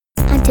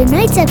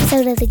tonight's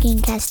episode of the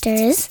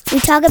Gamecasters, we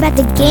talk about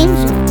the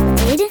games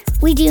we played,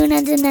 we do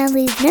another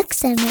Natalie's Nook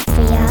segment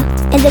for ya,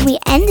 and then we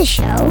end the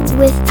show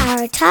with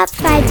our top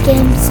 5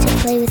 games to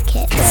play with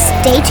kids.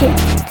 Stay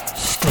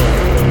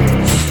tuned.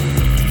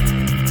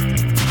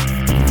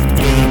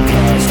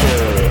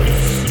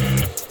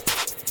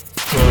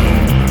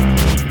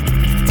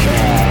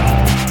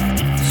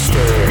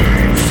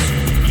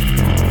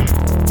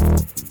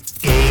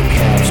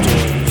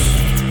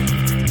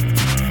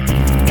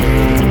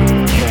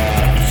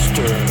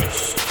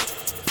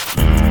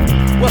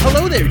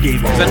 There,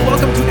 gamers, and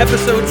welcome to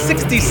episode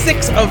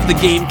 66 of the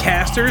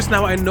Gamecasters.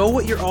 Now, I know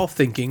what you're all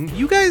thinking.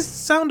 You guys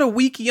sound a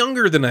week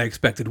younger than I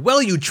expected.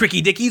 Well, you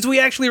tricky dickies, we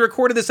actually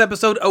recorded this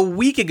episode a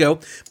week ago,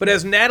 but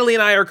as Natalie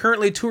and I are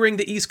currently touring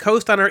the East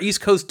Coast on our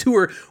East Coast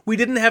tour, we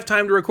didn't have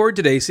time to record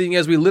today, seeing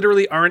as we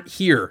literally aren't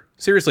here.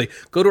 Seriously,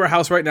 go to our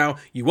house right now.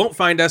 You won't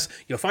find us.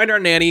 You'll find our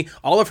nanny,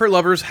 all of her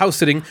lovers house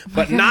sitting,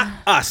 but not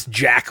us,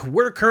 Jack.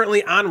 We're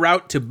currently en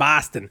route to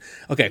Boston.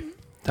 Okay,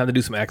 time to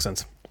do some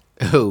accents.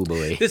 Oh,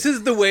 boy. This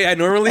is the way I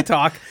normally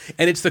talk,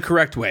 and it's the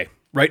correct way,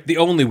 right? The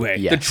only way.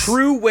 Yes. The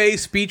true way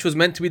speech was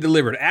meant to be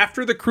delivered.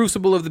 After the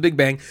crucible of the Big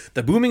Bang,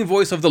 the booming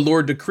voice of the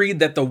Lord decreed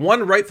that the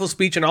one rightful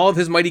speech in all of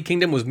his mighty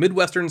kingdom was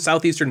Midwestern,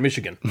 Southeastern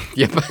Michigan.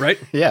 Yep. Right?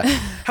 Yeah.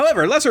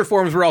 However, lesser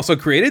forms were also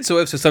created so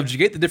as to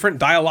subjugate the different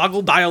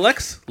dialogal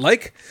dialects,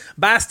 like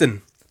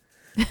Boston,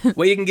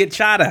 where you can get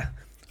chata,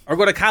 or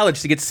go to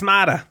college to get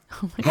smarter.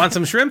 Want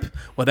some shrimp?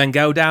 Well, then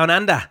go down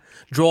under.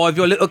 Drive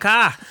your little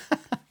car.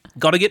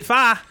 Gotta get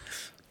far.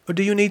 Or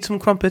do you need some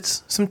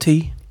crumpets, some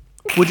tea?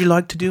 Would you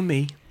like to do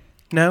me?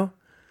 No?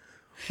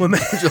 Well, Would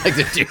you like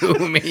to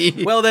do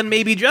me? well, then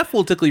maybe Jeff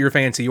will tickle your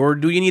fancy. Or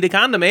do you need a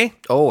condom, eh?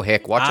 Oh,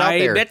 heck, watch out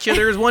there. I bet you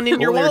there's one in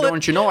your wallet.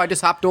 Don't you know? I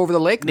just hopped over the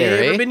lake there,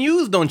 Never eh? been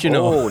used, don't you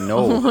know? Oh, no.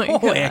 Oh my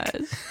Oh, heck.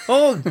 gosh.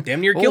 Oh,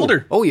 damn near killed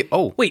her. Oh, yeah.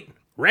 Oh, Wait,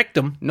 wrecked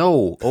him.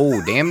 no.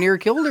 Oh, damn near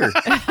killed her.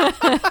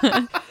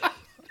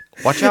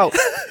 Watch out.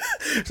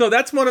 So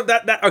that's one of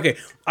that. Okay,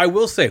 I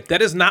will say,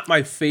 that is not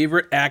my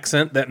favorite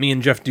accent that me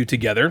and Jeff do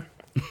together.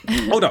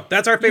 Oh no,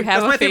 that's our favorite.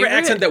 That's my favorite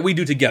accent that we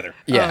do together.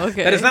 Yeah. Oh,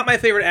 okay. That is not my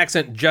favorite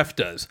accent Jeff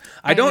does.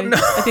 I don't know.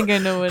 I think I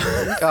know what it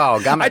is. Oh,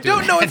 God, I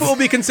don't know if it will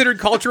be considered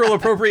cultural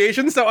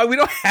appropriation, so we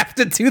don't have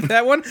to do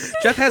that one.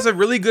 Jeff has a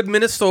really good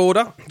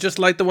Minnesota, just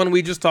like the one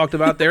we just talked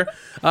about there.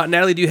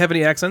 Natalie, do you have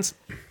any accents?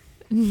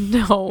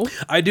 No.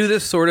 I do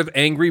this sort of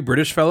angry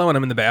British fellow when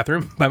I'm in the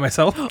bathroom by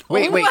myself.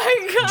 Wait. my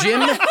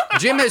God.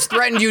 Jim has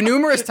threatened you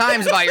numerous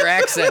times about your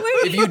accent.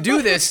 If you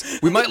do this,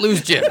 we might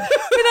lose Jim.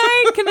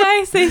 Can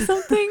I say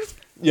something?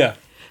 Yeah.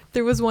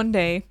 There was one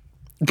day,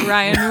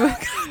 Ryan Hold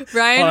on,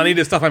 I need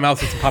to stuff my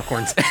mouth with some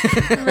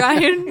popcorns.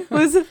 Ryan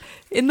was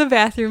in the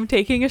bathroom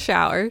taking a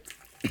shower,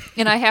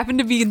 and I happened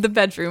to be in the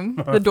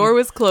bedroom. The door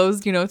was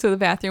closed, to the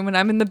bathroom, and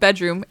I'm in the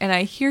bedroom, and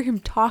I hear him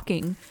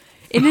talking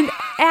in an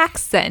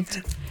accent.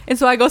 And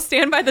so I go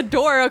stand by the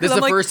door. This is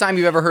the first time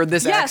you've ever heard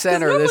this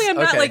accent? Or normally this? I'm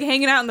not Okay.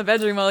 hanging out in the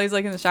bedroom while he's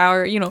in the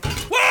shower,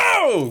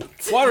 Whoa!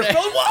 Water spilled.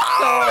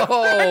 Whoa! Oh.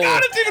 Oh my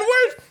God, it's even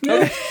worse.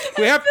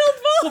 Okay,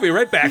 we'll be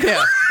right back.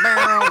 Yeah.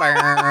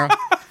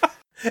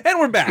 And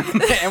we're back.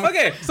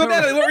 Okay, so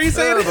Natalie, what were you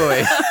saying?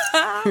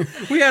 Oh, boy.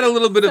 We had a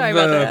little bit Sorry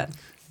about of that.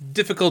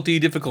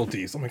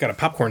 difficulties. Oh my God,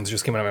 popcorns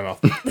just came out of my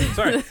mouth.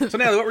 Sorry. So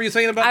Natalie, what were you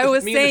saying about I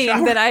was me in the saying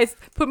shower? that I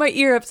put my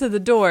ear up to the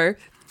door,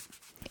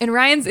 and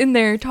Ryan's in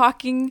there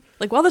talking,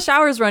 while the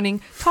shower's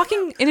running,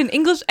 talking in an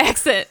English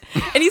accent.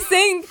 And he's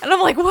saying, and I'm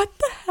like, what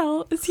the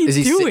hell is he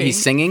doing?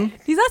 He's singing?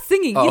 He's not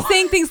singing. Oh. He's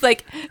saying things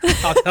like,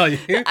 I'll tell you.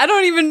 I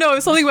don't even know.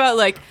 Something about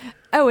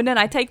oh, and then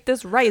I take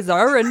this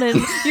razor, and then,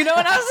 and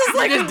I was just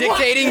like, Just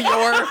dictating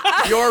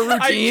your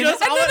routine.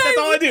 That's all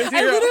I do.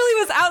 I literally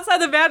was outside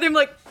the bathroom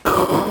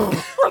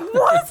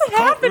what is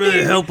happening? Can't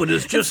really help it.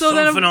 It's just So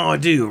then something I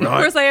do, Of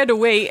right? course, I had to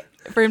wait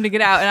for him to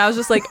get out, and I was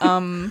just like,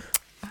 who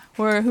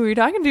are you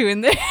talking to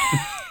in there?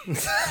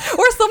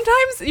 Or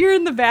sometimes you're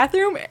in the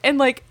bathroom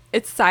and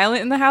it's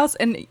silent in the house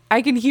and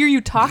I can hear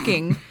you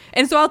talking.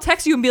 And so I'll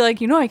text you and be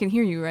like, I can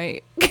hear you,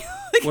 right?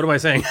 What am I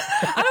saying?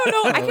 I don't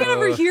know. I can't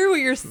ever hear what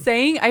you're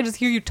saying. I just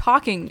hear you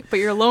talking, but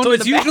you're alone So in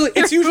the bathroom.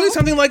 it's usually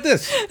something like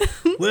this.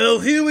 Well,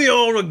 here we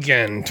are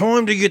again.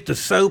 Time to get the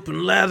soap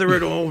and lather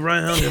it all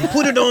around and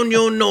put it on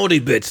your naughty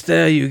bits.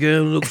 There you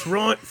go. Looks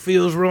right,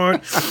 feels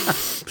right,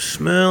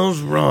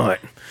 smells right.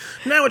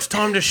 Now it's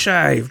time to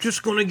shave.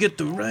 Just gonna get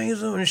the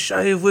razor and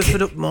shave with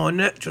it up my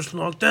neck just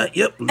like that.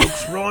 Yep,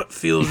 looks right,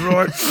 feels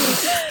right,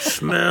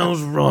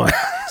 smells right.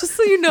 Just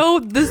so you know,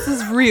 this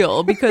is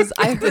real because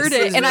I heard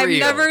it is and I've real.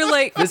 never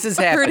This is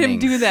heard him happening.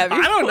 do that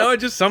before. I don't know.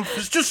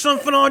 It's just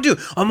something I do.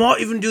 I might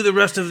even do the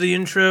rest of the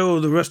intro or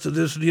the rest of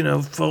this,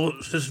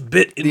 this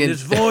bit in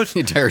this voice.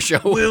 The entire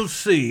show. We'll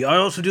see. I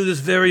also do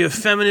this very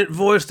effeminate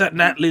voice that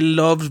Natalie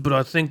loves, but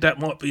I think that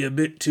might be a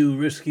bit too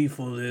risky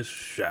for this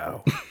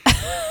show.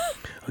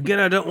 Again,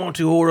 I don't want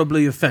to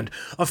horribly offend.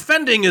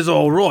 Offending is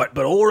all right,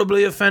 but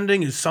horribly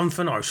offending is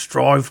something I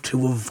strive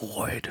to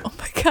avoid. Oh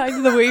my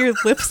God, the way your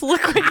lips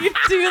look when you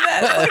do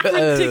that is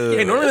ridiculous.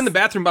 Hey, normally I'm in the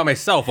bathroom by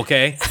myself,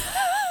 okay?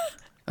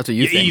 That's what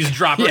you think.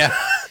 Eavesdropper. Yeah.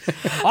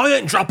 I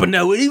ain't dropping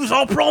no eaves,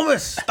 I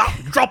promise. Stop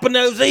dropping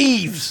those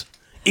eaves.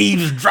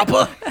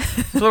 Eavesdropper.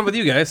 What's wrong with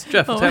you guys?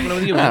 Jeff, what's happening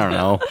with you? I don't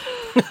know.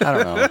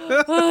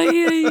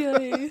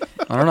 I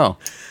don't know.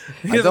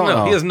 He doesn't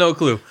know. He has no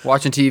clue.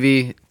 Watching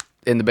TV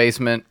in the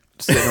basement,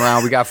 sitting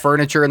around. We got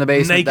furniture in the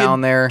basement Naked.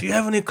 down there. Do you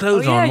have any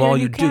clothes on while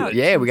you do it?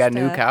 Yeah, we got a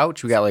new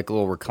couch. We got like a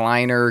little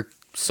recliner,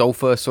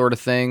 sofa sort of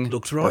thing.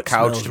 Looks right. Or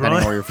couch, Smells depending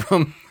right. where you're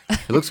from.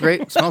 It looks great.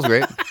 It smells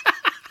great.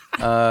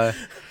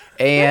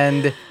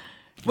 And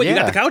Wait, you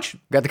got the couch?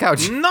 Got the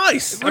couch.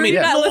 Nice. We're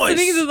not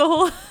listening to the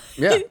whole.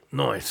 Yeah.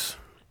 Nice.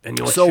 And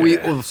your So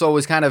chair. so it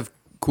was kind of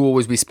cool.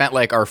 Was we spent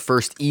like our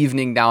first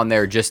evening down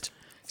there just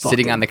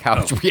sitting on the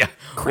couch,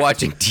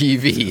 watching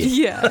TV.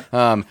 Yeah.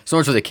 So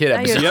much for the kid Now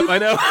you episode. Yep, I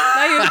know.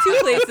 Now you have 2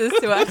 places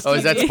to watch Oh,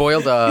 is that TV.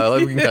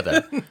 spoiled? We can cut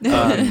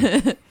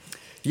that.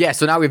 Yeah,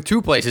 so now we have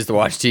 2 places to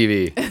watch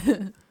TV.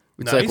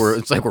 It's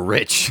Nice. like we're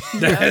rich. We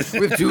have 2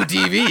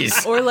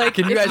 TVs. Or like,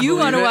 Can you guys if you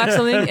want to believe it? watch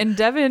something and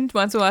Devin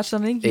wants to watch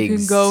something, you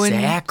can go in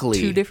Exactly.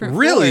 2 different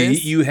Really?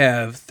 floors. You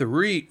have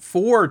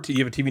 4 you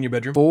have a TV in your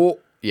bedroom? 4,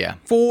 yeah.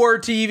 4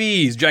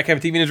 TVs. Jack have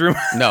a TV in his room?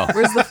 No.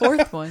 Where's the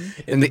 4th one?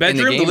 In the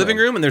bedroom, the game living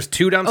room, and there's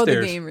 2 Oh,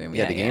 downstairs. the game room.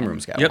 Yeah, the game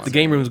room's got Yep, one. the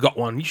game room's got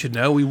one. You should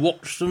know. We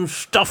watched some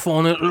stuff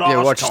on it last Yeah,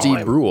 we watched time.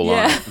 Steve Brule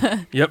on it. Yeah.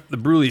 Yep, the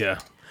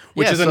Brulia.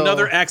 Which Yeah, is so-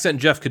 another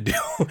accent Jeff could do.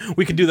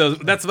 We could do those.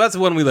 That's the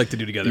one we like to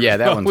do together. Yeah,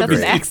 that one's With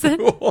great. That's an Steve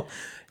accent? Brule.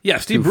 Yeah,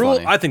 Steve Too Brule,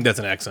 funny. I think that's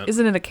an accent.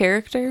 Isn't it a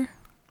character?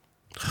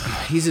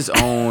 He's his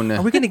own.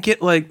 Are we going to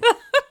get like...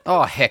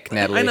 Oh, heck,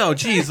 Natalie. I know,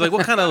 geez, like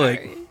what kind of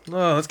like...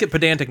 Oh, let's get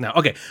pedantic now.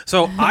 Okay,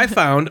 so I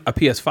found a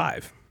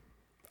PS5.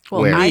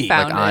 Well, Where? I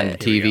found like on it.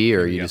 TV,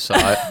 or you just saw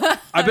it?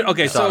 I've been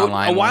okay. Saw it So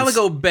online a while once.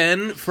 ago,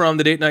 Ben from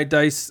the Date Night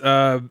Dice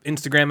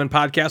Instagram and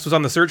podcast was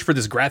on the search for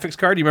this graphics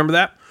card. You remember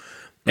that?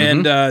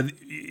 Mm-hmm. And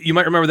you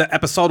might remember that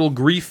episodal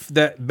grief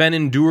that Ben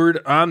endured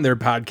on their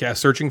podcast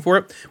searching for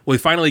it. Well, he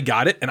finally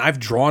got it, and I've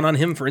drawn on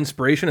him for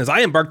inspiration as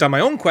I embarked on my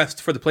own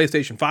quest for the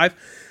PlayStation 5.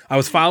 I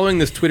was following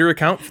this Twitter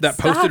account that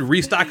posted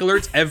restock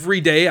alerts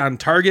every day on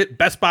Target,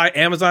 Best Buy,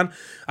 Amazon.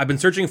 I've been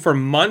searching for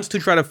months to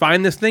try to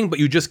find this thing, but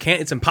you just can't.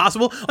 It's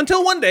impossible.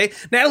 Until one day,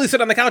 Natalie sat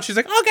on the couch. She's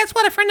like, oh, guess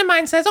what? A friend of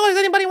mine says, oh, does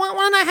anybody want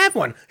one? I have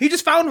one. He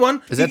just found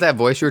one. Is that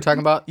voice you were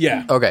talking about?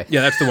 Yeah. Okay. Yeah,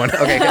 that's the one.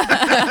 Okay.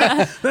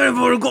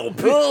 Everybody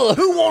got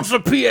who wants a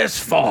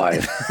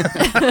PS5?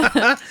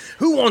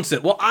 Who wants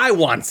it? Well, I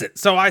wants it.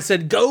 So I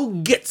said, go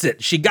gets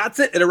it. She got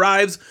it. It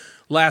arrives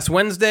last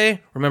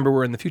Wednesday. Remember,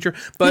 we're in the future.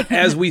 But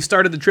as we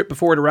started the trip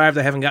before it arrived,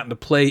 I haven't gotten to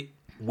play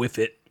with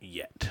it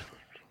yet.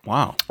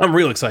 Wow. I'm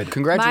real excited.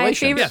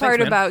 Congratulations. My favorite Yeah, thanks, part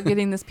man. about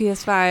getting this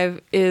PS5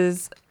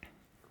 is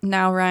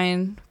now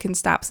Ryan can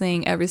stop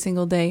saying every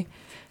single day,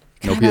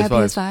 No can I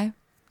buy a PS5s. PS5?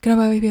 Can I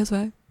buy a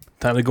PS5?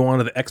 Time to go on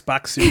to the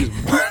Xbox Series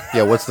 1.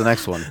 Yeah, what's the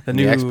next one? The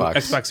new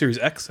Xbox Series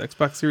X,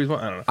 Xbox Series 1.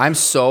 I don't know. I'm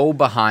so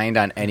behind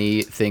on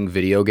anything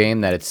video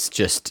game that it's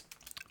just...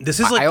 This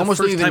is like I the almost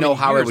don't first even time know in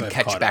how I years would I've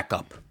catch caught back up.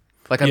 up.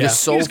 Like I'm Yeah,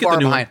 just you so just get far the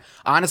new behind.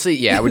 Honestly,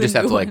 yeah, I would just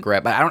have to like New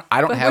grab. But I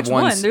don't But have which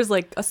one. one? There's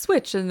like a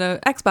Switch and a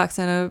Xbox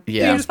and a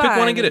Yeah. PS5. You just pick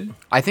one and get it.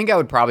 I think I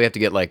would probably have to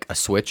get like a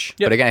Switch.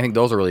 Yep. But again, I think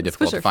those are really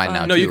difficult Switch to are find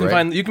fun. now. No, too, you can right?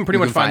 find- you can pretty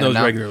much find them those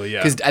now? regularly, yeah.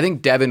 Because I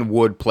think Devin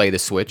would play the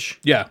Switch.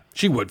 Yeah,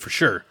 she would for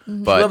sure.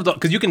 But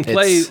Because you can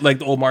play it's- like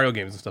the old Mario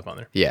games and stuff on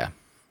there. Yeah,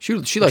 she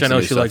likes I know to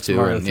do she stuff likes too.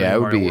 Mario And thing, yeah, it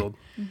would Mario be World.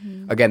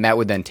 again that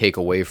would then take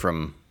away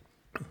from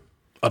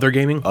Other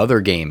gaming?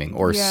 other gaming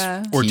or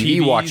Yeah. Or TV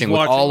TVs watching with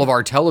watching. all of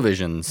our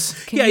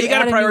televisions. Can Yeah, you gotta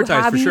add a new prioritize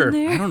for hobby in sure.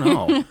 there? I don't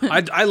know.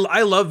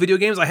 I love video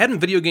games. I hadn't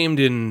video gamed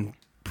in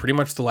pretty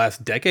much the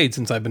last decade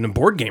since I've been a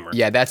board gamer.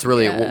 Yeah, that's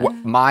really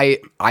Yeah.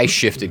 I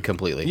shifted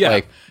completely. Yeah.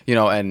 Like, you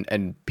know,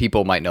 and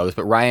people might know this,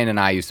 but Ryan and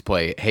I used to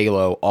play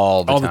Halo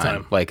all the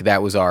time. Like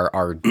that was our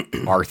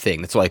thing.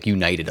 That's what, like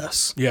united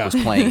us. Yeah. Was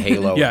playing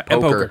Halo Yeah, and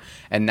and poker. poker.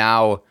 And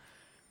now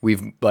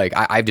we've like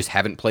I just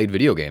haven't played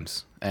video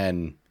games.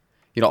 And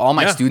you know, all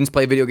my Yeah. students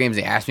play video games.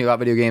 They ask me about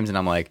video games, and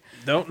I'm like,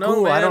 Don't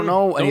know, "Ooh, I man. don't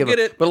know any Don't of get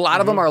them." it. But a lot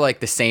of them are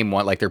like the same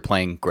one. Like they're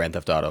playing Grand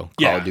Theft Auto, Call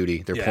Yeah. of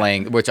Duty. They're Yeah.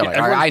 playing, which I'm Yeah, like,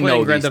 everyone's I know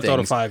playing Grand these Theft Auto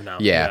things. 5 now.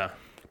 Yeah. Yeah.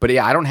 But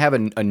yeah, I don't have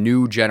a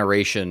new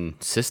generation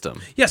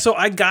system. Yeah, so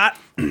I got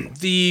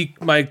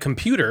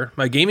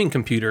my gaming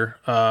computer,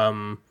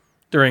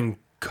 during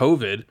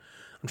COVID.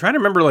 I'm trying to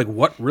remember like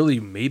what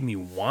really made me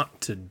want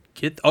to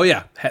get. Oh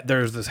yeah,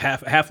 there's this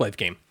Half-Life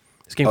game.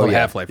 This game called yeah.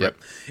 Half-Life, Yep.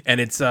 right? And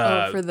it's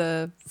for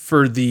the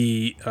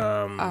the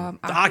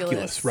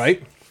Oculus,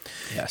 right?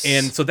 Yes.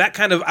 And so that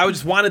kind of I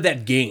just wanted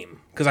that game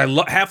because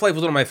Half-Life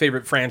was one of my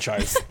favorite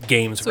franchise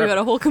games. so we got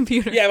a whole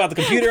computer. Yeah, I bought the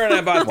computer and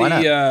I bought Why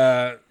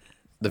the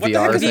what the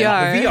heck VR is thing. it?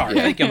 VR. The VR.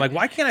 Yeah. Thank you. I'm like,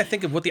 why can't I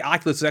think of what the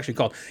Oculus is actually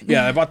called?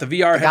 Yeah, I bought the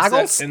VR headset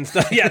goggles? and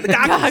stuff. Yeah, the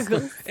goggles.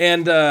 Goggles.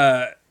 And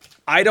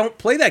I don't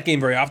play that game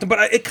very often,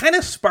 but it kind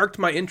of sparked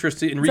my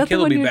interest in Is that the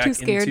rekindled one me you're back too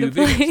scared into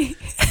to video games.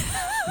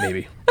 play?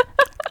 Maybe.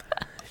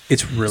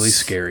 It's really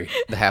scary.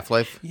 The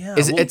Half-Life? Yeah,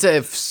 It's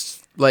a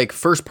like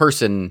first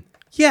person.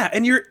 Yeah,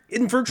 and you're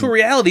in virtual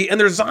reality, and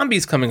there's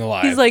zombies coming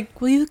alive. He's like,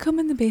 will you come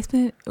in the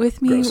basement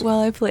with me Gross. while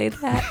I play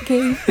that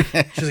game?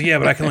 She's like, yeah,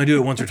 but I can only do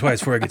it once or twice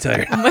before I get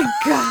tired. Oh my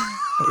god.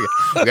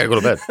 We gotta go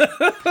to bed.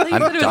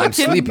 I'm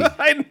sleepy.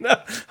 I know.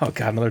 Oh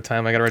God, another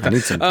time. I gotta write down. I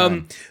need some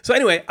time. So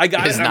anyway, I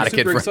got This it. is And not I'm a kid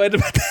super friend- excited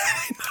about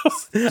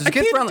that. I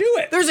can't do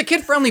it. There's a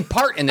kid-friendly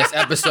part in this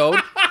episode.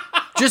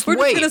 Just We're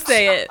wait. just gonna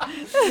say it.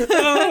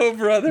 Oh,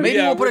 brother. Maybe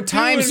yeah, we'll put a we're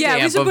doing- timestamp. Yeah,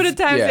 we should put a of-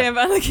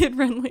 timestamp on the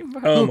kid-friendly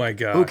part. Oh my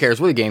God. Who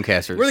cares? We're the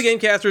Gamecasters. We're the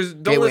Gamecasters.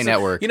 Don't Gateway listen.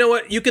 Network. You know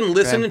what? You can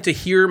listen Okay. to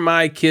hear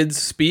my kids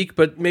speak,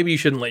 but maybe you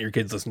shouldn't let your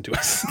kids listen to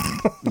us.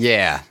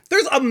 Yeah.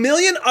 There's a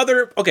million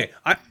other. Okay,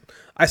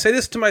 I say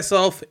this to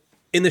myself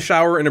in the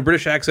shower in a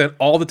British accent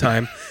all the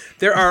time.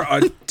 There are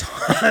a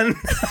ton.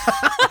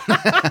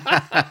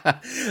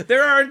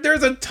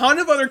 There's a ton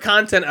of other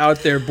content out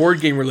there, board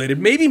game related.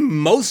 Maybe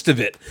most of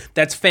it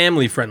that's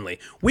family friendly.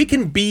 We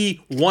can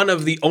be one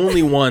of the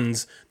only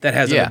ones that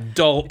has Yeah. an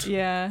adult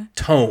Yeah.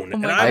 tone, Oh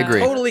and my I'm I agree.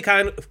 totally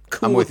kind of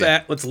cool I'm with with you.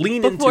 that. Let's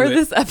lean Before into it.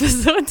 this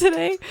episode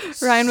today,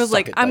 Ryan was Suck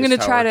like, it, "I'm Dice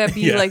gonna try Tower." to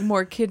be Yeah. like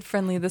more kid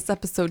friendly this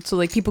episode, so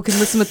like people can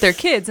listen with their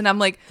kids." And I'm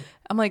like,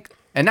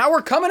 And now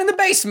we're coming in the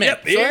basement.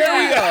 Yep, here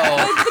we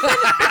go.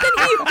 but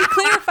then he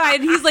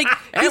clarified. He's like,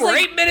 And we're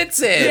 8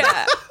 minutes in.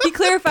 yeah. He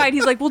clarified.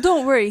 He's like, well,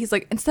 don't worry. He's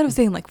like, instead of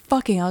saying like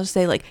fucking, I'll just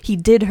say like he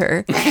did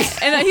her.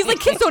 And he's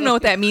like, kids don't know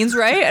what that means,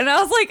 right? And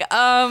I was like,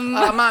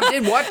 Mom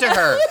did what to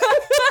her?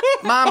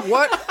 Mom,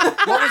 what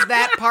was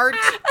that part?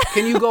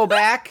 Can you go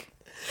back?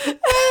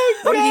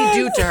 What did he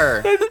do to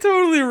her? That's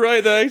totally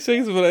right. That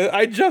actually, but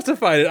I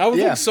justified it. I was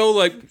Yeah. like so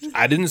like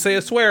I didn't say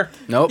a swear.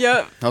 Nope.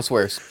 Yep. No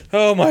swears.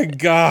 Oh my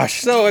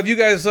gosh! So have you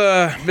guys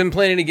been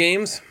playing any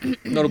games?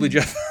 Notably,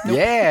 Jeff.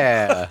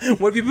 Yeah.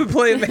 What have you been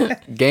playing, man?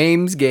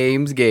 Games.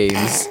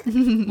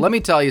 Let me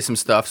tell you some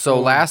stuff. So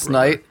last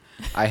night,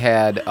 I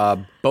had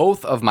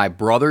both of my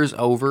brothers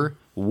over,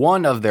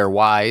 one of their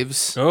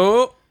wives.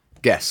 Oh,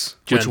 Guess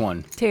Jen. which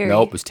one? Terry.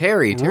 Nope, it was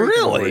Terry. Terry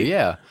came Really? over,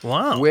 yeah.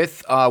 Wow.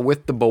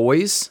 With the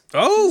boys.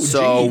 oh.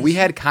 So geez. we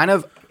had kind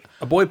of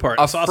a boy part,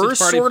 a sausage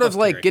first party sort plus of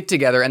like Terry. get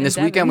together, and this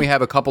Devin. weekend we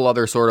have a couple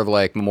other sort of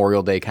like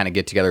Memorial Day kind of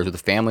get togethers with the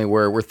family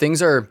where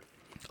things are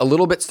a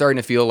little bit starting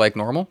to feel like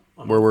normal,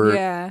 where we're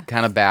Yeah.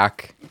 kind of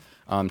back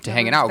to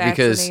hanging out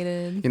because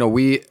vaccinated. you know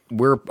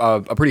we're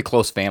a pretty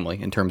close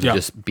family in terms Yeah. of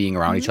just being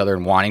around each other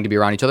and wanting to be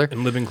around each other.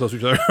 and living close to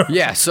each other.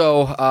 Yeah,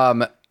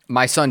 so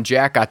my son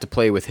Jack got to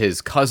play with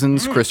his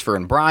cousins Christopher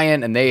and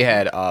Brian, and they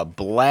had a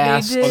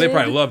blast. They Oh, they did.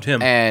 probably loved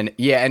him. And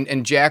yeah,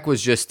 and Jack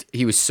was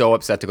he was so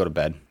upset to go to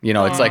bed. You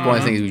know, it's like one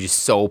of the things he was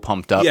just so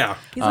pumped up. Yeah.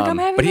 He's like, I'm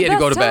having but he the had to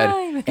go best to bed.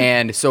 time.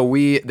 And so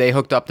they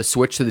hooked up the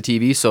switch to the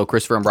TV. So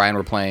Christopher and Brian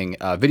were playing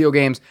video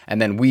games,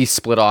 and then we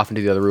split off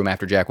into the other room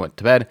after Jack went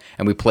to bed,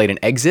 and we played an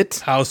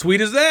Exit. How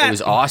sweet is that? It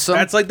was awesome.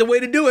 That's like the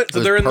way to do it. So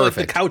was they're in like the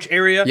perfect. couch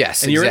area.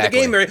 Yes, and you're exactly.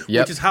 in the game area,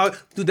 Yep. which is how,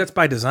 dude. That's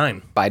by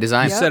design. By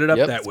design. You set it up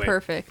Yep. that way.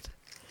 Perfect.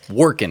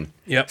 Working.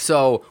 Yep.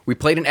 So we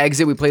played an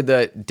Exit. We played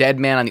the Dead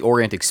Man on the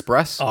Orient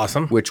Express.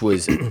 Awesome. Which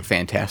was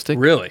fantastic.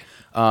 Really?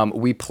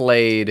 We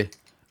played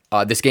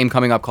this game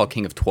coming up called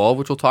King of 12,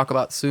 which we'll talk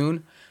about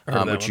soon, heard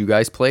of that which one. you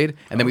guys played.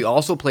 And then we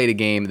also played a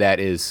game that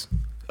is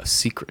a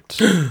secret.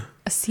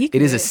 A secret.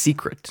 It is a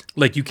secret.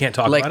 Like you can't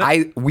talk Like about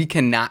it. we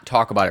cannot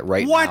talk about it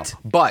right What?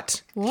 now.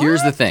 But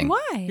here's the What? thing.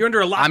 Why? You're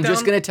under a lockdown. I'm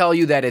just gonna tell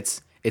you that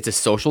it's a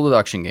social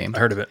deduction game. I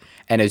heard of it.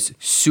 And as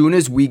soon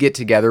as we get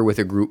together with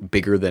a group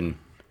bigger than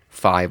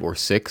 5 or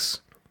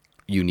 6,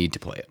 you need to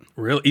play it.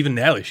 Really? Even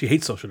Natalie, she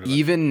hates social media.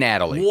 Even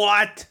Natalie.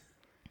 What?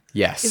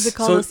 Yes. Is it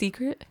called So- a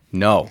secret?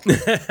 No.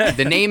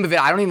 The name of it,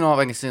 I don't even know if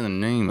I can say the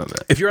name of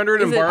it. If you're under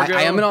an Is it- embargo,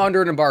 I am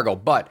under an embargo,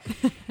 but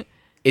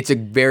it's a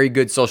very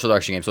good social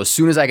deduction game. So as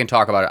soon as I can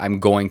talk about it, I'm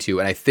going to.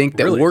 And I think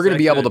that Really? we're Is going to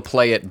that be able good? to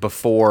play it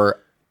before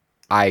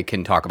I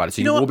can talk about it.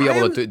 So you know will what? be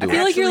able I to do am it.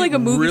 feel like you're like a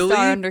movie really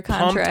star under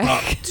pumped contract.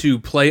 up to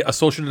play a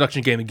social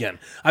deduction game again.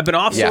 I've been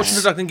off Yes.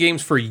 social deduction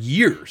games for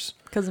years.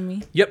 Because of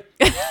me. Yep.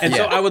 And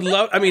so Yeah. I would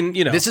love. I mean,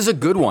 you know, This is a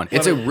good one.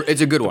 It's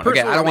a good one.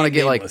 Again, I don't want to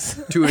get like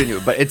too into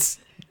it, but it's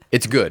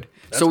good.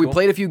 So we cool.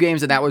 played a few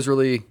games, and that was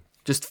really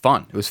just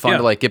fun. It was fun Yeah.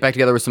 to like get back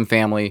together with some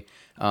family,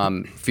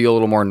 feel a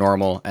little more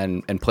normal,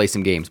 and play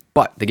some games.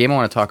 But the game I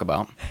want to talk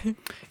about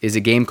is a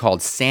game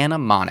called Santa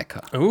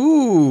Monica.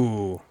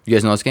 Ooh, You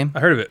guys know this game? I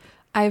heard of it.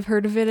 I've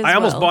heard of it as I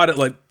almost well. bought it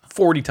like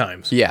 40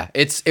 times. Yeah,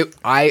 I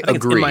I think it's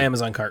agree. in my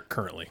Amazon cart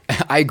currently.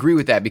 I agree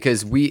with that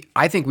because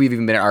I think we've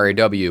even been at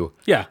RAW.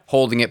 Yeah.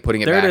 Holding it,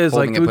 putting it There back. it is.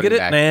 Like, holding do we putting get it?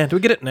 back. Nah. Do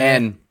we get it? Nah.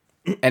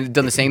 And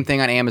done the same thing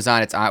on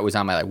Amazon. It was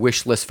on my like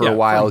wish list for Yeah, a for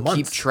while. Keep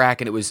months.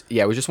 track, and it was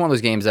just one of those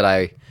games that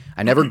I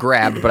never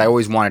grabbed, but I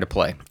always wanted to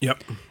play.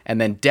 Yep. And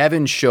then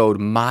Devin showed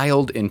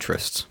mild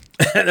interest,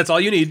 That's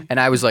all you need. and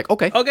I was like,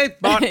 okay, Okay,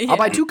 bought. I'll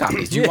buy 2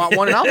 copies. Do you want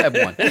one, and I'll have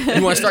one.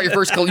 You want to start your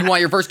first? You want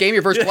your first game,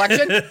 your first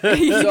collection?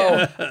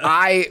 So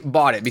I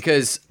bought it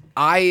because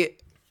I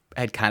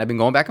had kind of been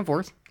going back and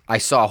forth. I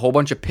saw a whole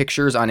bunch of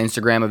pictures on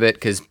Instagram of it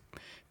because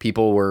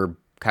people were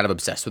kind of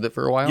obsessed with it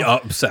for a while. Yeah,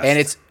 obsessed. And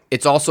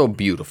it's also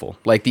beautiful.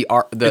 Like the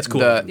art, It's cool.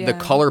 the Yeah.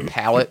 color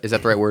palette. Is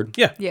that the right word?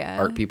 Yeah. Yeah.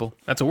 Art people.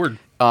 That's a word.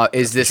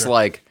 Is this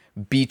like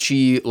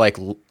beachy, like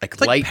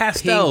like light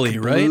pastel-y,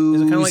 pink, right? Is it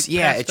kinda blues? like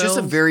yeah, it's just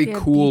a pastels? very Yeah,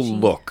 cool beachy.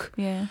 look.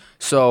 Yeah.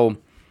 So,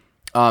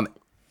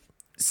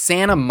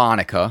 Santa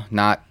Monica,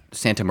 not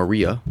Santa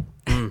Maria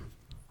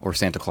or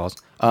Santa Claus,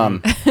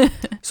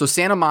 So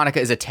Santa Monica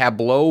is a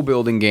tableau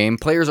building game.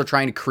 Players are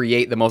trying to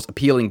create the most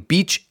appealing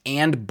beach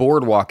and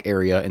boardwalk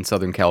area in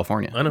Southern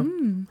California.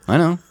 I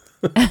know.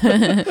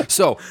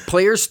 So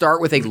players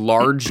start with a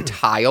large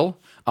tile,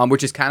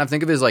 which is kind of,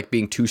 think of it as like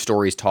being 2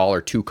 stories tall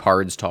or 2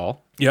 cards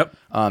tall. Yep.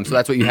 So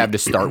that's what you have to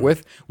start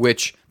with,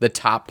 which the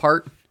top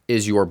part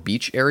is your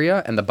beach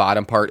area and the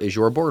bottom part is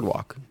your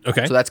boardwalk.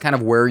 Okay. So that's kind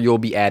of where you'll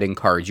be adding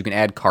cards. You can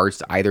add cards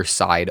to either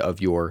side of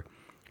your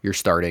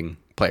starting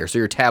player. So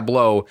your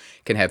tableau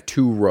can have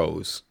 2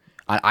 rows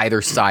on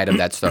either side of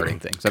that starting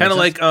thing. Kind of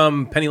like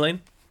Penny Lane?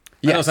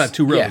 I know it's not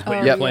 2 rows, Yeah.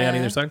 but you're playing on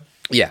either side?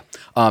 Yeah,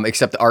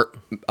 except the art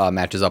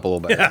matches up a little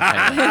bit.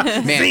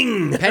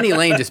 Man, Penny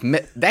Lane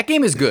that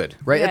game is good,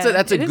 right? Yeah,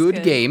 that's a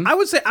good game. I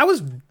would say I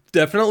was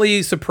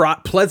definitely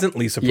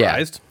pleasantly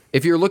surprised.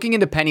 If you're looking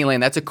into Penny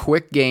Lane, that's a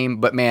quick game,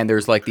 but man,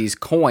 there's like these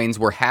coins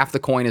where half the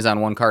coin is on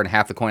one card and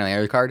half the coin on the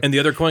other card. And the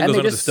other coin goes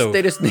under the stove.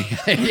 They just,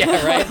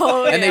 yeah, right?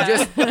 And they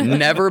just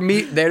never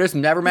meet, they just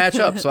never match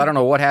up. So I don't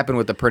know what happened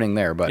with the printing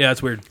there. But Yeah,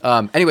 it's weird.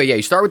 Anyway,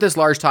 you start with this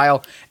large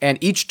tile, and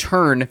each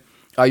turn,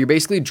 you're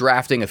basically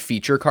drafting a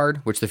feature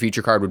card, which the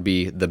feature card would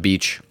be the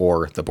beach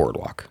or the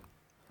boardwalk.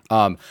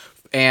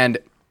 And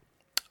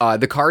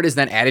the card is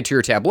then added to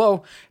your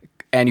tableau,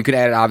 and you can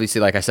add it, obviously,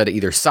 like I said, to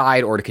either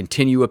side or to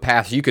continue a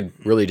path. So you could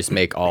really just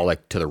make all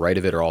like to the right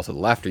of it or all to the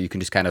left, or you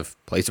can just kind of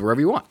place it wherever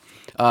you want.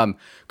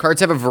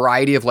 Cards have a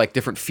variety of like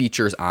different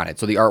features on it.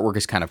 So the artwork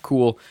is kind of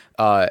cool.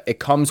 It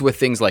comes with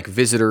things like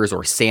visitors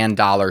or sand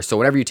dollars. So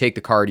whenever you take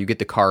the card, you get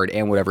the card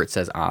and whatever it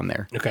says on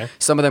there. Okay.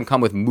 Some of them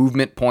come with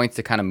movement points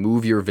to kind of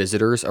move your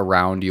visitors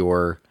around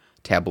your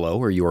tableau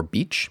or your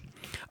beach.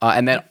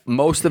 And then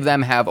most of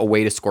them have a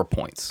way to score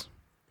points.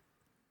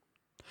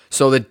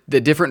 So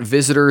the different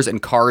visitors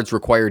and cards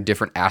require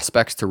different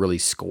aspects to really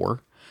score.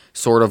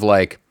 Sort of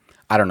like,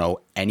 I don't know,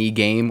 any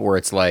game where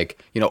it's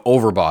like,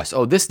 Overboss.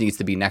 Oh, this needs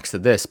to be next to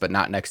this, but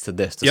not next to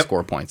this to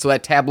score points. So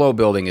that tableau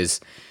building seems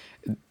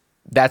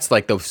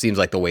like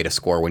the way to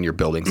score when you're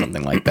building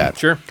something like that.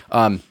 Sure.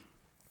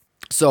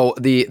 So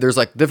there's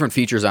like different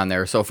features on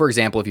there. So for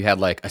example, if you had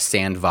like a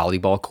sand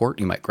volleyball court,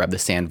 you might grab the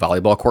sand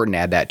volleyball court and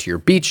add that to your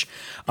beach.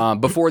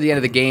 Before the end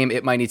of the game,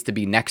 it might need to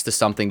be next to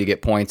something to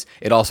get points.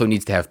 It also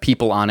needs to have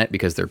people on it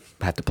because they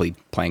have to be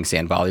playing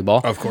sand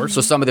volleyball. Of course.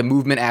 So some of the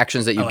movement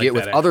actions that you get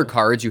with other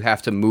cards, you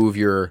have to move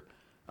your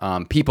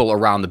people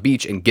around the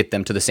beach and get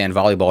them to the sand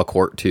volleyball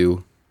court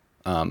to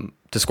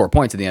score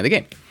points at the end of the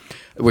game,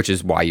 which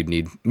is why you'd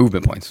need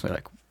movement points,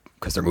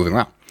 because they're moving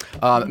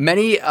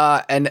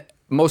around.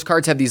 Most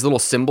cards have these little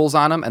symbols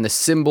on them, and the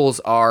symbols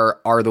are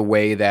the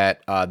way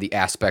that the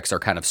aspects are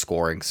kind of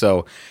scoring.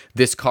 So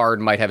this card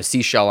might have a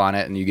seashell on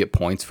it, and you get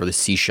points for the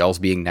seashells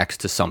being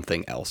next to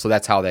something else. So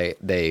that's how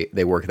they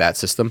work that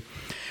system.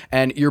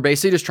 And you're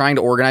basically just trying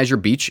to organize your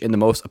beach in the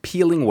most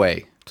appealing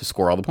way to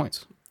score all the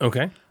points.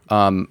 Okay.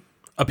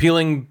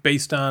 Appealing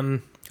based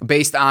on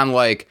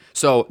like,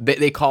 so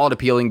they call it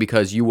appealing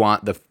because you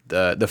want the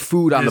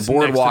food on the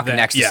boardwalk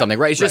next to something,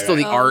 right? It's just so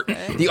the art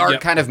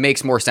kind of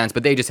makes more sense,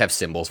 but they just have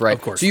symbols, right?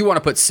 Of course. So you want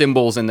to put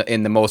symbols in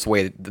the most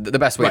way, the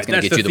best way it's going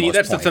to get you the most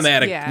points. That's the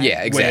thematic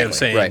exactly, way of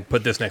saying,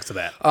 put this next to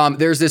that.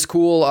 There's this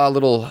cool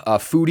little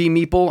foodie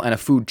meeple and a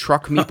food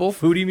truck meeple.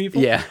 Foodie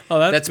meeple? Yeah. Oh,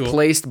 that's cool.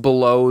 Placed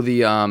below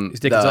the... He's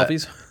taking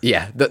selfies?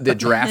 Yeah, the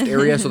draft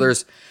area. So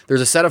there's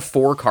a set of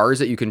 4 cards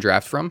that you can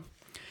draft from.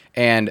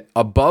 And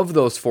above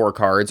those 4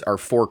 cards are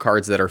 4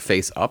 cards that are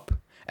face up.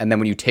 And then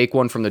when you take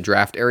one from the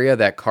draft area,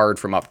 that card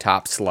from up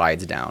top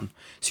slides down.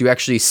 So you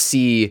actually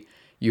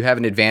you have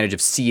an advantage of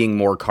seeing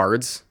more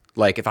cards.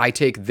 Like if I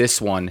take this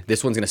one's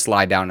going to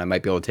slide down and I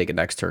might be able to take it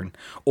next turn.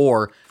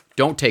 Or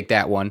don't take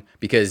that one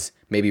because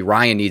maybe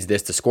Ryan needs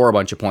this to score a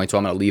bunch of points. So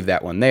I'm going to leave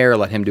that one there,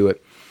 let him do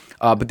it.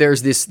 But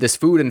there's this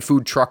food and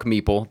food truck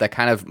meeple that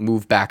kind of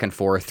move back and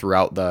forth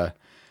throughout the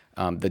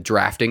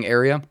drafting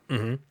area.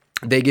 Mm-hmm.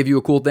 They give you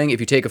a cool thing. If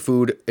you take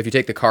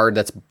the card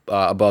that's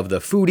above the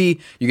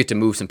foodie, you get to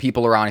move some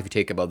people around. If you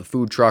take above the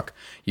food truck,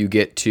 you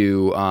get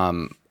to,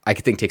 I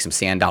think, take some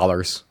sand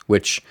dollars,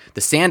 which the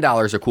sand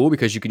dollars are cool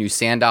because you can use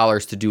sand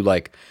dollars to do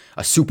like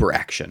a super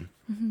action,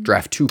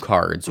 draft 2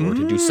 cards or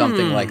to do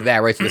something like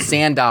that, right? So the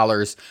sand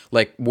dollars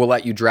will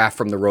let you draft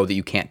from the row that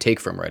you can't take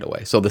from right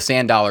away. So the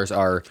sand dollars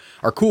are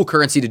cool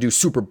currency to do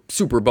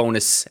super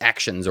bonus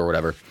actions or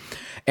whatever.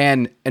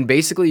 And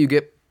basically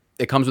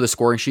it comes with a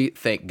scoring sheet,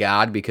 thank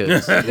God,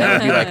 because that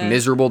would be like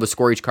miserable to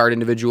score each card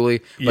individually.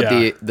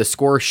 But the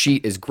score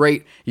sheet is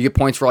great. You get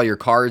points for all your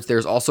cards.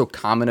 There's also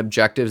common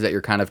objectives that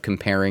you're kind of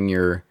comparing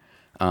your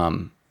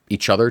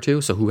each other to.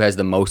 So who has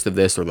the most of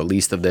this or the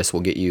least of this will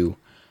get you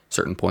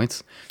certain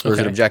points. So there's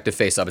an objective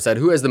face up. It said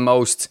who has the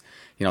most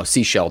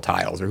seashell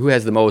tiles or who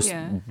has the most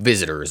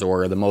visitors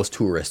or the most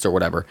tourists or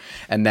whatever.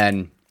 And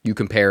then you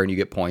compare and you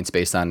get points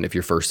based on if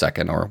you're first,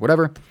 second, or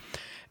whatever.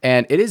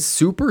 And it is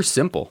super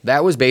simple.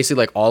 That was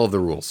basically like all of the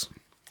rules.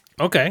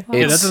 Okay.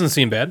 Yeah, that doesn't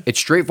seem bad. It's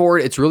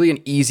straightforward. It's really an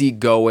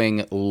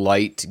easy-going,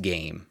 light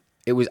game.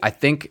 It was, I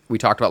think we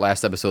talked about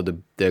last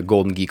episode, the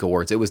Golden Geek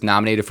Awards. It was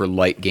nominated for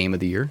Light Game of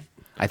the Year.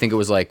 I think it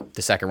was like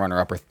the second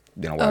runner-up or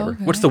whatever.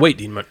 What's the weight,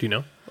 do you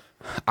know?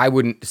 I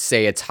wouldn't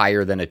say it's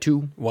higher than a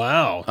 2.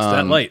 Wow, it's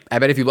that light. I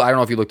bet I don't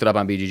know if you looked it up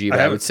on BGG, but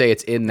I would say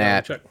it's in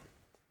that. Check.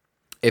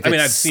 If I've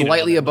it's seen it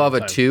slightly on there above a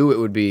time. 2, it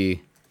would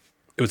be.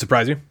 It would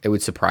surprise you. It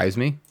would surprise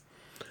me.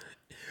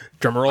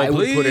 Drum roll, I would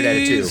please. put it at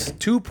a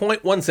 2.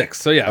 2.16.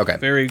 So yeah, Okay.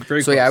 very,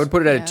 very. So close. yeah, I would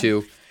put it at a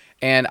 2.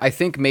 And I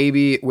think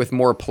maybe with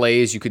more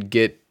plays, you could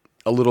get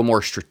a little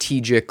more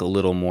strategic, a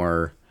little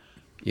more,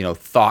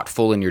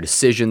 thoughtful in your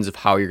decisions of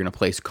how you're going to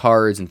place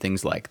cards and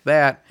things like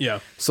that. Yeah.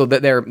 So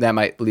that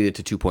might lead it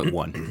to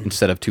 2.1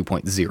 instead of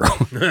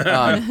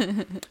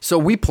 2.0. So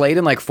we played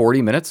in like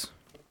 40 minutes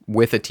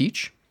with a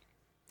teach.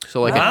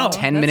 So like Wow. a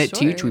 10-minute That's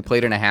teach, short. we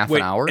played in a half Wait,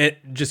 an hour.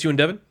 just you and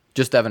Devin?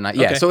 Just Devin and I.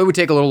 Yeah, Okay. so it would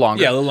take a little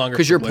longer. Yeah, a little longer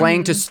Because for you're play.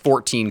 playing to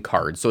 14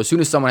 cards. So as soon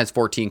as someone has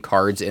 14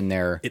 cards in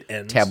their It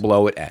ends.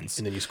 tableau, it ends.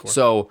 And then you score.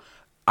 So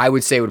I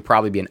would say it would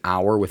probably be an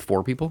hour with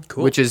 4 people,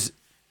 Cool. which is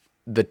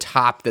the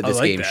top that this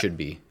like game that. should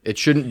be. It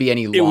shouldn't be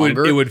any would-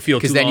 longer. it would feel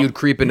because too then long. you'd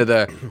creep into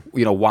the,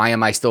 why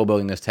am I still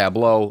building this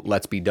tableau?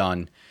 Let's be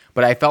done.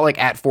 But I felt like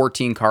at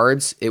 14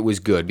 cards, it was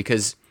good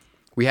because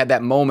we had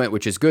that moment,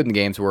 which is good in the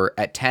games, where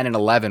at 10 and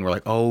 11, we're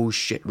like, oh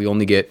shit, we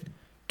only get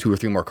 2 or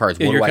 3 more cards.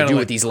 What you're do I kinda do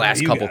like, with these what last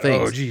do you couple got?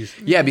 things? Oh, geez.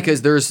 Yeah,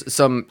 because there's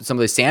some of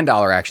the sand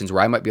dollar actions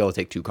where I might be able to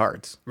take 2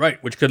 cards.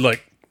 Right, which could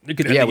you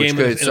could end Yeah, the which game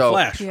could. in a So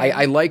flash. Yeah.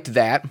 I liked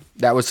that.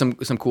 That was some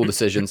cool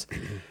decisions.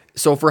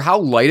 So for how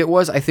light it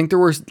was, I think there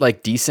were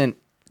like decent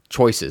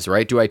choices,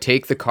 right? Do I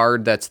take the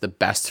card that's the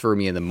best for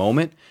me in the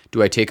moment?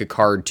 Do I take a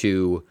card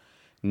to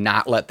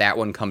not let that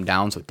one come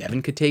down so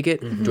Devin could take it?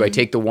 Do I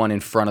take the one in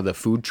front of the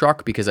food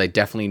truck because I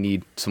definitely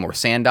need some more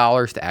sand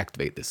dollars to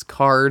activate this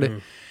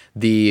card?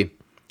 The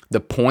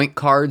point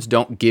cards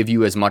don't give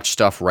you as much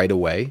stuff right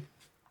away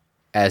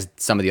as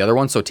some of the other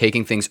ones. So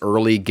taking things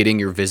early, getting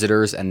your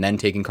visitors, and then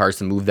taking cards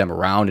to move them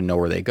around and know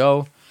where they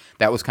go.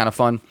 That was kind of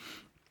fun.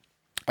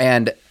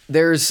 And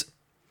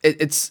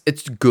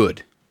it's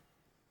good.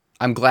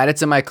 I'm glad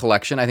it's in my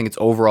collection. I think it's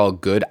overall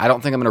good. I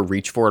don't think I'm going to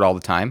reach for it all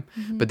the time,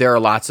 but there are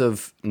lots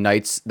of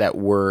nights that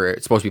we're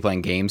supposed to be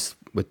playing games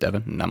with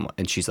Devin,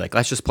 and she's like,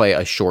 let's just play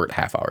a short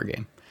half-hour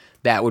game.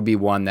 That would be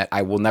one that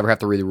I will never have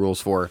to read the rules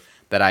for,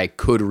 that I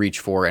could reach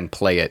for and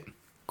play it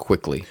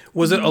quickly.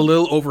 Was it a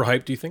little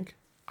overhyped, do you think?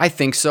 I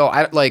think so.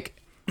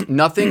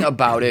 Nothing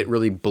about it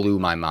really blew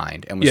my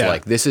mind and was Yeah.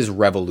 like, this is So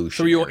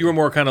revolutionary. you were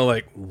more kind of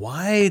like,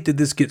 why did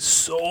this get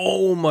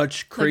so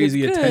much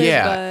crazy Like, it's good, attention?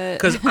 Yeah. but-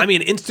 Because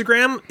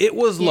Instagram, it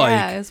was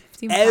it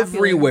seemed popular.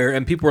 everywhere,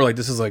 and people were like,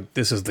 "This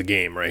is the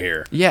game right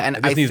here." Yeah, and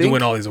this I needs to think-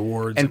 win all these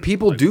awards. and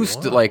people do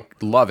wow.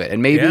 love it.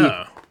 And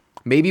Yeah.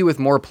 maybe with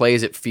more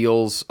plays, it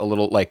feels a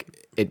little like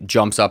it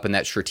jumps up in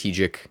that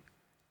strategic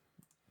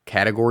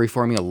category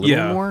for me a little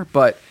Yeah. more.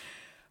 But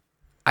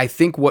I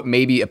think what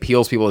maybe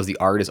appeals people is the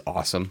art is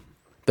awesome.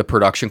 The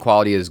production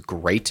quality is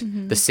great.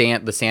 The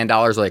sand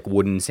dollars are like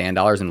wooden sand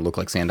dollars and look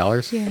like sand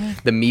dollars. Yeah.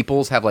 The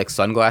meeples have like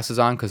sunglasses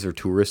on because they're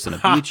tourists in a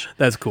beach.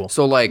 That's cool.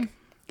 So like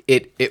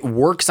it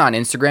works on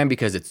Instagram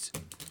because it's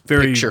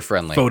Very picture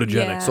friendly. photogenic.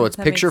 Yeah. So it's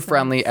That makes picture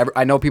friendly.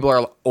 I know people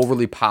are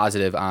overly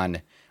positive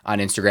on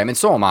Instagram, and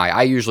so am I.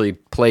 I usually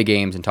play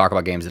games and talk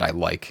about games that I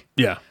like.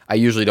 Yeah. I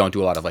usually don't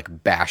do a lot of like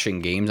bashing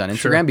games on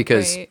Instagram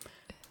because Right.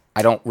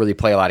 I don't really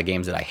play a lot of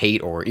games that I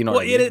hate or Well,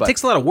 what I mean? it But-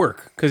 takes a lot of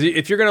work because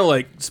if you're gonna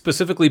like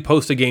specifically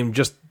post a game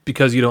just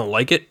because you don't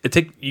like it,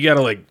 you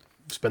gotta like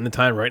spend the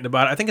time writing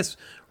about it. I think it's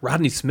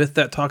Rodney Smith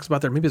that talks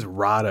about that. Maybe it's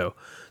Rado.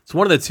 It's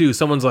one of the two.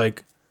 Someone's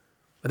like,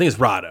 I think it's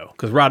Rado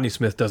because Rodney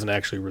Smith doesn't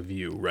actually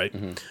review, right?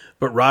 Mm-hmm.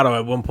 But Rado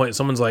at one point,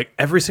 someone's like,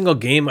 every single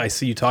game I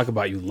see you talk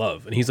about, you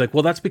love, and he's like,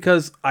 well, that's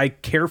because I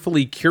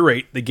carefully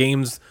curate the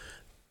games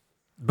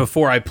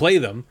before I play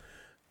them.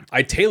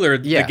 I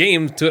tailored Yeah. the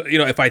game to,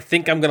 if I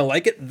think I'm going to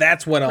like it,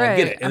 that's when I'll Right.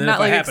 get it. I'm then not, if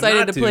I like, happen excited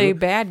not to play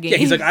bad Yeah,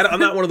 he's like, games. I'm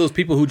not one of those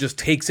people who just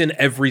takes in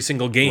every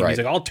single game. He's Right.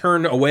 like, I'll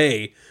turn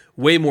away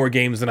way more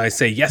games than I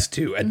say yes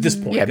to at this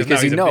point. yeah, because now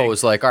he he's a big-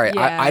 knows like, all right,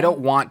 Yeah. I don't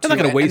want to. I'm not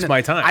gonna and waste then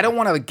my time. I don't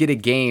want to get a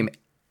game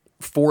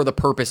for the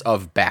purpose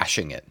of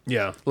bashing it.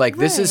 Yeah. Like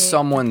this is Right.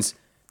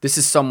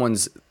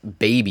 someone's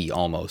baby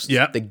almost.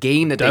 Yeah, The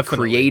game that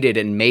definitely. they created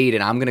and made,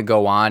 and I'm gonna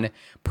go on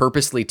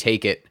purposely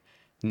take it,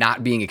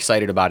 not being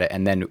excited about it,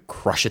 and then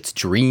crush its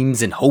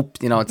dreams and hope.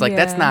 It's like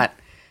that's Yeah.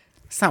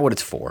 not what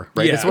it's for,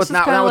 right? Yeah. That's what's This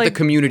not kinda what the like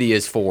community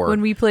is for.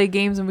 When we play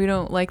games and we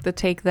don't like to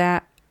take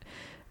that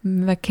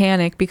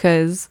mechanic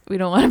because we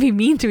don't want to be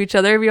mean to each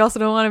other. We also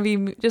don't want to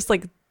be just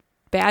like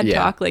bad Yeah.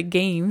 talk, like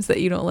games that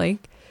you don't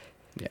like.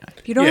 Yeah.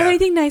 If you don't Yeah. have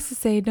anything nice to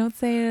say, don't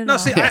say it at No, all.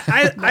 see,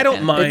 I don't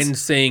It's- mind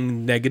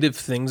saying negative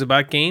things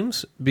about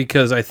games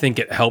because I think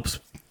it helps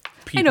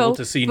people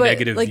to see but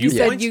negative like you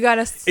viewpoints. said, you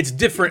gotta It's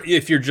different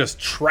if you're just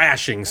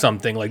trashing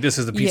something like this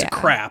is a piece of Yeah.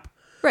 crap.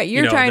 right.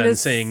 You're trying than to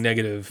saying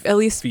negative at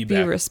least feedback.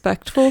 be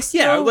respectful. Still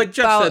Yeah, like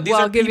Jeff while, said, these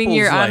while are giving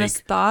your people's,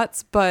 honest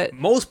thoughts. But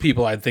Most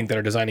people I think that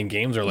are designing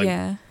games are like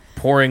yeah,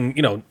 pouring,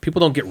 people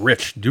don't get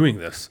rich doing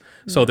this.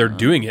 So they're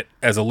doing it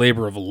as a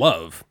labor of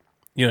love.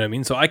 You know what I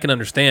mean? So I can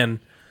understand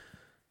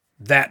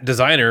that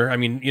designer. I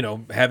mean,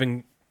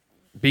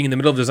 being in the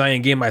middle of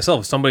designing a game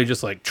myself, if somebody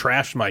just like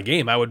trashed my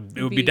game, it would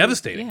be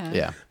devastating. Yeah.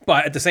 Yeah.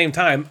 But at the same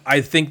time,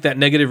 I think that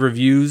negative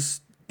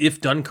reviews, if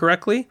done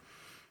correctly,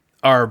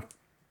 are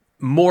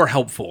more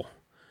helpful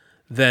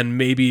than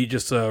maybe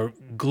just a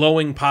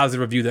glowing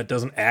positive review that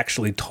doesn't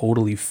actually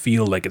totally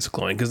feel like it's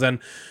glowing. Because then,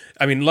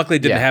 I mean, luckily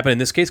it didn't happen in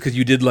this case because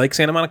you did like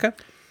Santa Monica.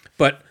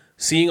 But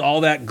seeing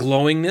all that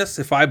glowingness,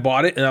 if I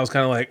bought it and I was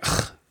kind of like,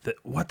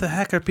 what the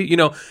heck are people? You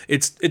know,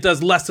 it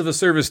does less of a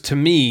service to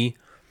me,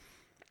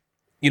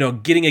 you know,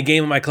 getting a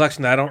game in my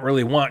collection that I don't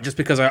really want just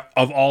because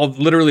of all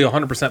literally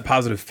 100%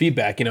 positive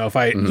feedback. You know, if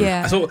I,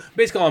 so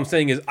basically all I'm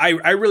saying is I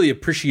really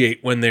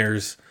appreciate when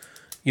there's,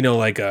 you know,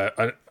 like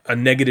a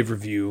negative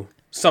review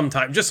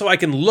sometime, just so I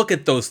can look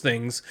at those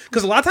things.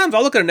 Because a lot of times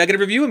I'll look at a negative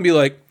review and be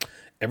like,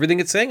 everything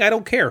it's saying, I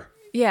don't care.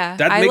 Yeah,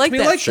 that makes me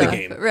like the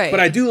game. Right.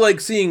 But I do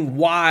like seeing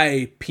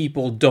why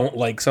people don't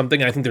like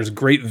something, and I think there's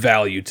great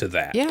value to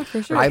that. Yeah,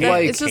 for sure.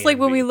 It's just like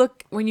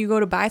when you go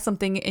to buy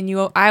something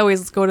and I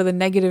always go to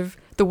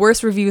the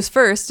worst reviews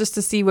first just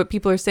to see what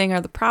people are saying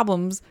are the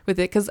problems with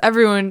it, because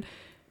everyone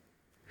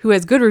who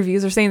has good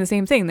reviews are saying the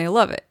same thing. They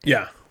love it.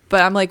 Yeah.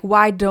 But I'm like,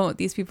 why don't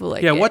these people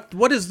like it? Yeah,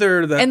 what is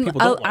there that people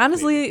don't like?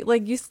 Honestly,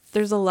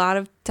 there's a lot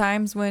of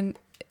times when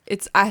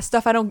it's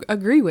stuff I don't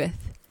agree with.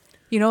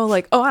 You know,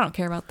 like, oh, I don't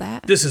care about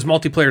that. This is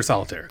multiplayer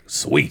solitaire.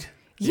 Sweet.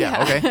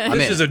 Yeah, okay.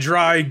 This is a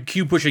dry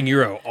queue pushing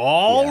Euro.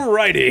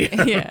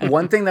 Alrighty. Yeah.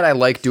 One thing that I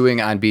like doing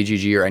on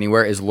BGG or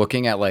anywhere is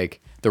looking at like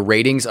the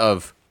ratings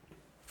of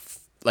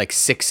like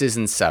 6s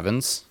and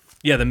 7s.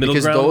 Yeah, the middle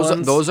because ground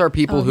ones. those are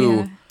people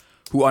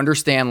who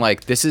understand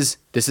like this is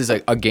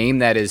a game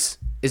that is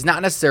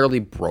not necessarily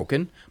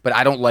broken, but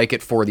I don't like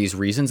it for these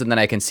reasons, and then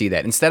I can see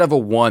that instead of a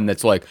 1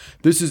 that's like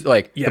this is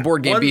like the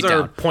board game ones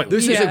are beatdown.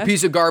 pointless. This is a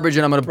piece of garbage,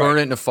 and I'm going to burn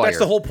it in a fire. That's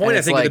the whole point. And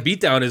I think like, of the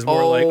beatdown is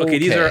more like, okay,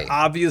 these are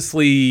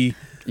obviously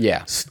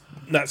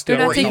not They're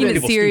not taking it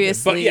people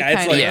seriously, stupid. But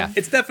it's like kinda.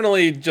 it's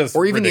definitely just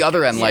or even ridiculous. the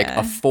other end, like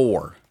a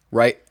 4,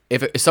 right?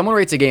 If someone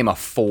rates a game a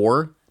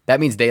 4, that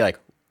means they like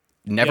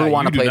never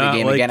want to you do play the not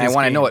game like again. I this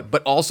want to game. know it,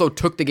 but also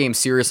took the game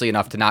seriously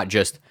enough to not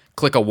just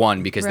click a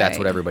 1 because that's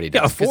what everybody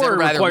does. Yeah, a 4 I'd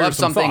rather requires love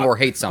some something thought. or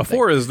hate something. A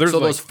 4 is so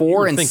those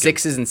 4 and thinking.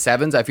 6s and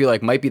 7s I feel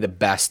like might be the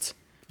best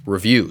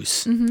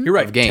reviews. You're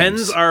right. Of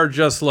games. 10s are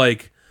just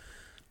like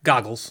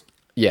goggles,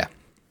 Yeah.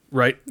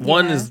 right?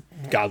 1 is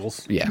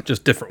goggles. Yeah.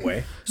 Just different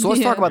way. So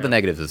let's talk about the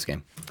negatives of this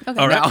game. Okay.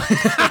 All right. Did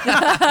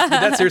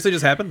that seriously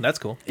just happen? That's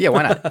cool. Yeah,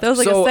 why not? That was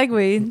like So, a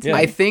segue. Into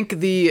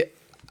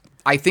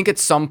I think at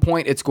some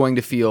point it's going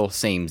to feel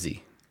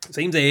samey.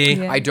 Same day.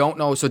 Yeah. I don't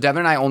know. So Devin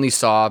and I only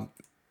saw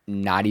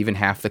not even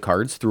half the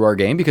cards through our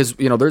game because,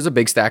 you know, there's a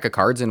big stack of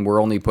cards and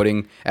we're only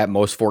putting at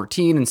most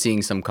 14 and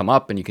seeing some come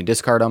up and you can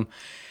discard them.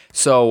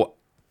 So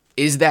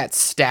is that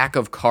stack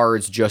of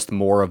cards just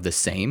more of the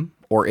same,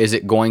 or is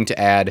it going to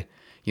add,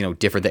 you know,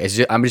 different things?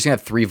 I'm just going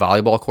to have 3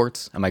 volleyball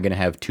courts. Am I going to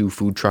have 2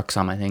 food trucks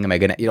on my thing? Am I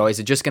going to, you know, is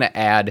it just going to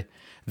add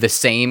the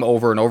same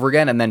over and over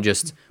again and then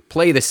just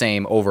play the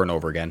same over and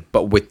over again,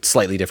 but with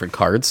slightly different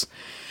cards?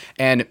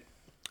 And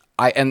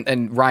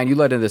and Ryan, you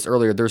led into this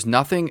earlier. There's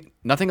nothing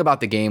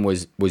about the game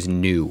was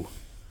new.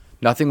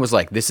 Nothing was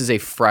like, this is a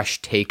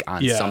fresh take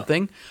on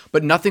something,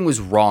 but nothing was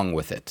wrong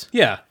with it.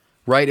 Yeah.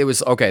 Right? It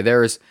was, okay,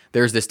 there's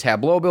this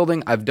tableau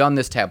building. I've done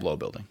this tableau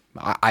building.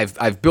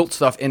 I've built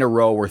stuff in a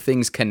row where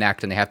things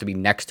connect and they have to be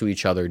next to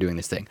each other doing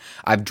this thing.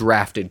 I've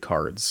drafted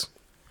cards.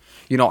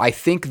 You know, I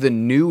think the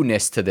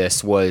newness to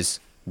this was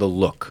the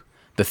look.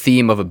 The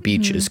theme of a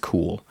beach is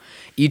cool.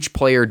 Each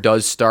player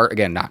does start,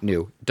 again, not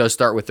new, does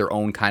start with their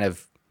own kind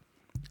of,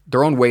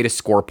 their own way to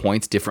score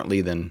points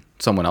differently than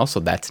someone else, so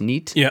that's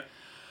neat. Yeah.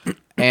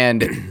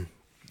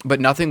 But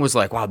nothing was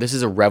like, wow, this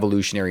is a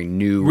revolutionary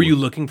new... Were you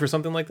looking for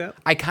something like that?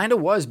 I kind of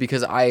was,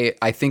 because I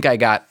think I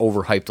got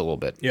overhyped a little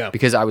bit. Yeah.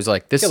 Because I was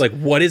like, this... Yeah, like,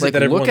 what is it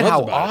that everyone look at loves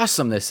how about it?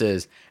 awesome this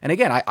is. And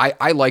again,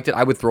 I liked it.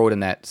 I would throw it in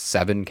that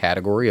 7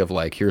 category of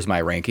like, here's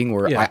my ranking,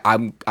 where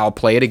I'll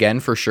play it again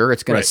for sure.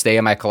 It's going to stay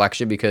in my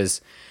collection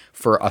because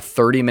for a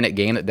 30-minute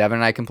game that Devin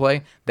and I can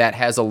play, that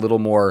has a little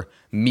more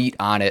meat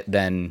on it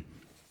than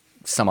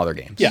some other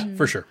games. Yeah,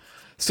 for sure.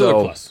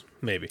 Filler plus,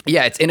 maybe.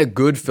 Yeah, it's in a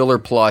good filler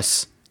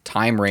plus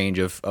time range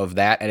of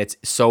that, and it's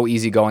so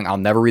easygoing. I'll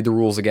never read the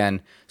rules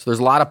again. So there's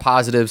a lot of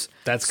positives.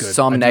 That's good.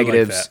 Some I do like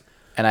negatives.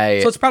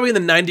 that. So it's probably in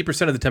the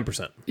 90% of the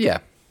 10%. Yeah.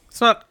 It's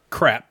not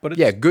crap, but it's...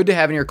 Yeah, good to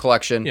have in your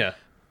collection. Yeah.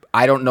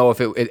 I don't know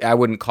if I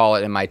wouldn't call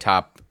it in my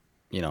top,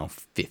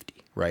 50,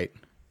 right?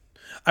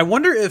 I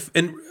wonder if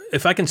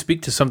I can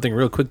speak to something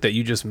real quick that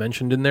you just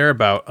mentioned in there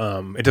about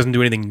it doesn't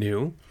do anything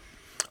new.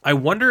 I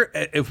wonder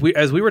if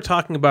as we were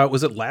talking about,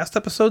 was it last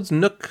episode's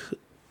Nook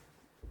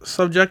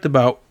subject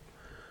about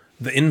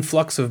the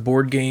influx of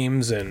board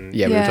games and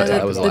Yeah, we were talking,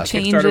 that was the the last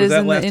Kickstarter. changes Was that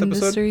in the last episode?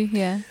 industry.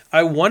 Yeah.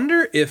 I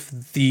wonder if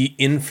the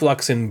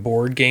influx in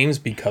board games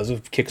because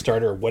of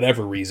Kickstarter or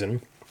whatever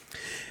reason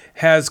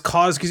has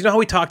caused, because you know how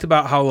we talked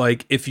about how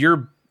like if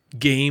your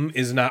game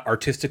is not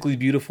artistically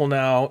beautiful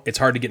now, it's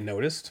hard to get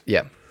noticed.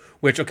 Yeah.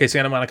 Which, okay,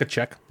 Santa Monica,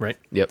 check, right?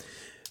 Yep.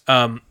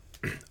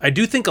 I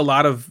do think a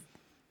lot of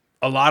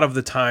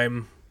the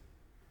time,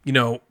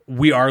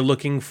 we are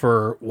looking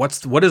for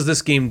what does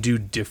this game do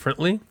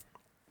differently?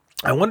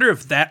 I wonder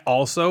if that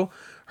also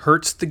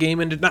hurts the game,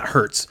 and not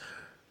hurts,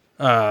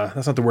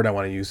 That's not the word I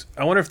want to use.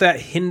 I wonder if that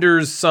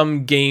hinders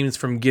some games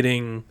from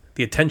getting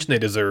the attention they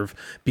deserve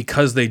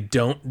because they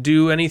don't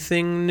do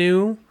anything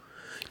new.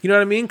 You know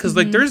what I mean? Because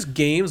like there's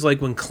games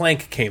like when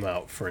Clank came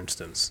out, for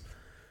instance.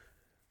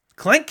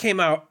 Clank came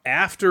out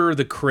after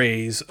the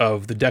craze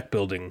of the deck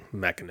building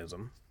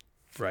mechanism,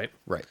 right?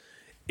 Right.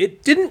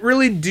 It didn't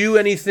really do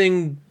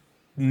anything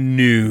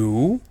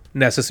new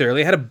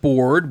necessarily. It had a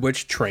board,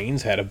 which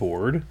Trains had a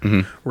board,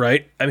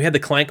 right? I mean, it had the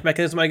Clank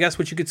mechanism, I guess,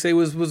 which you could say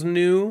was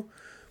new.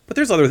 But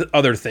there's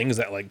other things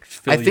that like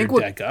fill your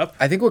deck up.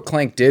 I think what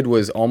Clank did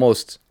was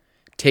almost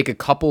take a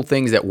couple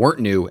things that weren't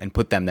new and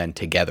put them then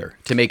together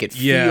to make it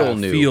feel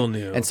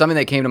new. And something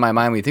that came to my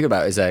mind when you think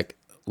about it is like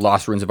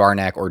Lost Ruins of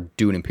Arnak or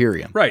Dune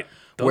Imperium. Right.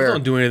 Those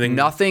don't do anything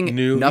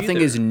new. Nothing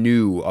is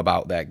new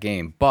about that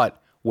game.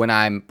 But when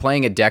I'm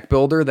playing a deck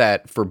builder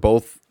that for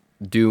both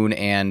Dune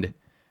and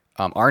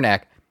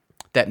Arnak,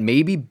 that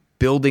maybe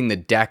building the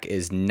deck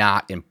is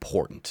not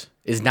important.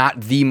 Is not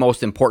the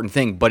most important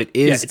thing, but it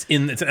is. Yeah,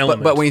 it's an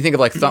element. But when you think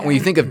of like when you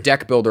think of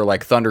deck builder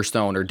like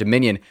Thunderstone or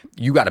Dominion,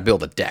 you got to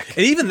build a deck.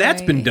 And even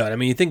that's been done. I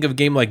mean, you think of a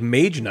game like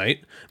Mage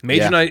Knight.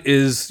 Mage Knight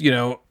is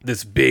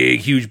this big,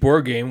 huge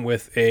board game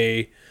with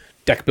a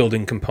deck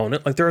building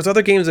component. Like there's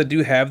other games that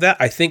do have that.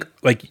 I think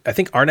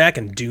Arnak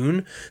and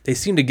Dune, they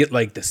seem to get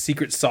like the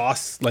secret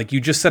sauce. Like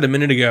you just said a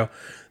minute ago,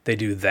 they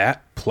do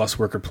that plus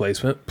worker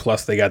placement,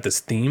 plus they got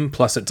this theme,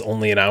 plus it's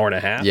only an hour and a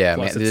half. Yeah,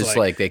 plus man, it's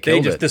like they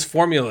killed it. This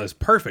formula is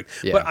perfect.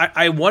 Yeah. But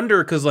I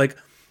wonder because like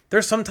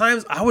there's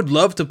sometimes I would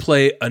love to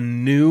play a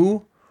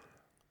new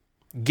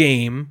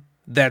game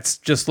that's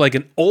just like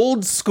an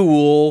old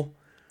school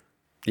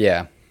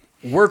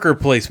worker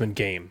placement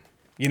game.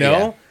 You know?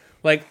 Yeah.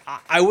 Like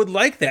I would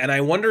like that, and I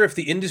wonder if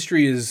the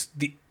industry is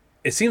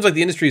it seems like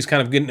the industry is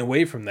kind of getting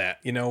away from that.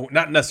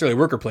 Not necessarily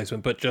worker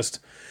placement, but just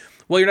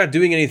you're not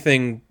doing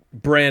anything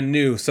brand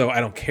new, so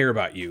I don't care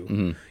about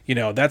you.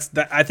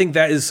 Mm-hmm. I think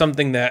that is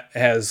something that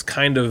has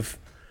kind of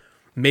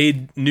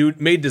made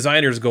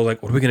designers go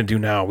like, what are we going to do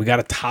now? We got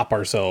to top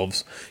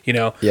ourselves.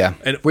 Yeah,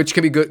 and which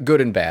can be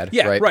good and bad.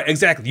 Yeah, right.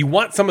 Exactly. You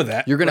want some of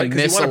that. You're going to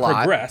miss a lot,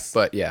 progress,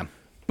 but yeah.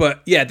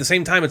 But yeah, at the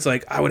same time, it's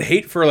like I would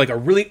hate for like a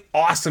really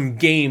awesome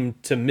game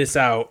to miss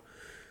out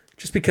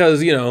just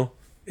because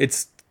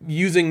it's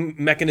using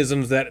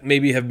mechanisms that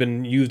maybe have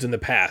been used in the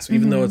past,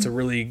 even though it's a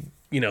really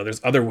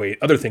there's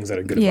other things that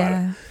are good about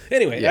it.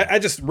 Anyway, I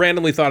just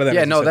randomly thought of that.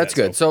 Yeah, no, that's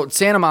good. So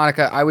Santa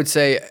Monica, I would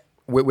say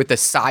with the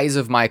size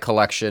of my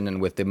collection and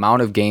with the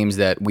amount of games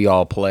that we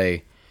all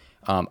play,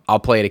 I'll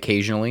play it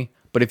occasionally.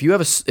 But if you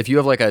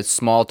have like a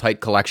small tight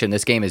collection,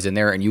 this game is in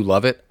there and you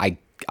love it,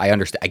 I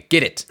understand. I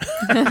get it.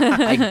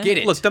 I get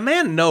it. Look, the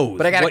man knows.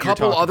 But I got a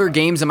couple other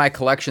games in my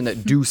collection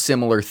that do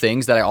similar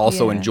things that I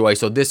also enjoy.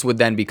 So this would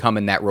then become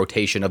in that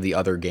rotation of the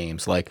other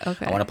games. Like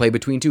I want to play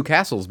Between Two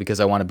Castles because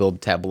I want to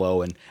build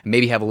Tableau and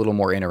maybe have a little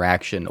more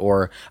interaction.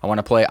 Or I want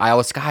to play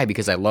Isle of Skye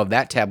because I love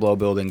that Tableau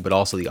building, but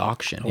also the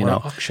auction.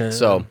 Auction.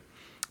 So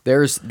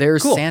there's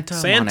cool.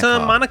 Santa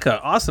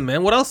Monica. Awesome,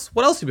 man. What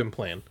else you been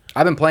playing?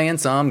 I've been playing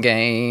some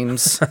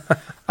games.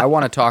 I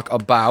want to talk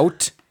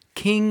about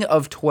King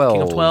of 12.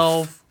 King of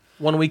 12.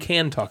 One we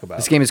can talk about.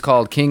 This game is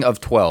called King of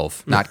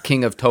 12, not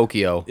King of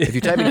Tokyo. If you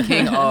type in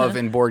King of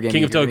in board game,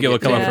 King of Tokyo will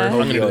come up first. I'm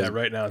going to do Tokyo that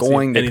right now.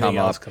 Going to come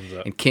up.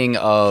 And King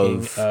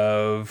of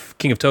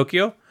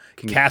Tokyo.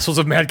 Castles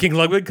of Mad King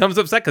Ludwig comes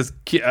up second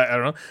because I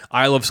don't know.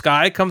 Isle of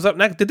Skye comes up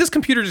next. Did this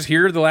computer just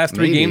hear the last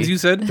three games you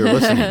said? They're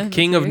listening.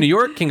 King of New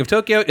York, King of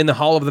Tokyo, In the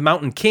Hall of the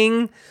Mountain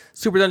King,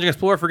 Super Dungeon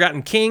Explorer,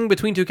 Forgotten King,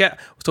 Between Two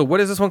Cats. So what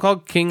is this one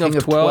called? King of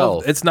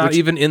 12? It's not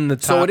even in the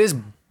top. So it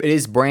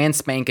is brand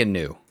spanking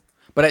new.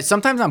 But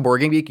sometimes on Board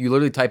Game Geek, you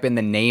literally type in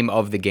the name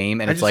of the game,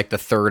 and it's like the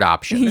third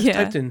option. I just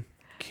typed in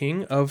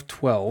King of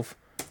 12.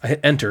 I hit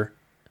enter.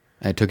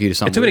 And it took you to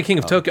something. It took me to King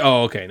of Tokyo.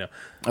 Oh, okay, no.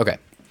 Okay.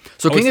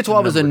 So King of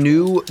 12 is a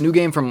new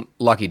game from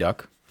Lucky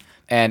Duck,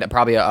 and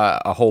probably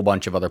a whole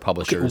bunch of other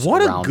publishers.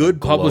 What a good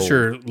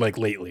publisher like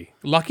lately.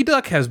 Lucky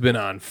Duck has been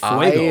on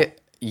Fuego.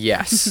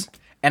 Yes.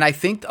 And I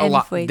think a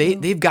lot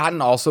they've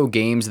gotten also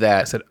games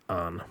that I said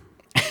on.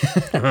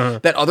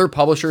 that other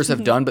publishers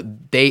have done,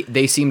 but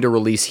they seem to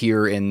release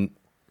here in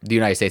the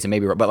United States and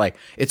maybe, but like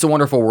It's a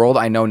Wonderful World,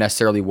 I know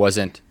necessarily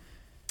wasn't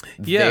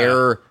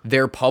their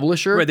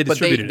publisher, right, but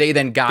they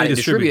then got it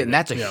distributed, and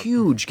that's a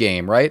huge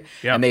game, right?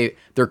 Yeah. And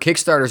their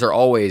Kickstarters are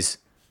always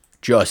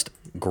just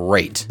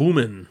great.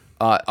 Booming.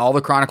 All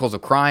the Chronicles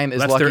of Crime is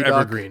that's Lucky their Duck.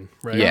 evergreen,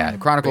 right? Yeah,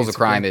 Chronicles of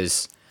Crime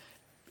is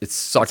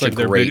such a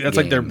great game. That's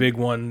like their big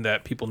one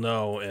that people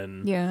know,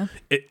 and yeah,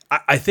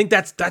 I think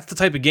that's the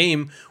type of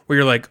game where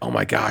you're like, oh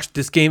my gosh,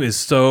 this game is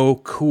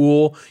so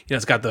cool.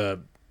 It's got the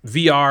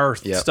VR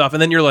stuff,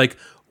 and then you're like,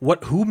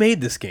 who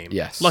made this game?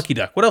 Yes. Lucky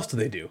Duck. What else do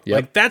they do? Yep.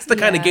 Like that's the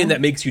kind of game that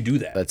makes you do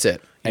that. That's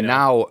it. And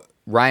now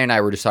Ryan and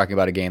I were just talking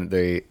about a game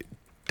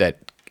that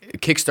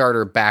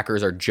Kickstarter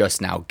backers are just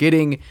now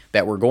getting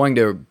that we're going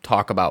to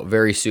talk about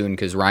very soon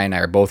because Ryan and I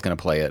are both going to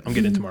play it. I'm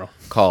getting it tomorrow.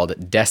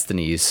 Called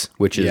Destinies,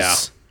 which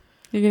is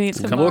you're gonna eat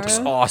tomorrow? Looks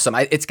awesome.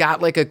 It's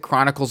got like a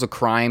Chronicles of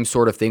Crime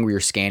sort of thing where you're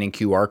scanning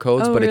QR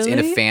codes, but it's in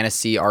a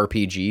fantasy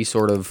RPG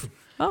sort of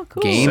Oh,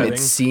 cool. game. Setting. It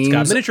seems It's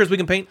got miniatures we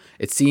can paint.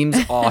 It seems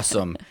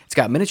awesome. It's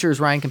got miniatures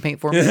Ryan can paint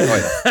for me.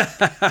 Oh,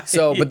 yeah.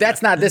 So, but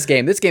that's not this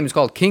game. This game is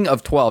called King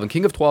of 12, and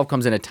King of 12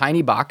 comes in a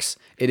tiny box.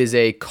 It is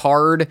a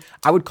card.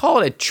 I would call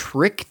it a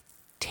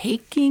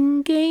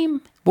trick-taking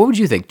game. What would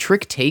you think?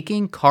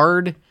 Trick-taking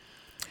card?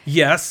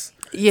 Yes.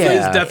 Yeah. So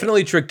it's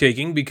definitely trick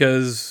taking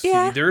because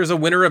there is a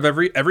winner of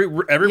every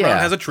round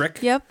has a trick.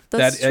 Yep,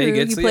 that's true. Eddie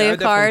gets. You play a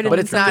card, But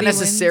it's not somebody wins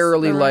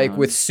necessarily the like round.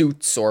 with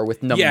suits or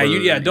with numbers.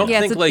 Don't Yeah,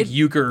 think it's like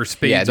euchre or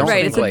spades. Yeah, or don't Right,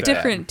 something it's a like that.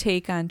 different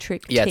take on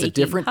trick taking. Yeah, it's a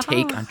different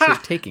take on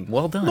trick-taking.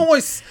 Well done.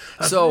 Noise.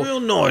 That's So real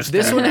noise.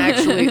 this one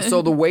actually,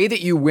 so the way that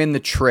you win the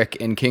trick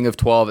in King of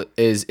 12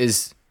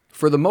 is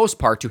for the most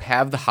part to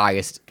have the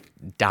highest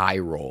die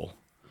roll.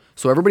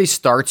 So everybody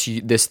starts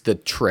the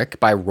trick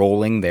by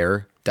rolling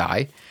their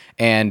die,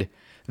 and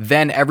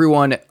then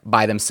everyone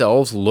by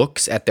themselves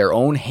looks at their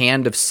own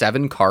hand of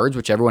 7 cards,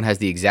 which everyone has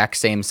the exact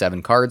same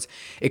 7 cards.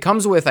 It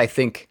comes with, I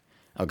think,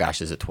 oh gosh,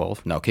 is it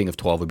 12? No, King of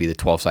 12 would be the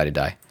 12-sided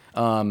die. It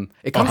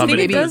comes how with many?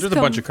 maybe There's a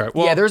bunch of cards.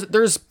 Well, yeah, there's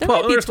There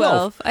might be there's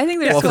 12. I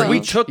think there's because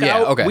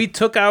 12. we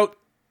took out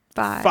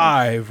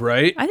 5,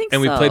 right? I think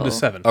and we so. played with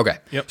 7. Okay.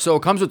 Yep. So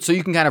it comes with, so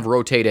you can kind of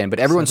rotate in, but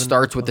everyone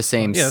starts with the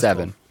same Yeah, that's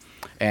 7.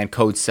 And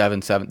code 7,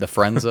 the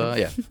Frenza,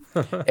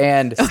 yeah.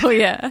 And Oh,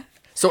 yeah.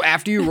 so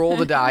after you roll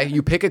the die,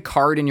 you pick a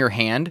card in your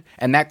hand,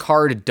 and that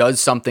card does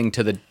something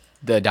to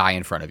the die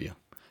in front of you.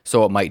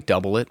 So it might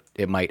double it,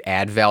 it might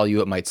add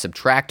value, it might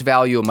subtract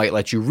value, it might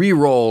let you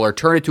re-roll or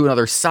turn it to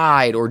another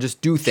side or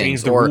just do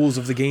things. Change the rules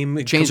of the game.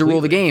 Change the rule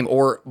of the game,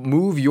 or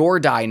move your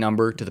die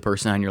number to the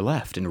person on your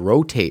left and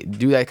rotate,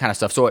 do that kind of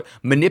stuff. So it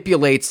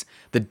manipulates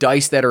the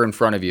dice that are in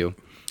front of you.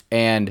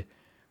 And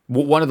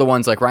one of the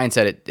ones, like Ryan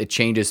said, it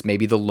changes.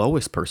 Maybe the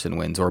lowest person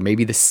wins, or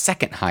maybe the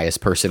second highest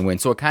person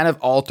wins. So it kind of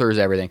alters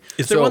everything.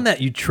 Is there one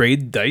that you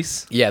trade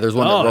dice? Yeah, there's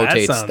one Oh, that that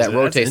rotates sounds- that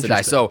rotates the die.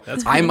 that's So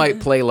interesting. I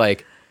might play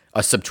like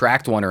a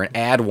subtract one or an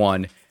add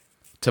one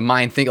to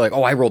mine. Think like,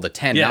 oh, I rolled a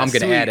 10. Yeah, now I'm going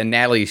to sweet. add, and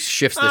Natalie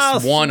shifts this I'll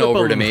one flip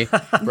over to 'em. me,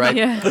 right?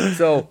 Yeah.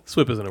 So.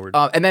 Swip isn't a word.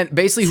 And then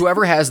basically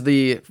whoever has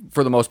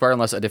for the most part,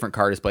 unless a different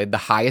card is played, the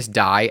highest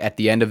die at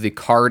the end of the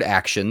card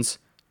actions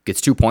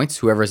gets 2 points.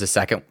 Whoever has a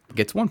second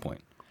gets 1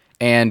 point.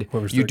 And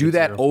Whoever's you third do gets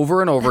that 0.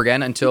 over and over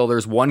again until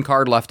there's 1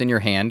 card left in your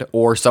hand,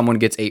 or someone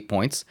gets 8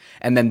 points,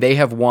 and then they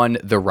have won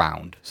the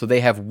round. So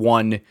they have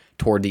won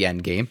toward the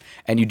end game,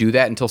 and you do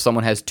that until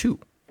someone has 2.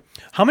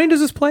 How many does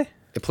this play?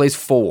 It plays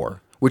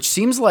 4, which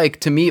seems like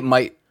to me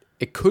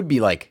it could be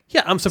like.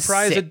 Yeah, I'm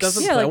surprised 6. it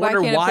doesn't Yeah, play. like, I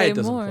wonder why can't it why play it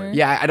doesn't more? play.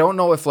 Yeah, I don't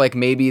know if like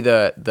maybe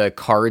the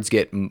cards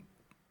get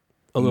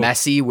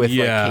messy with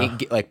Yeah.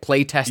 like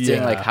play testing,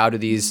 Yeah. like how do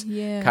these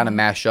kind of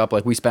mash up?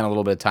 Like we spent a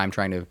little bit of time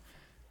trying to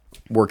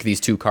work these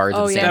 2 cards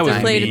at Oh, the yeah, same was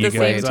time. played at the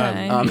me, same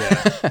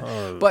guys.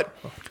 time. But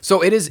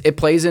so it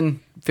plays in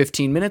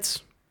 15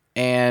 minutes,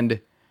 and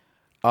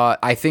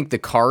I think the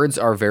cards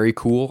are very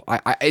cool.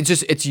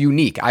 It's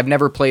unique. I've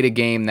never played a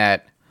game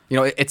that,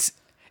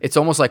 it's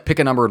almost like pick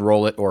a number and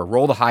roll it, or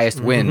roll the highest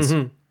wins.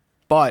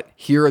 But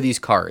here are these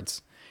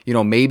cards.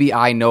 Maybe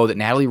I know that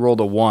Natalie rolled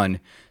a 1,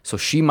 so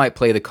she might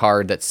play the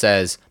card that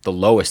says the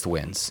lowest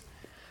wins.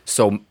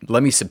 So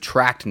let me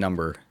subtract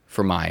number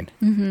for mine.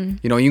 You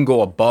can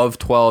go above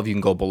 12, you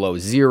can go below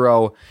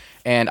 0.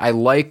 And I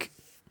like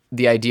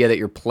the idea that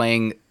you're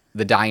playing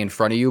the die in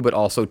front of you, but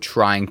also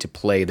trying to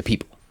play the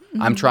people.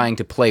 I'm trying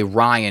to play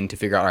Ryan to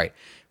figure out, all right,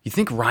 you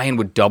think Ryan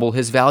would double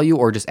his value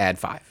or just add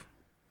 5?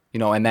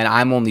 And then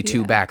I'm only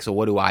 2 back, so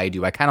what do? I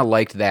kind of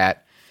liked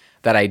that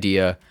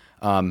idea.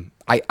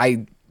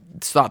 I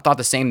thought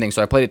the same thing,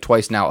 so I played it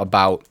twice now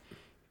about,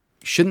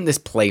 shouldn't this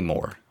play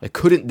more? Like,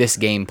 couldn't this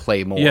game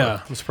play more?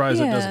 Yeah, I'm surprised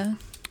it doesn't.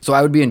 So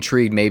I would be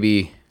intrigued,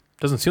 maybe.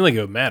 Doesn't seem like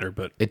it would matter,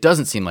 but It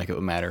doesn't seem like it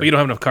would matter. you don't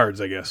have enough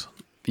cards, I guess.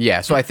 Yeah,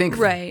 so I think,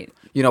 Right.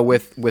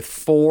 with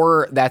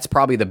 4, that's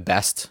probably the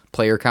best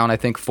player count. I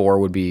think 4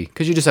 would be,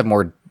 because you just have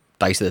more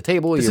dice at the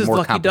table, This you're is more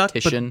Lucky Duck,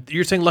 competition. but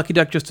you're saying Lucky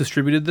Duck just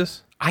distributed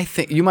this? I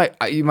think you might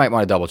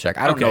want to double check.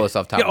 I don't know this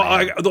off the top of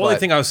my head. The only but-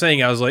 thing I was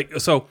saying, I was like,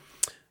 so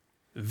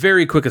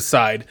very quick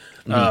aside,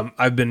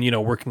 I've been,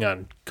 working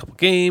on a couple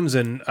games,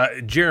 and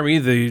Jeremy,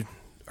 the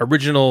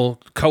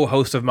original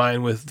co-host of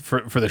mine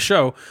for the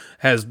show,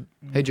 has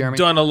Hey, Jeremy.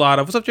 done a lot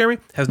of, what's up, Jeremy?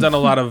 Has done a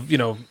lot of,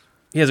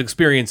 he has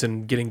experience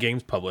in getting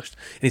games published.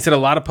 And he said a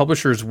lot of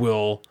publishers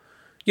will,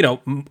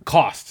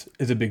 cost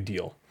is a big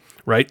deal,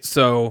 right?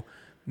 So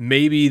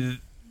maybe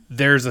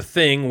there's a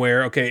thing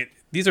where, okay,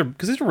 these are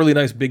really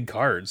nice big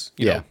cards.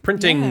 You know,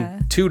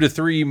 printing 2 to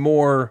 3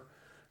 more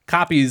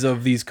copies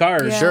of these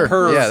cards Yeah, Sure.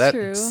 per Yeah, that-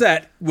 true.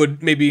 set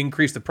would maybe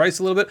increase the price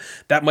a little bit.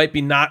 That might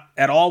be not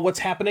at all what's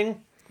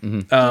happening.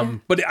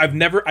 But I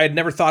had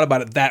never thought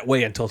about it that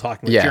way until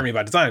talking with Jeremy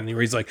about design. And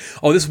he's like,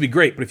 "Oh, this would be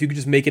great, but if you could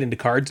just make it into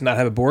cards and not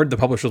have a board, the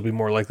publishers will be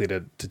more likely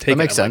to take it." That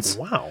makes I'm sense.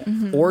 like, wow.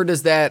 Or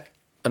does that,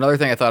 another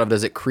thing I thought of,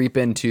 does it creep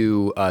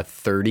into a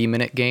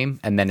 30-minute game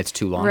and then it's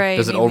too long? Right,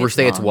 Does it maybe it's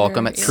overstay its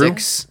welcome longer, at yeah.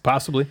 6?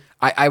 Possibly.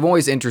 I'm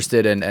always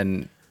interested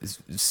in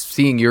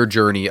seeing your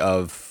journey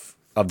of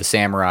the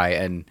samurai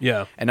and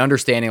Yeah. and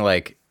understanding,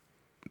 like,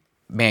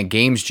 man,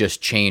 games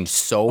just changed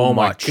so Oh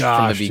my much gosh,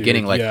 from the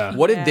beginning. dude, Like, yeah.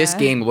 what did this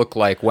game look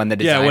like when the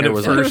designer when it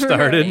was first like,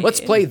 started.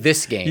 let's play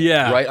this game?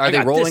 Yeah, Right? Are I they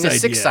got rolling a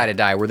this idea. 6-sided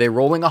die? Were they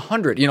rolling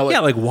 100? You know, like, Yeah,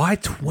 like why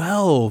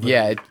 12?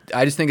 yeah,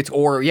 I just think it's,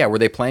 or yeah, were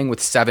they playing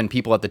with 7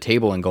 people at the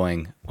table and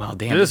going, well,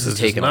 damn, This is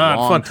taking just not a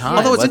long fun. time.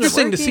 Although it's Let's-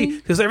 interesting to see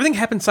because everything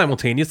happened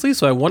simultaneously.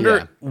 So I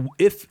wonder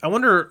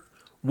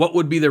what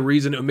would be the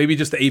reason. Maybe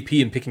just the AP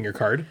and picking your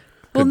card.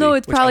 Well, Could no, be,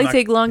 it'd which probably I'm not-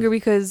 take longer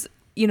because,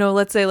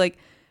 let's say like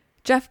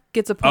Jeff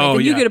gets a point,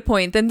 then you yeah. get a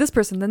point, then this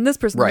person, then this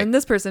person, Right. then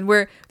this person,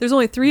 where there's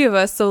only 3 of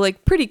us. So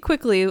like pretty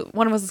quickly,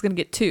 one of us is going to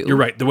get 2. You're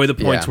right. The way the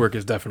points Yeah. work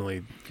is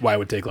definitely why it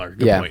would take longer.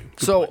 Good point.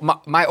 Good So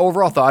point. my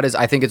overall thought is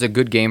I think it's a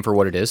good game for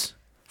what it is.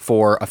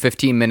 For a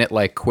 15-minute,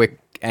 like, quick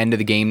end of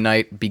the game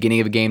night, beginning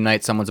of a game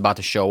night, someone's about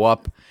to show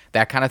up,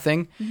 that kind of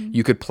thing.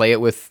 You could play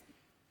it with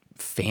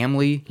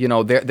family.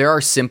 There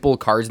are simple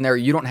cards in there.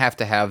 You don't have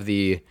to have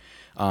the,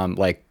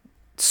 like,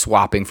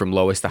 swapping from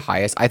lowest to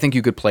highest. I think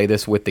you could play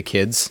this with the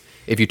kids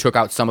if you took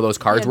out some of those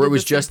cards Yeah, where it did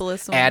was the just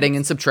simplest adding ones.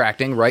 and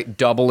subtracting, right?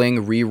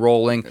 Doubling,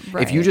 re-rolling.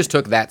 If you Right. just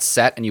took that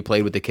set and you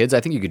played with the kids, I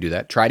think you could do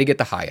that. Try to get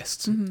the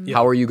highest.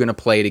 How are you going to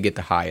play to get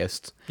the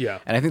highest? Yeah.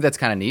 And I think that's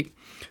kind of neat.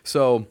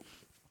 So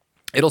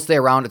it'll stay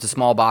around. It's a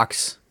small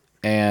box.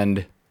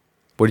 And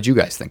what did you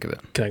guys think of it?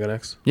 Can I go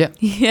next? Yeah.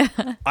 Yeah.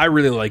 I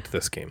really liked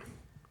this game.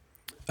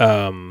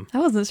 I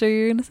wasn't sure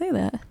you were going to say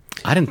that.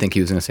 I didn't think he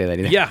was going to say that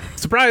either. Yeah,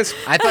 surprise.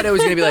 I thought it was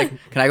going to be like,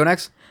 can I go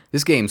next?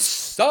 This game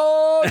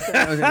sucks.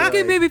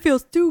 It made me feel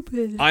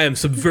stupid. I am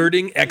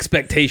subverting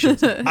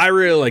expectations. I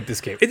really like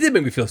this game. It did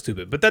make me feel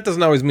stupid, but that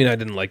doesn't always mean I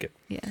didn't like it.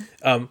 Yeah.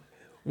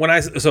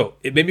 So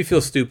it made me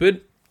feel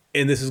stupid,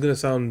 and this is going to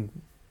sound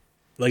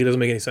like it doesn't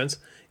make any sense.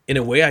 In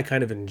a way, I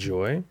kind of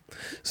enjoy.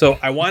 So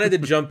I wanted to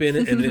jump in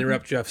and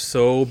interrupt Jeff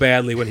so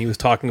badly when he was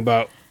talking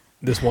about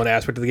this one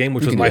aspect of the game,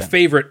 which was can do my that.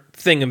 favorite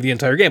thing of the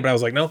entire game. But I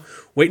was like, no,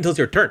 wait until it's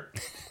your turn.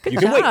 You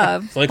can wait.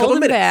 job. It's only a couple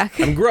Hold him minutes. back.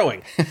 I'm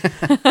growing.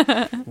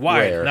 Why?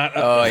 Where? Not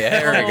Oh,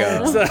 yeah, there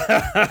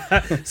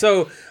we go.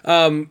 So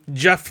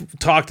Jeff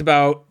talked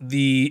about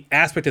the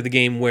aspect of the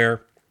game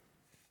where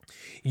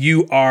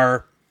you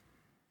are.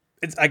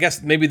 I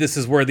guess maybe this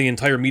is where the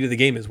entire meat of the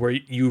game is, where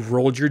you've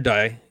rolled your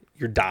die,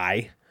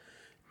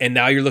 and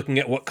now you're looking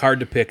at what card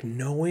to pick,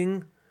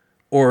 knowing,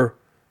 or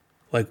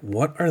like,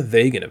 what are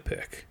they gonna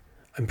pick?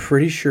 I'm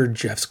pretty sure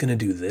Jeff's gonna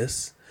do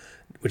this,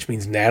 which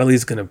means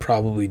Natalie's gonna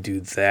probably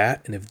do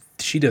that, and if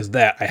she does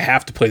that, I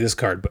have to play this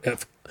card.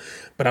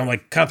 But I'm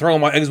like kind of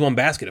throwing my eggs in one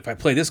basket. If I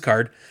play this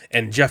card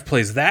and Jeff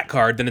plays that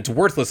card, then it's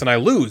worthless and I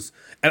lose.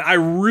 And I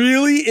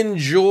really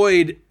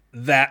enjoyed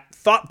that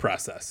thought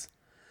process.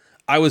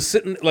 I was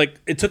sitting, like,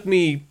 it took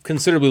me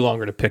considerably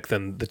longer to pick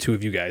than the two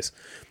of you guys.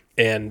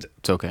 And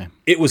It's okay.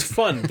 it was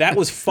fun. That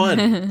was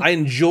fun. I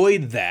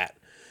enjoyed that.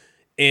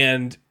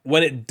 And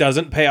when it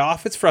doesn't pay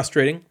off, it's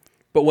frustrating.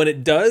 But when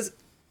it does,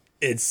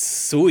 it's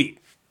sweet.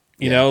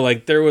 You know,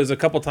 like there was a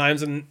couple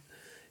times and,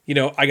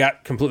 I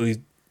got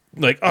completely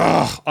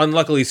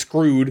unluckily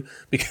screwed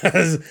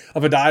because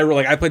of a die roll.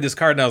 Like I played this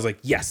card and I was like,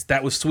 yes,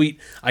 that was sweet.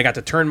 I got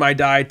to turn my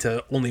die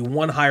to only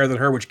one higher than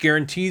her, which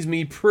guarantees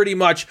me pretty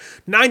much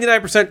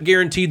 99%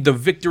 guaranteed the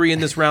victory in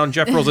this round.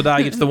 Jeff rolls a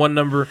die, gets the one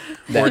number.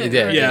 That you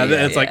did. Yeah,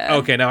 then it's like,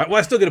 okay, now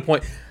I still get a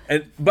point.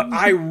 But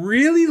I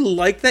really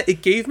like that.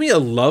 It gave me a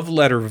love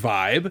letter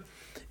vibe,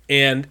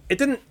 and it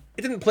didn't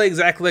play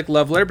exactly like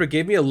love letter, but it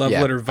gave me a love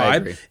letter I vibe.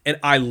 agree. And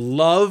I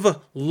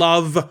love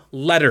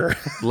letter.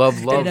 Love,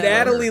 And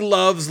Natalie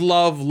loves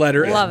love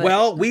letter Love as it.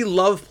 well. We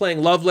love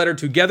playing love letter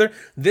together.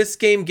 This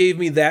game gave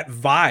me that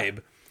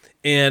vibe,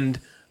 and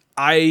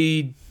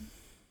I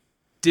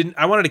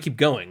wanted to keep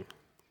going.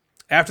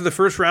 After the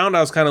first round, I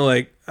was kind of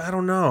like, I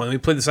don't know. And we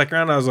played the second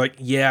round, and I was like,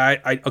 yeah,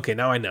 okay,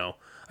 now I know.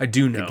 I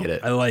do know. get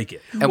it. I like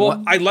it. And Well,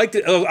 what- I liked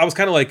it. I was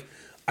kind of like,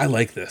 I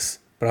like this.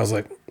 But I was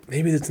like,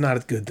 maybe it's not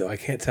as good, though. I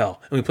can't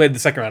tell. And we played the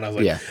second round. I was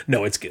like, Yeah.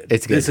 no, it's good.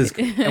 It's good. This is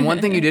good. And one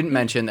thing you didn't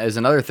mention is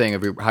another thing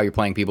of how you're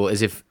playing people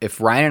is if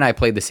Ryan and I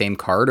played the same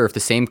card, or if the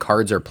same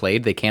cards are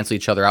played, they cancel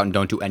each other out and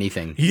don't do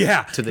anything.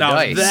 Yeah. To the Now,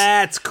 dice.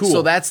 that's cool.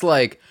 So that's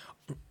like,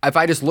 if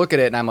I just look at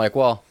it and I'm like,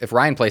 well, if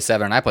Ryan plays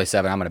 7 and I play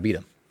 7, I'm going to beat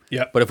him.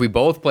 Yep. But if we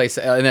both play,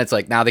 and it's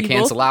like now they You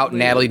cancel both- out, and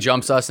Natalie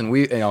jumps us, and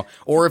we,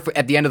 or if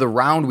at the end of the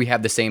round we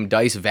have the same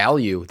dice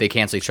value, they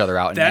cancel each other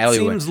out, and That Natalie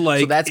seems wins. like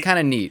So that's it- kind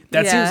of neat.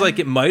 That Yeah. seems like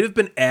it might have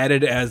been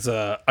added as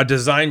a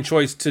design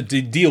choice to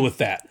deal with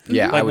that.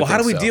 Yeah, I Like, would well, how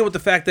do we think so. deal with the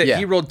fact that Yeah.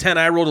 he rolled 10,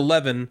 I rolled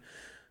 11?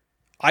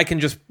 I can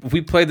just, if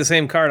we play the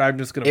same card, I'm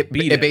just going to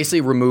beat It him.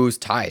 basically removes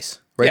ties,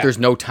 right? Yeah. There's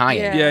no tying.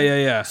 Yeah.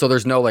 Yeah. So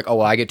there's no like, oh,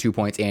 well, I get 2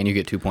 points and you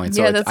get 2 points.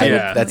 So Yeah, it's- that's I would-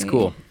 good that's point.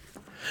 cool.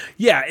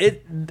 Yeah,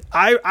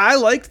 I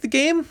liked the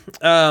game.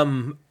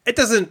 It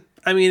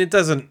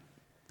doesn't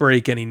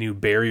break any new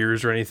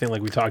barriers or anything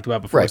like we talked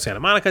about before Right. with Santa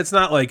Monica. It's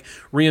not like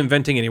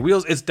reinventing any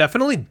wheels. It's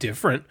definitely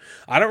different.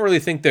 I don't really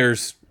think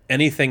there's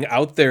anything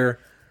out there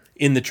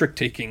in the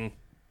trick-taking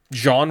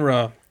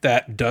genre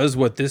that does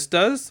what this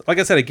does. Like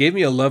I said, it gave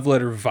me a love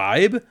letter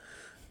vibe.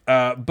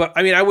 But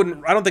I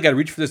don't think I'd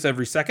reach for this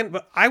every second,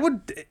 but I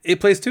would. It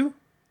plays 2.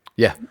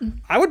 Yeah.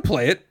 I would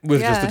play it with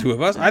just the Yeah. two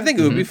of us. I think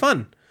it would be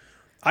fun.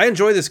 I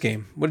enjoy this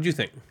game. What did you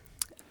think?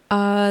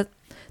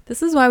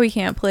 This is why we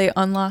can't play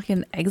Unlock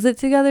and Exit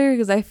together,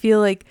 because I feel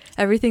like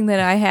everything that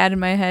I had in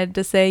my head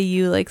to say,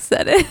 you like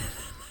said it.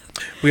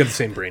 We have the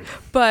same brain.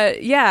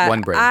 But yeah,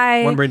 One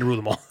brain. One brain to rule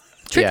them all.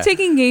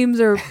 Trick-taking games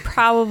are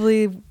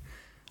probably When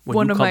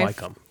one you of come, my I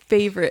come.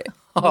 favorite.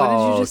 What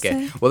did you just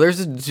say? Well,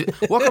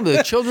 welcome to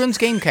the Children's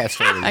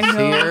Gamecasters. I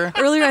know. Here.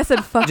 Earlier I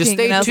said fucking, Just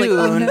stay and I was tuned.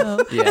 like, oh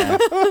no. Yeah.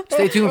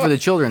 Stay tuned for the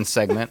children's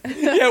segment.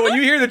 Yeah, when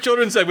you hear the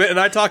children's segment and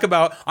I talk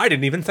about, I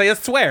didn't even say a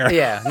swear.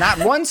 Yeah, not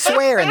one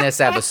swear in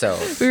this episode.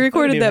 We I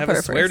recorded didn't that even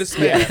have part a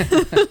swear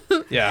to first.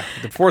 swear. Yeah,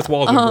 the fourth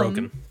wall's been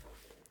broken.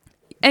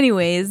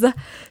 Anyways,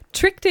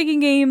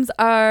 trick-taking games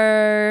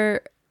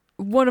are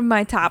one of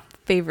my top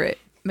favorite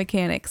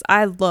mechanics.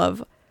 I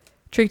love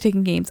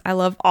trick-taking games. I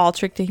love all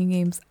trick-taking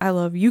games. I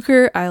love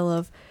euchre. I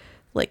love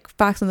like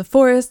Fox in the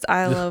Forest.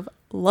 I love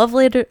Love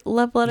Letter.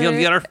 Love letter.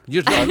 Custom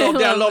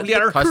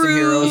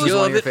Heroes is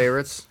one of your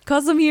favorites.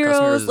 Custom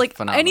Heroes. is Like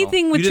phenomenal.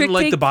 anything with You didn't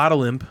like the trick-taking.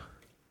 bottle imp.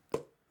 I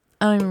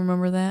don't even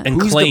remember that.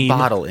 And Who's Claim. the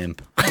bottle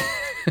imp?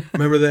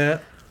 Remember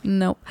that?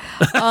 No.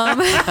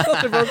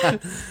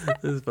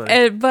 This is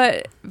funny.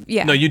 But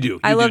yeah. No, you do.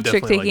 I You love do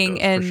trick definitely like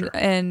taking, those, for sure.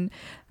 and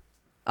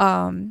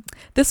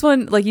this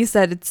one, like you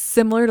said, it's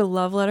similar to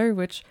Love Letter,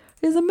 which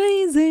is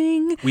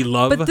amazing. We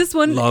love, but this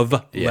one, love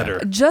Yeah.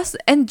 letter. just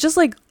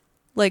like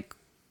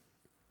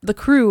the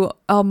Crew,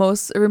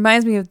 almost it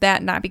reminds me of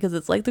that, not because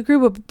it's like the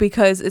Crew, but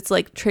because it's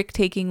like trick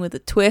taking with a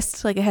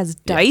twist. Like it has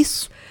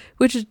dice,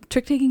 which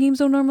trick taking games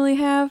don't normally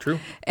have. True.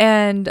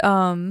 And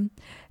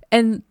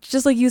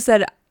just like you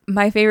said,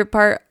 my favorite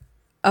part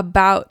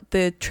about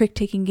the trick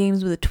taking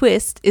games with a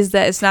twist is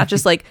that it's not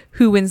just like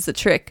who wins the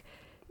trick.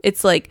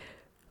 It's like,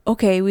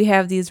 okay, we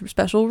have these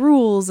special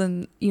rules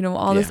and, you know,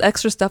 all this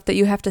extra stuff that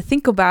you have to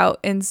think about.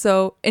 And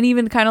so, and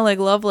even kind of like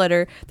Love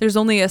Letter, there's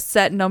only a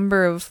set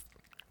number of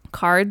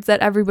cards that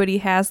everybody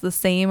has the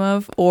same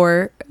of,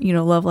 or, you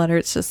know, Love Letter,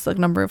 it's just a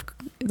number of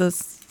the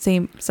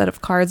same set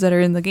of cards that are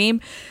in the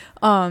game.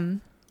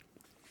 And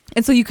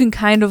so you can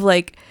kind of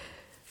like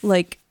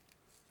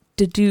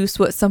deduce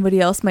what somebody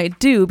else might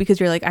do, because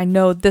you're like, I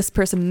know this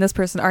person and this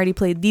person already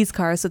played these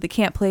cards, so they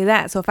can't play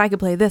that. So if I could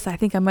play this, I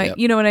think I might,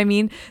 you know what I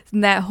mean?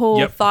 And that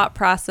whole thought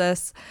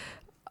process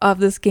of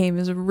this game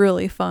is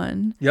really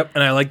fun. Yep,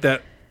 and I like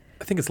that.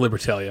 I think it's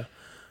Libertalia,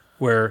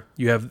 where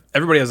you have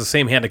everybody has the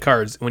same hand of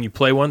cards. When you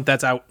play one,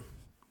 that's out,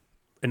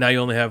 and now you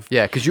only have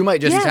because you might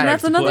just kind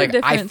that's of another like, I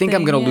different think I'm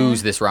thing, going to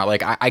lose this round.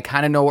 Like I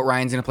kind of know what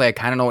Ryan's going to play. I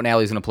kind of know what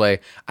Natalie's going to play.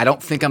 I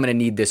don't think I'm going to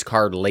need this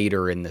card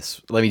later in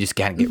this. Let me just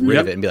kind of get rid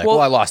of it and be like,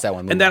 well, I lost that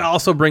one. And that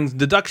also brings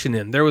deduction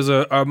in. There was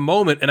a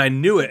moment, and I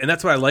knew it, and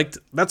that's what I liked.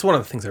 That's one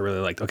of the things I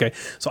really liked. Okay,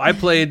 so I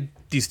played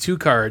these two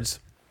cards,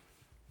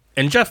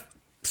 and Jeff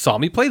saw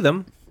me play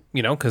them,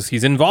 you know, because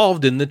he's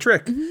involved in the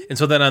trick. And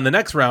so then on the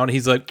next round,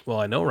 he's like, well,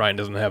 I know Ryan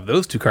doesn't have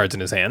those two cards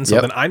in his hand,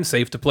 so then I'm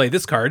safe to play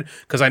this card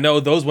because I know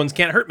those ones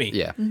can't hurt me.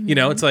 Yeah. You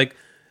know, it's like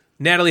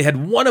Natalie had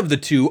one of the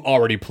two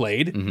already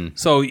played,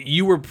 so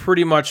you were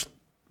pretty much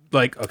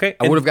like, okay.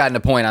 I would have gotten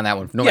a point on that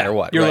one no matter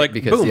what. You're right? like,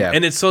 because, boom.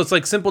 And it's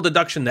like simple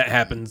deduction that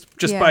happens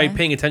just by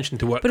paying attention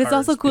to what But it's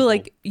also cards cool, people-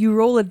 like you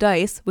roll a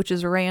dice, which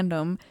is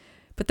random,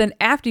 but then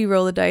after you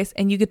roll the dice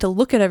and you get to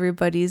look at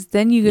everybody's,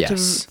 then you get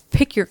to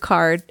pick your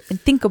card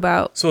and think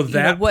about So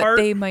that what part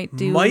they might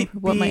do,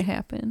 what might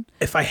happen.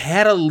 If I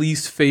had a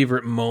least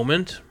favorite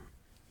moment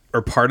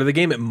or part of the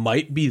game, it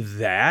might be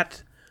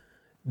that.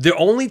 The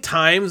only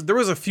times, there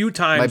was a few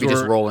times Might be where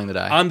just rolling the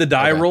die. on the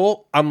die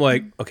roll, I'm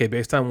like, okay,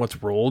 based on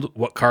what's rolled,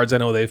 what cards I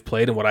know they've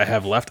played and what I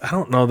have left, I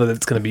don't know that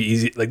it's going to be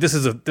easy. Like this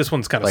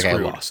one's kind of Like I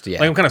screwed. lost, yeah.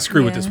 Like I'm kind of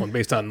screwed with Yeah. this one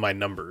based on my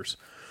numbers.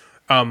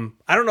 I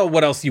don't know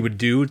what else you would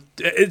do.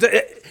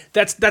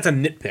 That's a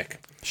nitpick.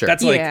 Sure.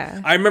 That's like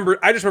Yeah. I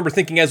just remember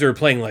thinking as we were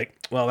playing, like,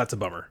 well, that's a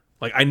bummer.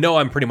 Like I know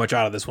I'm pretty much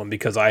out of this one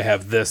because I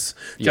have this.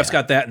 Jeff's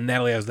got that, and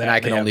Natalie has that. And I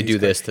can they have only these do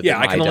this cards. to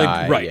I can my only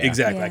die,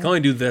 exactly. I Yeah. can only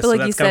do this. But like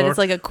so you that's kinda said, more- it's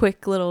like a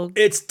quick little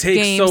it takes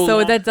game, so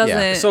long. that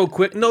doesn't so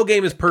quick. No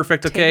game is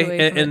perfect, okay?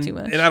 away from it too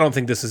much. And I don't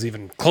think this is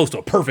even close to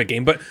a perfect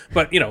game, but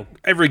you know,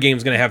 every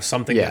game's going to have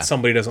something that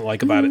somebody doesn't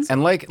like about it.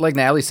 And like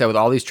Natalie said, with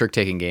all these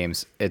trick-taking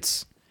games,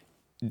 it's,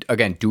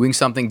 again, doing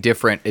something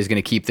different is going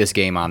to keep this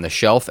game on the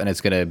shelf, and it's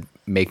going to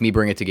make me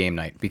bring it to game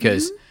night.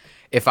 Because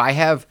if I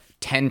have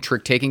 10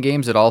 trick-taking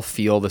games that all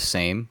feel the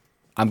same,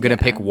 I'm going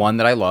to pick one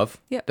that I love.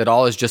 Yep. That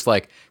all is just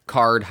like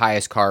card,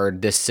 highest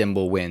card, this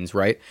symbol wins,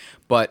 right?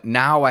 But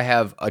now I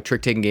have a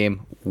trick-taking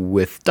game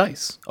with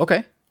dice.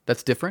 Okay,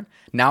 that's different.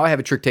 Now I have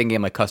a trick-taking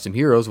game like Custom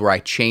Heroes where I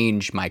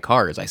change my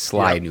cards. I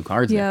slide new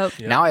cards Yep.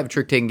 in. Now I have a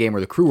trick-taking game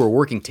where the crew are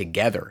working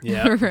together.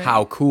 Yeah. Right.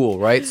 How cool,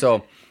 right?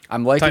 So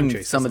I'm liking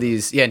Chase, some of isn't it?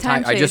 these. Yeah,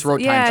 Time I just chase. wrote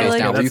time Yeah, chase like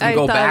down. Where you I can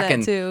go thought back that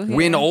and too, yeah.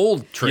 win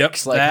old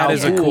tricks. Like that how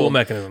is a cool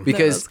mechanism.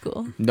 Because That was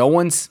cool. no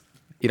one's,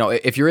 you know,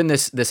 if you're in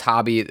this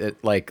hobby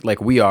like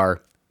we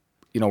are,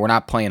 you know, we're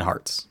not playing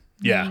hearts.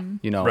 Yeah.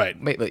 You know, Right.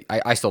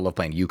 I still love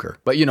playing euchre,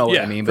 but you know what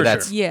I mean. But for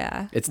that's sure.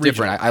 Yeah. it's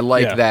different. I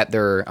like Yeah. that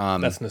they're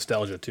That's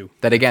nostalgia too.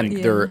 that again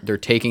Yeah. they're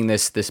taking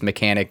this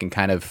mechanic and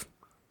kind of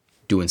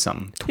doing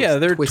something. Yeah,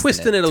 they're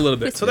twisting it a little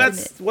bit. So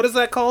that's what is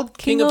that called?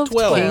 King of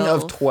 12. King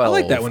of 12. I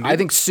like that one, dude. I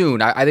think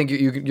soon. I think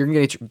you're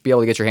going to be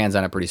able to get your hands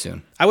on it pretty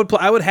soon. I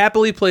would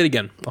happily play it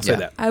again. I'll say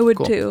that. I would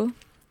too.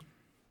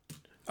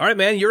 All right,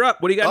 man, you're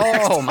up. What do you got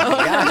next? Oh my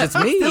gosh, it's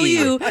me. Still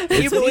you.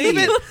 Can you believe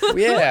it?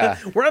 Yeah.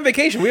 We're on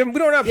vacation. We're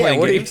not playing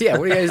games.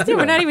 What are you guys doing?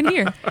 We're not even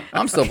here.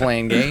 I'm still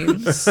playing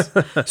games.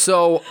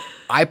 So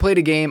I played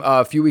a game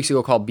a few weeks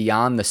ago called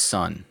Beyond the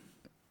Sun.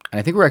 And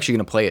I think we're actually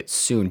going to play it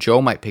soon.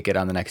 Joe might pick it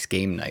on the next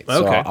game night.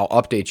 So Okay. I'll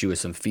update you with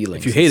some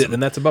feelings. If you hate it,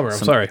 then that's a bummer. I'm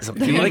sorry.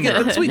 If you like it,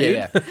 that's sweet, dude.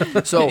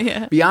 Yeah.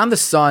 So Beyond the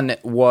Sun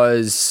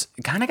was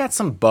kind of got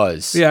some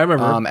buzz. Yeah, I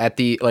remember. At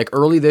the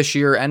early this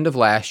year, end of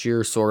last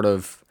year, sort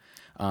of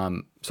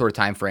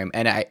time frame,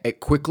 and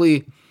it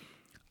quickly.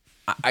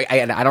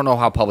 I don't know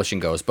how publishing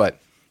goes, but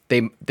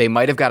they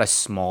might have got a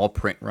small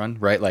print run,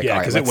 right? Like, all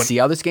right, let's see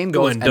how this game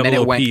goes, and then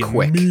it went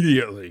quick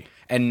immediately.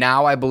 And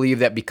now I believe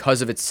that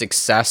because of its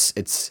success,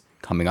 it's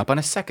coming up on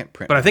a second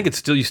print. But I think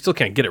you still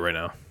can't get it right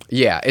now.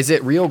 Yeah, is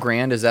it Rio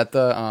Grande? Is that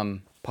the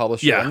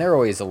publisher? Yeah, and they're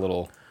always a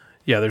little.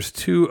 Yeah, there's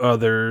two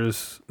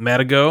others,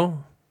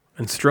 Madigo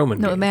and Stroman.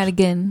 No,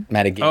 games.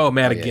 Madigan. Oh,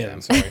 Madigan. Yeah.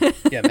 I'm sorry.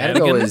 Yeah,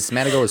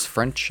 Madigo is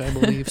French, I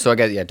believe. So I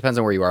guess it depends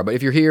on where you are. But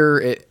if you're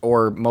here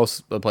or most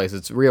of the places,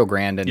 it's Rio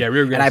Grande. And,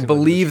 Rio Grande. And I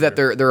believe that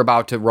they're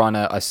about to run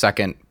a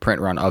second print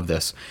run of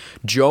this.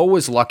 Joe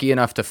was lucky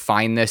enough to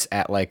find this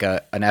at like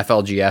an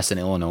FLGS in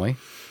Illinois.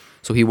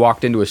 So he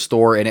walked into a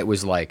store and it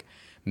was like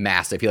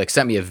massive. He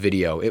sent me a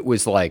video. It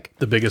was like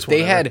the biggest one.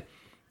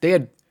 They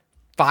had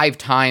 5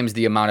 times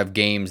the amount of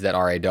games that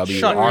RAW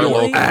are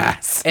local.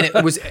 And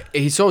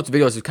he showed videos.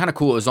 It was kind of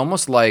cool. It was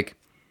almost like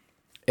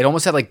it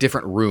had like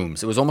different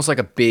rooms. It was almost like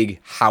a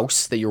big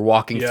house that you're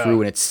walking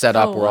through, and it's set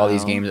up where all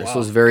these games are. So it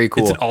was very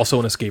cool. It's also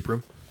an escape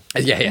room.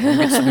 Yeah.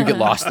 You get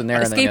lost in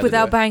there. Escape and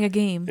without buying a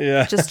game.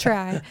 Yeah. Just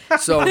try.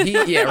 So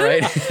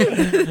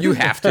right? You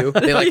have to.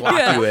 They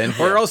lock you in.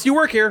 Or else you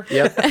work here.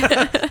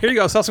 Yep. Here you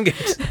go, sell some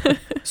games.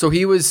 So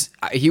he was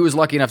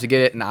lucky enough to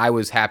get it, and I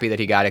was happy that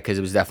he got it because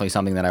it was definitely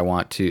something that I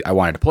wanted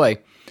to play.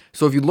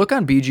 So if you look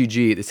on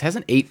BGG, this has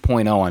an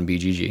 8.0 on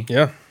BGG.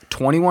 Yeah.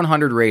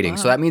 2100 rating. Wow.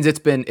 So that means it's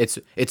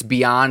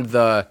beyond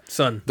the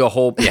sun. The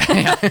whole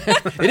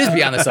it is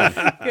beyond the sun.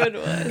 Good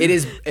one.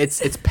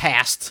 It's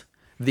past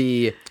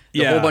the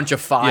whole bunch of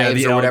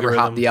fives or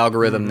whatever the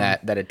algorithm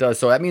that it does.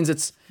 So that means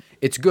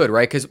it's good,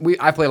 right? Because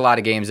I play a lot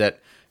of games that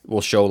will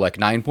show like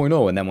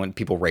 9.0, and then when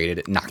people rate it,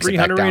 it knocks it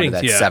back down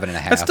ratings, to that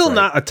 7.5. That's still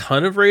not a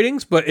ton of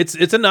ratings, but it's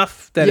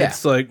enough that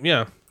it's like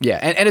and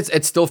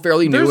it's still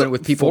fairly new, and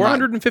with people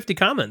 450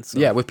 comments. So.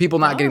 Yeah, with people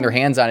not getting their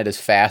hands on it as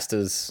fast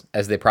as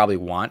they probably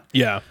want.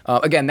 Yeah.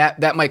 Again,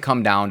 that might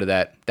come down to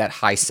that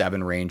high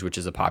 7 range, which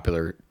is a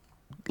popular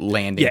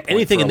landing. Yeah, point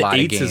anything for in the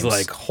 8s is games.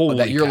 like holy.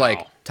 That you're cow.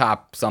 like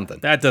top something.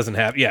 That doesn't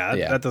happen.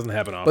 That doesn't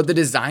happen often. But the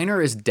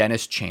designer is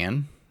Dennis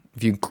Chan.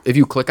 If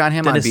you click on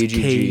him Dennis on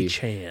BGG, K.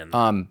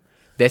 Chan.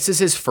 This is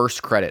his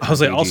first credit. I was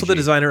like, also the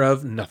designer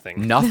of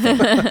Nothing. Wow.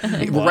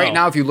 Right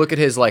now, if you look at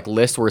his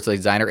list where it's the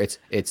designer,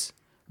 it's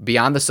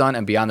Beyond the Sun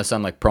and Beyond the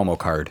Sun promo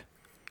card,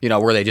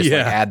 where they just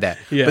add that.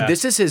 Yeah. But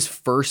this is his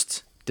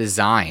first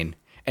design,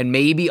 and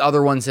maybe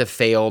other ones have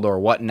failed or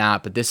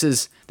whatnot. But this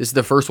is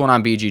the first one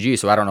on BGG,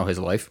 so I don't know his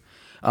life.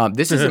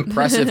 This is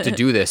impressive to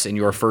do this in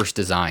your first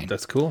design.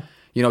 That's cool.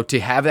 To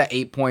have that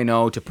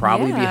 8.0 to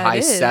probably be high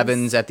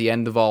 7s at the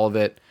end of all of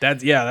it.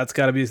 That's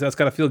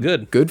gotta feel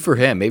good. Good for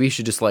him. Maybe he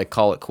should just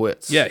call it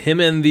quits. Yeah, him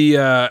and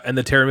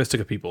the Terra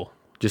Mystica people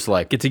just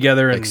get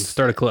together and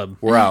start a club.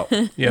 We're out.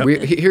 Yep.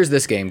 Here's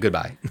this game.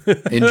 Goodbye.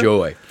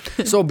 Enjoy.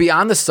 So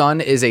Beyond the Sun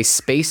is a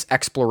space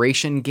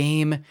exploration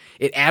game.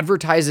 It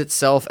advertised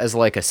itself as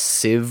like a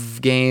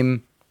Civ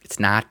game. It's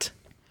not.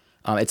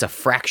 It's a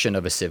fraction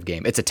of a Civ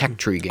game. It's a tech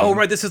tree game. Oh,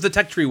 right. This is the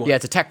tech tree one. Yeah,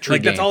 it's a tech tree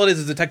game. That's all it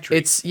is a tech tree.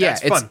 It's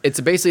fun. It's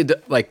basically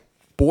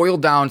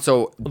boiled down.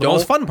 So the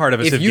most fun part of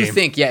a Civ game.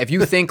 If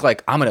you think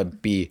I'm gonna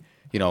be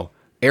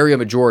area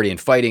majority and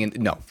fighting, and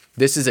no,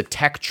 this is a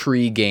tech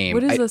tree game.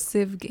 What is a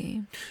Civ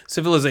game?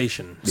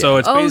 Civilization. Yeah. So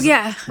it's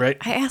right.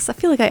 I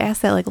feel like I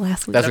asked that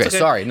last week. That's okay.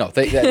 Sorry, no,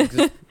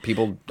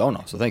 people don't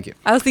know. So thank you.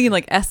 I was thinking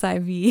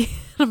SIV.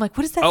 I'm like,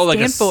 what does that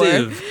stand for?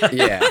 Civ.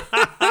 Yeah.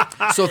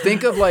 So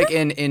think of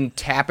in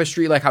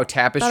Tapestry, how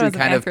Tapestry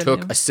kind of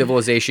took a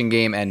civilization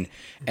game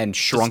and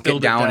shrunk it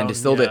down and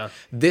distilled it.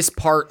 This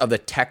part of the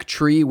tech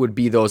tree would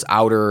be those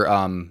outer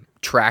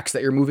tracks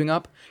that you're moving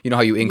up. You know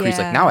how you increase,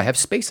 now I have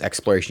space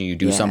exploration, you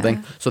do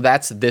something. So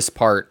that's this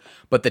part.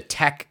 But the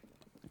tech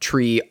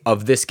tree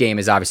of this game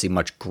is obviously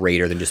much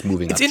greater than just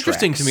moving up It's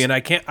interesting tracks. to me,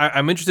 and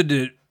I'm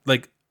interested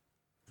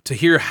to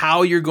hear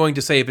how you're going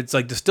to say if it's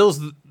distills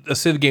a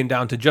Civ game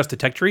down to just a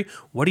tech tree.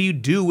 What do you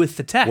do with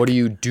the tech? What are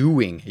you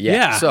doing?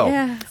 Yeah.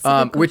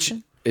 So, which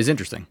is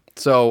interesting.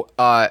 So,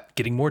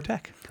 getting more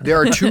tech. There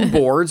are 2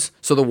 boards.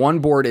 So the one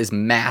board is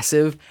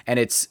massive, and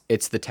it's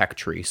the tech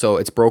tree. So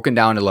it's broken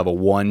down to level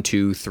 1,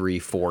 2, 3,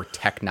 4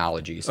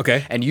 technologies.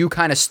 Okay. And you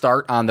kind of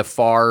start on the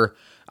far.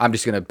 I'm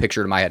just gonna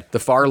picture it in my head. The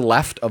far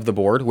left of the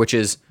board, which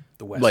is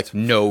the West. like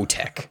no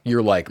tech.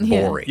 You're like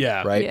boring,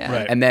 Yeah. right? Yeah.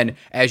 Right. And then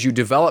as you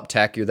develop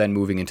tech, you're then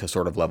moving into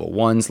sort of level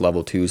 1s,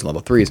 level 2s,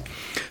 level 3s.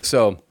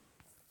 So,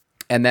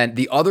 and then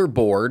the other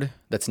board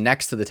that's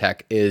next to the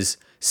tech is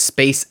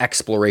space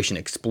exploration,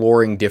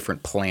 exploring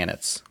different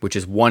planets, which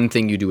is one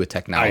thing you do with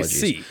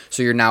technologies. I see.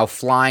 So you're now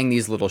flying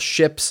these little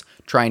ships,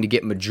 trying to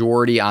get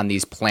majority on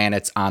these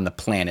planets on the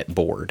planet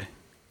board.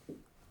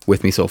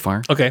 With me so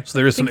far? Okay, so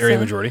there is some area so.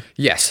 majority.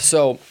 Yes.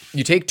 So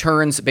you take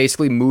turns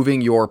basically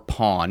moving your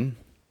pawn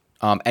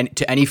and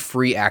to any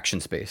free action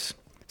space.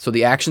 So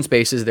the action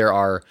spaces, there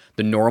are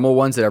the normal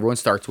ones that everyone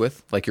starts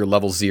with, like your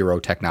level 0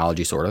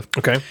 technology sort of.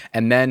 Okay.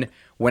 And then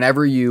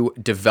whenever you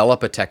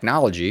develop a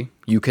technology,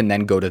 you can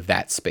then go to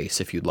that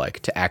space if you'd like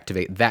to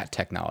activate that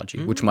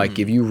technology, which might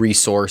give you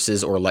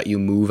resources or let you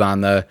move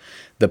on the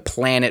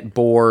planet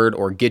board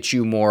or get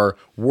you more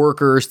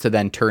workers to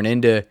then turn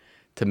into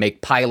to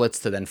make pilots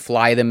to then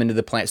fly them into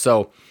the planet.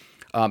 So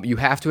you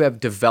have to have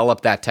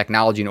developed that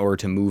technology in order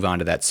to move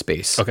onto that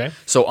space. Okay.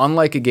 So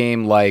unlike a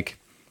game like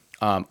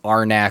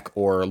Arnak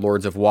or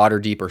Lords of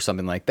Waterdeep or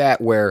something like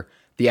that, where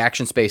the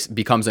action space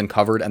becomes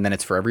uncovered and then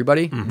it's for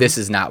everybody, this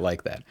is not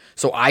like that.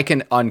 So I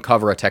can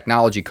uncover a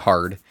technology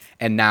card,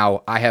 and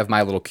now I have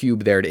my little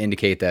cube there to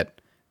indicate that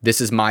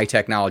this is my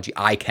technology.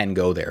 I can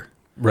go there.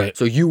 Right.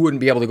 So you wouldn't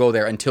be able to go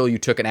there until you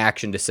took an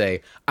action to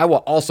say, I will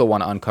also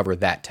want to uncover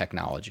that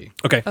technology.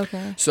 Okay.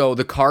 Okay. So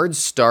the cards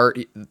start,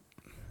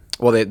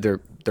 well,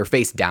 they're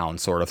face down,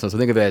 sort of. So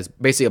think of it as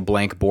basically a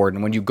blank board.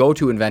 And when you go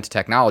to invent a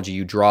technology,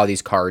 you draw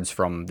these cards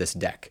from this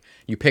deck.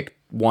 You pick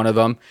one of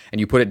them and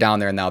you put it down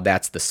there, and now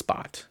that's the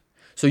spot.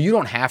 So you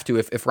don't have to,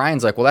 if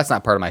Ryan's like, well, that's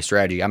not part of my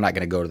strategy, I'm not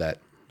going to go to that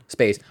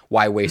space.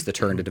 Why waste the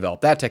turn to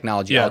develop that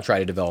technology? Yeah. I'll try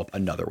to develop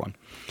another one.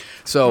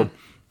 So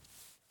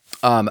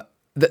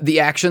the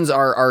actions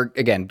are,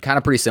 again, kind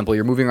of pretty simple.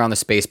 You're moving around the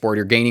space board.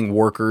 You're gaining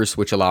workers,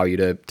 which allow you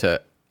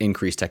to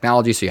increase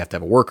technology. So you have to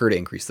have a worker to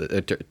increase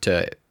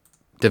to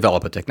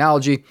develop a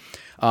technology.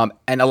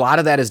 And a lot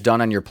of that is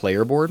done on your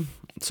player board.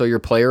 So your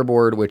player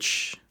board,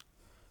 which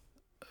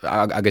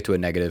I'll get to a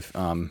negative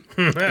in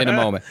a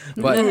moment.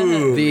 But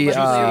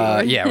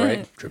yeah,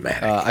 right.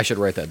 Dramatic. I should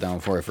write that down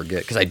before I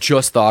forget, because I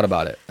just thought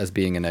about it as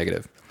being a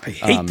negative. I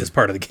hate this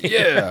part of the game.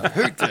 Yeah, I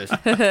hate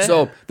this.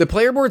 So the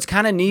player board's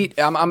kind of neat.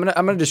 I'm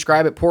gonna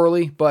describe it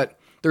poorly, but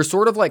there's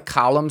sort of like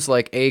columns,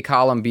 like A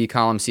column, B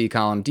column, C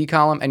column, D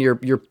column, and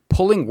you're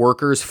pulling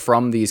workers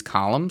from these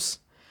columns,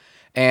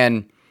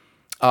 and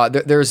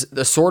there's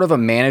a sort of a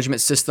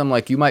management system.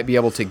 Like you might be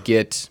able to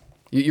get.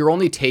 You're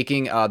only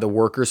taking the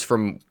workers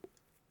from.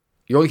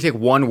 You only take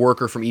one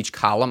worker from each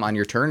column on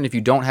your turn, and if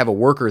you don't have a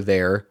worker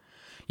there,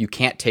 you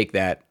can't take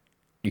that.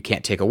 You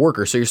can't take a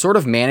worker. So you're sort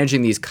of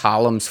managing these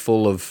columns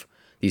full of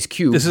these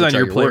cubes. This is on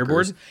your player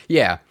board?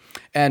 Yeah.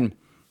 And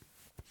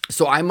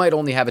so I might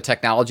only have a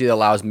technology that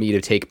allows me to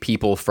take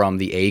people from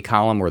the A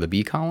column or the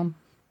B column.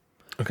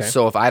 Okay.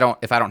 So if I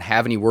don't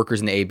have any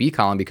workers in the A, B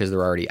column because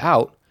they're already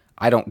out,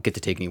 I don't get to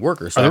take any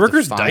workers. So Are I the have to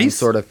workers find dice?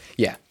 Sort of.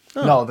 Yeah.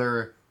 No,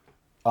 they're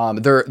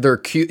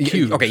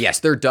Cubes. Okay, yes,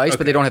 they're dice,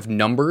 but they don't have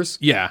numbers.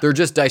 Yeah. They're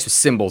just dice with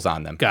symbols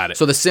on them. Got it.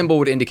 So the symbol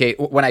would indicate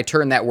when I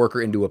turn that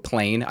worker into a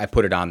plane, I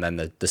put it on then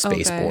the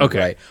space Okay. board, Okay.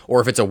 right?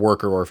 Or if it's a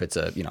worker, or if it's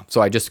a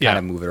so I just kind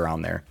of move it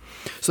around there.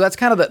 So that's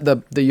kind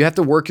of the you have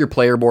to work your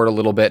player board a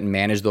little bit and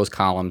manage those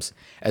columns,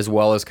 as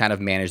well as kind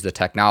of manage the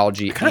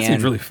technology kinda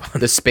seems really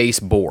fun. the space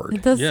board.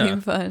 It does Yeah.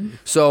 seem fun.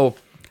 So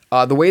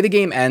the way the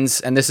game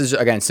ends, and this is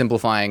again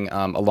simplifying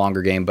a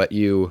longer game, but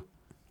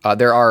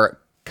there are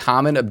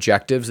common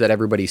objectives that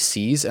everybody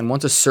sees, and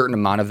once a certain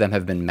amount of them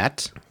have been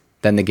met,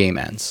 then the game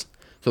ends.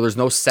 So there's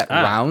no set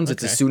rounds.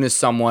 It's okay. as soon as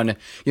someone,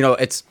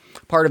 it's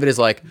part of it is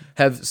like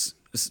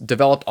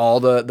developed all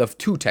the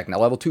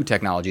level 2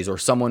 technologies, or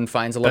someone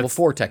finds a level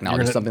 4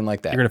 technology, something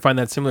like that. You're going to find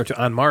that similar to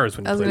On Mars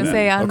when you I was play going to that.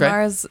 say on Okay.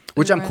 Mars,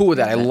 Which I'm cool with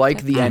that. I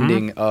like the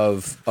ending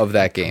of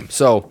that game.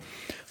 So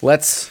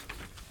let's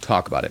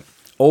talk about it.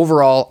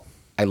 Overall,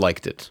 I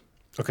liked it.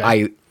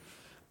 Okay.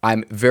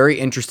 I'm very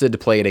interested to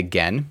play it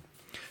again.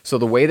 So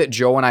the way that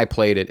Joe and I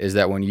played it is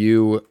that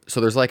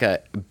there's like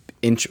a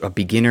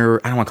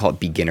beginner, I don't want to call it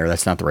beginner,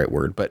 that's not the right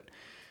word, but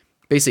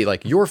basically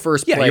like your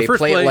first play, your first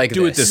play it like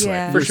do it this. this way.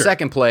 Yeah. For Your sure.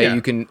 second play, Yeah.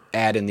 you can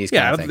add in these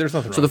Yeah, kind of things. there's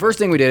nothing So wrong the first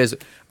thing we did is,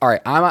 all right,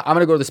 I'm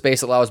going to go to the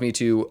space that allows me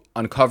to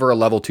uncover a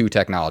level 2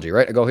 technology,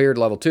 right? I go here to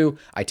level 2,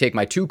 I take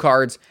my 2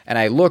 cards, and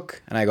I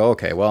look, and I go,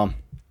 okay, well,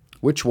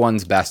 which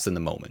one's best in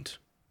the moment?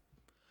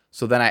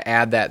 So then I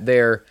add that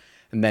there,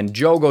 and then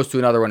Joe goes to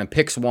another one and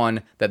picks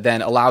one that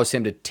then allows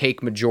him to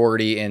take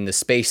majority in the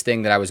space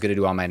thing that I was going to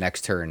do on my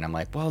next turn. And I'm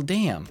like, well,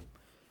 damn.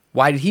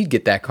 Why did he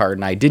get that card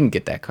and I didn't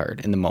get that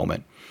card in the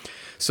moment?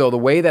 So the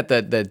way that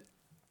the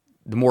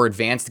more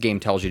advanced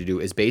game tells you to do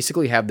is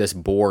basically have this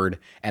board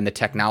and the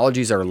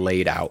technologies are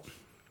laid out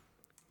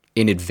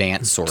in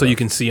advance, sort of. So you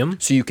can see them?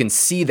 So you can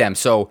see them.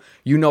 So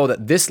you know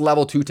that this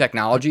level 2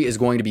 technology is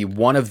going to be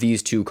one of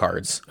these 2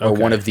 cards or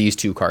one of these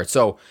 2 cards.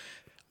 So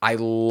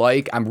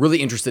I'm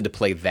really interested to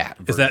play that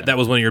version. Is that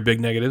was one of your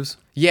big negatives?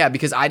 Yeah,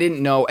 because I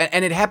didn't know,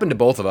 and it happened to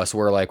both of us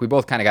where like we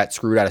both kind of got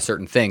screwed out of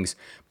certain things,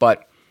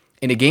 but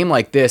in a game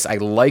like this, I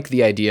like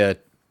the idea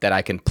that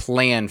I can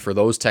plan for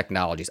those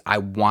technologies. I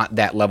want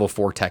that level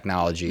 4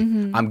 technology.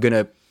 I'm going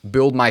to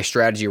build my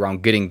strategy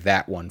around getting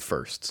that one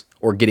first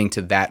or getting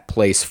to that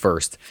place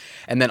first.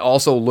 And then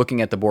also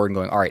looking at the board and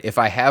going, all right, if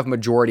I have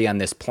majority on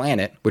this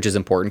planet, which is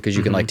important because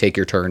you can like take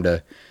your turn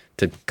to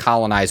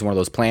colonize one of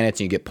those planets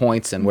and you get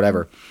points and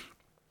whatever,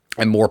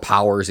 and more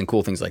powers and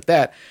cool things like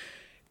that.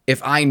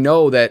 If I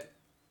know that,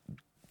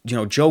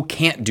 Joe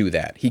can't do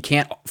that. He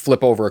can't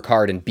flip over a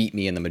card and beat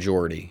me in the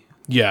majority.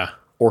 Yeah.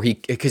 Or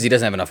because he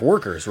doesn't have enough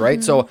workers,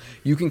 right? So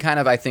you can kind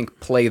of, I think,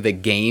 play the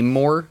game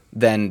more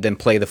than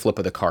play the flip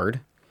of the card.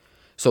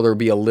 So there'll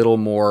be a little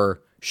more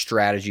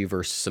strategy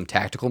versus some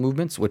tactical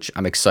movements, which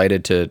I'm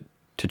excited to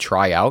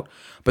try out.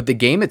 But the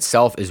game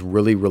itself is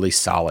really, really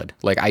solid.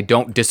 Like, I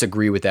don't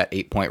disagree with that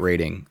 8-point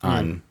rating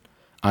on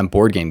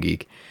Board Game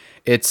Geek.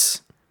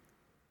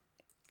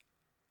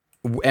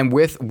 And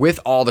with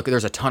all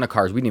there's a ton of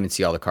cards. We didn't even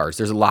see all the cards.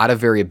 There's a lot of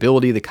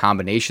variability. The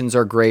combinations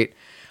are great.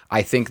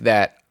 I think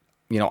that,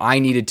 I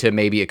needed to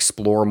maybe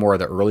explore more of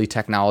the early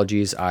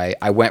technologies.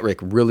 I went like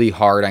really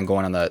hard on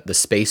going on the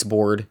space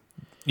board.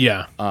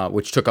 Yeah.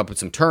 Which took up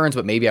some turns,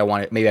 but maybe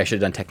I should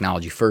have done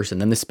technology first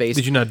and then the space.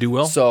 Did you not do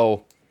well?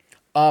 So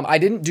I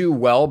didn't do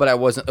well, but it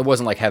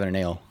wasn't like having a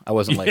nail. I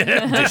wasn't like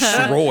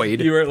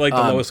destroyed. You were like the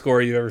lowest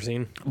score you've ever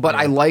seen. But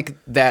I like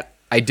that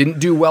I didn't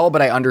do well,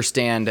 but I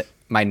understand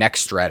my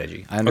next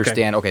strategy. I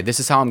understand, okay,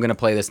 this is how I'm going to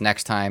play this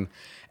next time.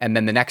 And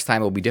then the next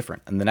time it will be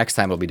different. And the next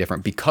time it will be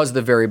different because of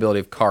the variability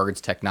of cards,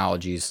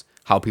 technologies,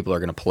 how people are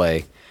going to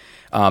play.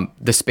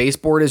 The space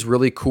board is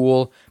really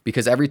cool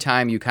because every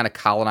time you kind of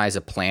colonize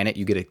a planet,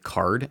 you get a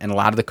card. And a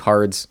lot of the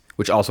cards,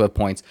 which also have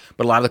points,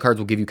 but a lot of the cards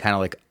will give you kind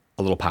of like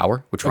a little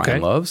power, which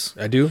Ryan loves.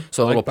 I do.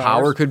 So a little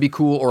power could be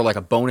cool, or like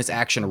a bonus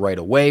action right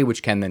away,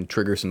 which can then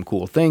trigger some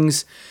cool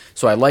things.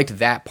 So I liked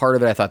that part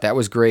of it. I thought that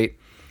was great.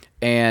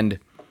 And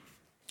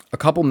a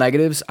couple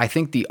negatives. I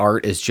think the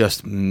art is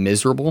just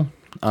miserable.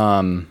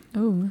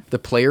 The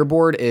player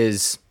board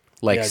is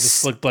like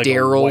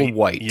sterile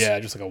white. Yeah,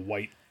 just like a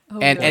white.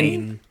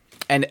 And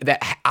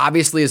that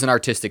obviously is an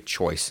artistic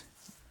choice.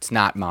 It's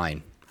not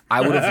mine. I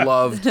would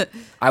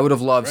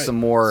have loved some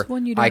more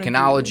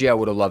iconology. I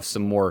would have loved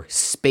some more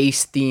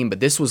space theme, but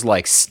this was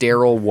like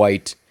sterile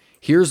white.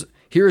 Here's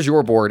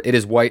your board. It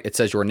is white. It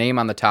says your name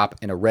on the top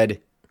in a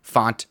red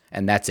font,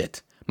 and that's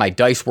it. My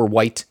dice were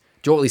white.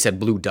 Joe at least had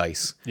blue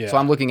dice. Yeah. So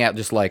I'm looking at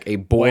just like a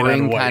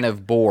boring kind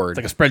of board.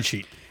 It's like a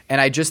spreadsheet. And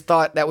I just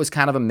thought that was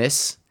kind of a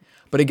miss.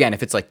 But again,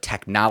 if it's like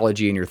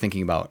technology and you're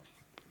thinking about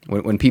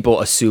when people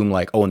assume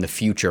like, oh, in the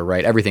future,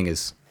 right? Everything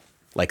is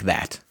like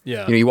that.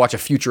 Yeah. You watch a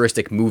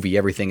futuristic movie,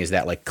 everything is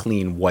that like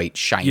clean, white,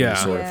 shiny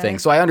sort of thing.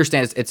 So I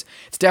understand it's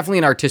definitely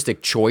an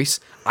artistic choice.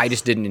 I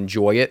just didn't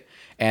enjoy it.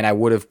 And I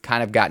would have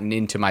kind of gotten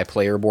into my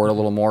player board a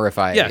little more if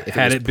had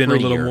it been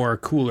prettier. A little more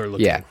cooler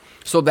looking. Yeah.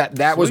 So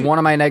that was one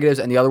of my negatives,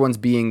 and the other ones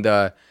being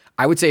I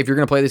would say if you're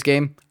going to play this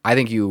game, I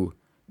think you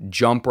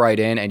jump right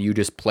in and you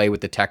just play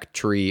with the tech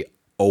tree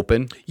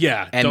open.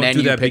 Yeah, and don't then do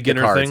you that pick the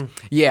beginner cards. thing.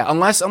 Yeah,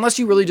 unless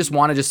you really just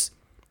want to just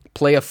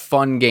play a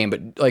fun game.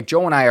 But like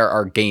Joe and I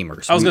are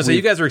gamers. I was going to say,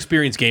 you guys are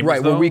experienced gamers,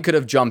 right? Though. Well, we could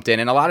have jumped in,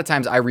 and a lot of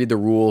times I read the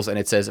rules and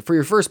it says for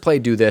your first play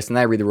do this, and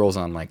I read the rules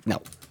and I'm like,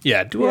 no.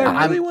 Yeah,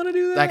 I really want to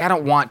do that? Like I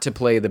don't want to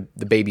play the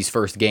baby's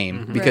first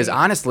game because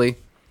honestly.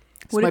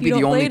 This might be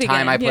the only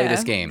time I play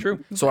this game.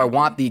 True. So I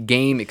want the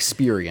game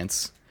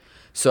experience.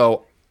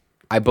 So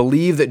I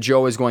believe that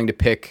Joe is going to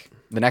pick,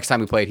 the next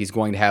time we play it, he's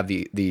going to have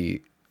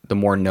the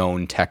more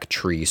known tech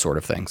tree sort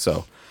of thing.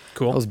 So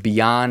cool. That was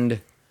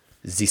Beyond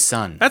the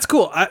Sun. That's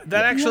cool.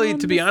 That actually,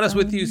 to be honest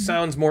with you,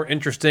 sounds more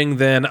interesting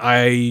than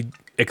I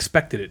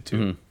expected it to.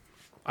 Mm-hmm.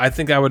 I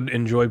think I would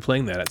enjoy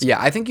playing that.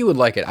 Yeah, I think you would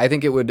like it. I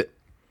think it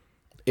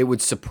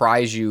would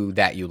surprise you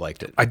that you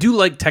liked it. I do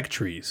like tech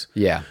trees.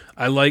 Yeah.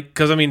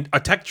 because a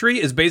tech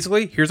tree is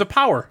basically, here's a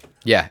power.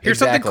 Yeah, here's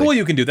something cool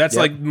you can do. That's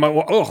like,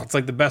 it's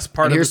like the best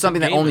part of it. Here's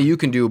something that only you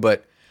can do,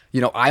 but,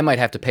 I might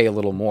have to pay a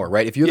little more,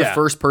 right? If you're the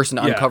first person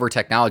to uncover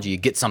technology, you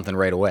get something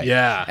right away.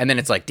 Yeah. And then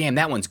it's like, damn,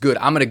 that one's good.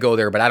 I'm going to go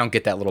there, but I don't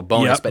get that little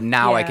bonus, but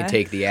now I can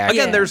take the action.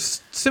 Again,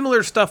 there's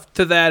similar stuff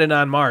to that in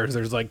On Mars.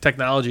 There's like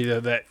technology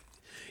that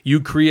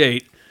you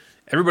create.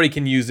 Everybody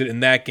can use it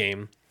in that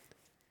game.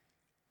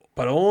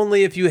 But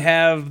only if you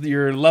have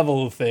your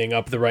level thing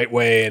up the right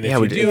way, and if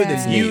you do,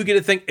 then you get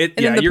a thing.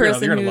 You're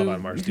gonna love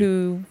On Mars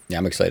too. Yeah,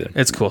 I'm excited.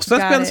 It's cool. So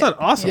that's Beyond the Sun.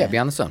 Awesome. Yeah,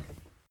 Beyond the Sun.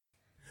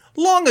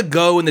 Long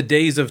ago in the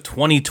days of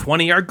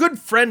 2020, our good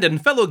friend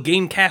and fellow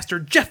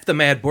gamecaster Jeff the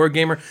Mad Board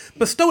Gamer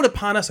bestowed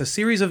upon us a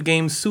series of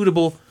games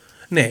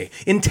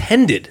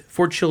intended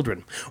for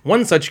children.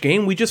 One such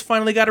game we just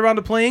finally got around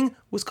to playing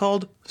was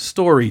called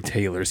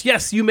Storytailors.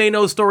 Yes, you may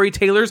know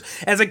Storytailors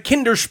as a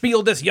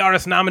Kinderspiel des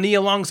Jahres nominee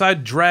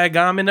alongside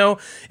Dragomino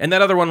and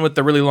that other one with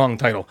the really long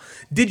title.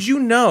 Did you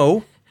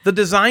know the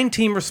design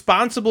team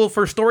responsible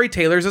for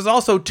Storytailors is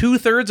also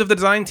 2/3 of the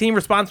design team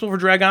responsible for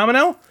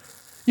Dragomino?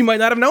 You might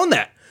not have known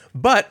that.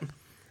 But,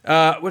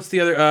 what's the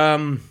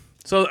other...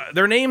 So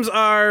their names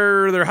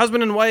are their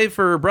husband and wife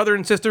or brother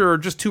and sister or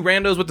just two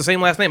randos with the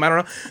same last name. I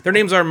don't know. Their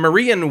names are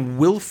Marie and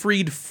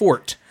Wilfried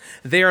Fort.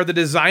 They are the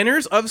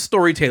designers of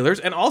Storytailors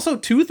and also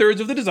 2/3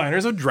 of the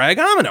designers of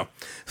Dragomino.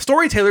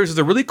 Storytailors is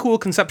a really cool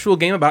conceptual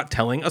game about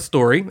telling a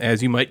story,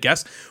 as you might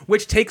guess,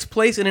 which takes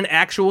place in an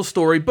actual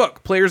story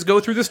book. Players go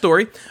through the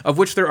story, of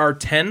which there are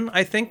 10,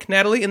 I think,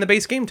 Natalie, in the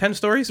base game, 10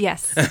 stories?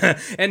 Yes.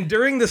 And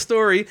during the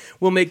story,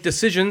 we'll make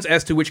decisions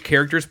as to which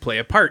characters play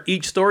a part.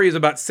 Each story is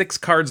about 6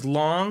 cards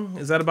long.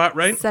 Is that about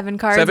right? 7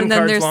 cards, and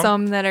then there's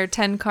some that are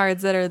 10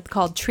 cards that are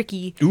called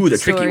tricky. Ooh, the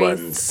stories. tricky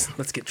ones.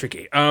 Let's get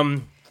tricky.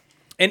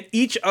 And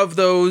each of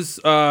those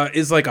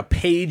is like a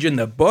page in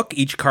the book.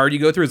 Each card you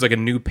go through is like a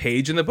new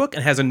page in the book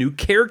and has a new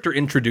character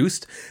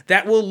introduced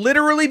that will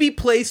literally be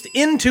placed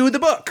into the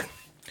book.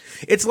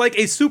 It's like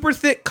a super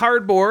thick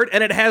cardboard,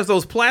 and it has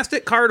those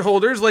plastic card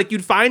holders like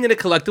you'd find in a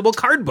collectible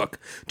card book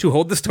to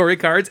hold the story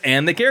cards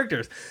and the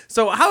characters.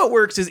 So how it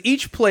works is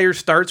each player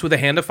starts with a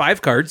hand of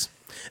 5 cards.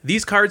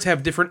 These cards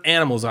have different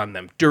animals on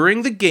them.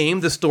 During the game,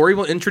 the story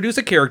will introduce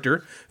a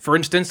character, for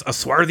instance, a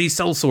swarthy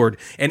sellsword,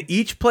 and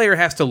each player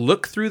has to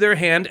look through their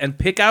hand and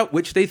pick out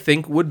which they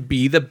think would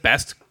be the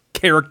best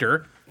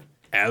character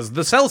as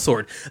the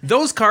sellsword.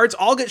 Those cards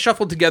all get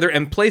shuffled together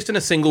and placed in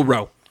a single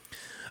row.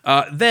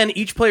 Then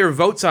each player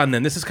votes on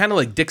them. This is kind of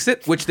like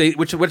Dixit,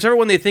 whichever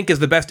one they think is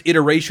the best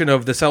iteration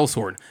of the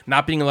sellsword,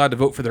 not being allowed to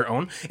vote for their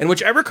own. And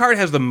whichever card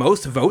has the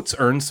most votes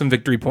earns some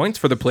victory points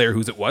for the player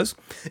whose it was.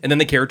 And then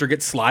the character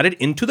gets slotted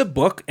into the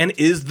book and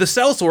is the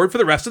sellsword for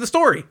the rest of the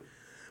story,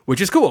 which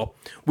is cool.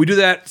 We do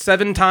that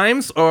 7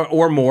 times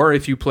or more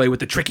if you play with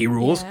the tricky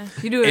rules. Yeah.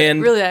 You do it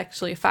really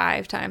actually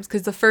 5 times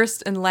because the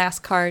first and last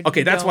card.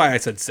 Okay, that's why I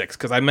said 6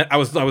 because I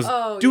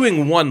was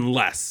doing one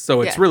less, so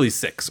it's really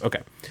 6.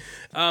 Okay.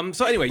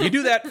 So anyway, you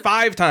do that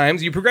 5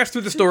 times, you progress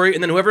through the story,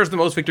 and then whoever has the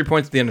most victory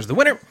points at the end is the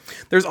winner.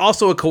 There's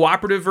also a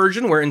cooperative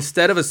version where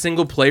instead of a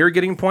single player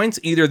getting points,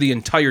 either the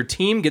entire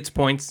team gets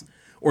points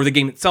or the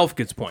game itself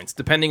gets points,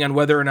 depending on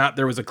whether or not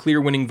there was a clear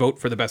winning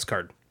vote for the best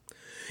card.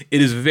 It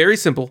is very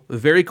simple,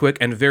 very quick,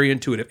 and very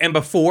intuitive. And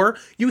before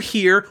you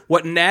hear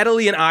what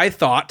Natalie and I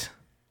thought,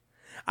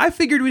 I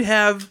figured we'd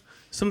have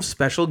some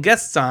special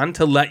guests on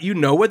to let you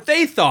know what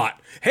they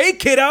thought. Hey,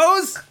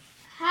 kiddos!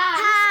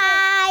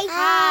 Hi.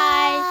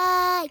 Hi.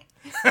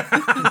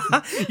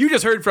 You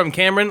just heard from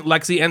Cameron,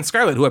 Lexi, and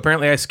Scarlett, who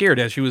apparently I scared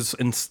as she was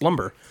in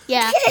slumber.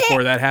 Yeah.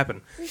 Before that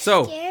happened.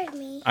 So Scared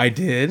me. I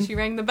did. She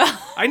rang the bell.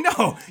 I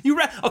know.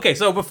 Okay,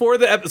 so before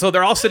the episode,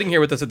 they're all sitting here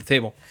with us at the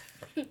table.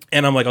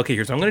 And I'm like, okay,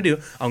 here's what I'm going to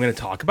do. I'm going to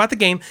talk about the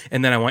game,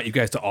 and then I want you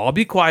guys to all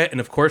be quiet. And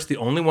of course, the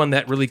only one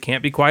that really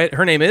can't be quiet,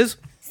 her name is?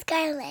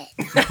 Scarlett.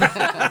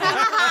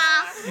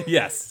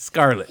 Yes,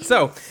 Scarlett.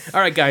 So,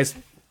 all right, guys.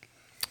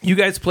 You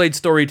guys played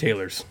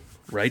Storytailors,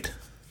 right?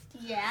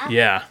 Yeah.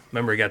 Yeah.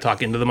 Remember, you got to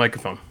talk into the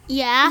microphone.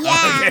 Yeah.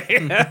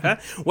 Okay.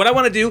 What I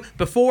want to do,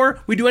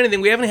 before we do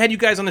anything, we haven't had you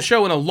guys on the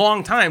show in a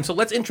long time, so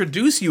let's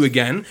introduce you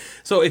again.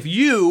 So if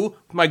you,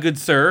 my good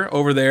sir,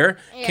 over there,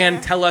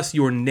 can tell us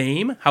your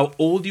name, how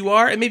old you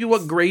are, and maybe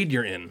what grade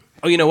you're in.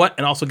 Oh, you know what?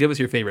 And also give us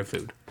your favorite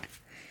food.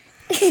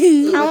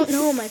 I don't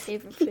know what my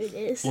favorite food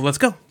is. Well, let's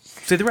go.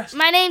 Say the rest.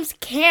 My name's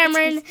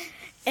Cameron,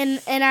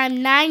 and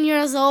I'm 9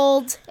 years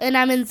old, and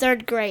I'm in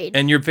 3rd grade.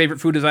 And your favorite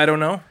food is I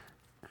don't know?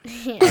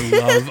 I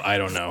love I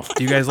don't know.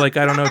 Do you guys like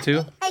I don't know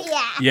too?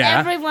 Yeah. Yeah.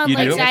 Everyone you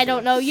likes do? I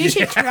don't know. You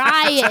should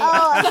try it.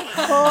 Oh, of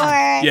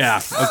course. Yeah.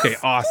 Okay,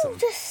 awesome.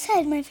 Just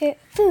said my favorite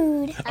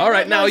food. All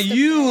right, now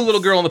you, little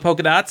girl in the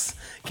polka dots,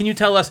 can you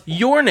tell us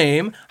your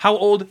name, how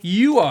old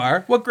you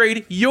are, what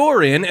grade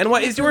you're in, and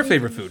what is your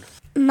favorite food?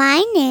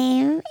 My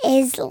name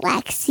is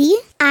Lexi.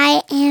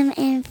 I am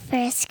in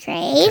 1st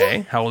grade. Okay.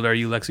 How old are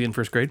you, Lexi, in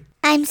 1st grade?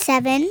 I'm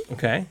 7.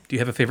 Okay. Do you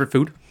have a favorite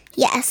food?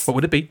 Yes. What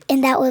would it be?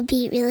 And that would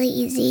be really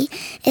easy.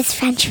 It's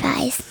French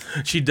fries.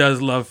 She does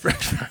love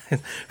French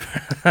fries.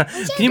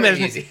 Can you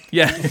imagine? easy.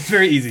 Yeah, it's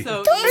very easy.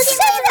 So Don't say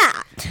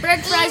that.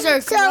 French fries are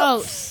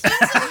gross.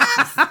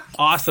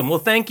 Awesome. Well,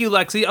 thank you,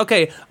 Lexi.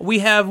 Okay, we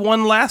have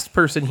one last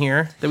person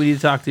here that we need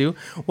to talk to.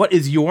 What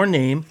is your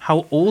name?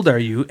 How old are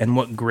you? And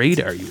what grade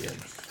are you in?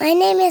 My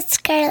name is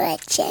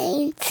Scarlett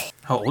James.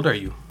 How old are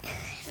you?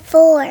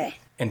 4.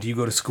 And do you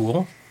go to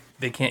school?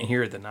 They can't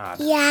hear the nod.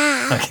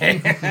 Yeah. Okay.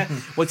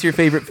 What's your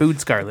favorite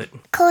food, Scarlett?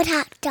 Cold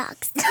hot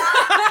dogs.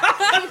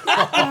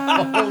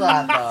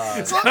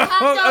 Hot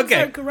dogs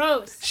Okay. are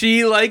gross.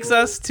 She likes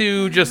us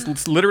to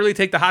just literally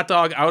take the hot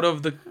dog out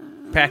of the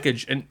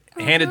package and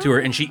hand it to her,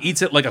 and she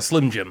eats it like a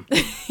Slim Jim.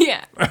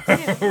 yeah.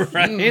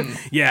 Right?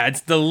 Yeah,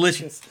 it's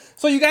delicious.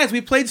 So, you guys, we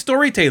played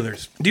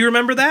Storytailors. Do you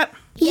remember that?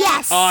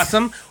 Yes.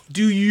 Awesome.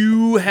 Do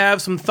you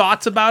have some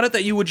thoughts about it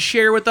that you would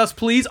share with us,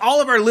 please?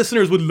 All of our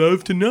listeners would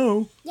love to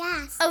know.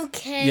 Yes.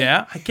 Okay.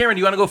 Yeah? Cameron, do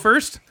you want to go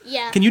first?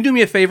 Yeah. Can you do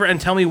me a favor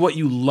and tell me what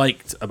you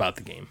liked about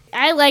the game?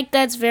 I like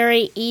that's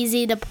very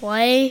easy to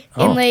play.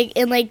 Oh.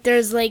 And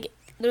there's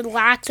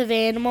lots of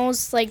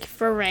animals like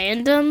for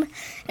random,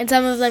 and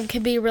some of them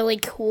can be really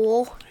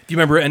cool. Do you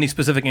remember any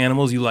specific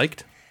animals you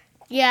liked?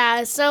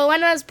 Yeah, so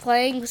when I was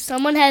playing,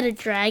 someone had a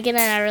dragon,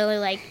 and I really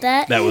liked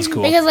that. That was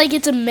cool. Because, like,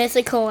 it's a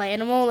mythical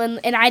animal, and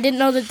I didn't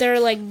know that there were,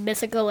 like,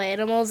 mythical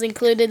animals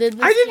included in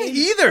this I didn't game.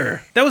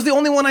 either. That was the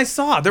only one I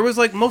saw. There was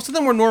like most of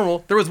them were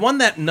normal. There was one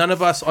that none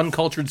of us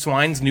uncultured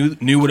swines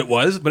knew what it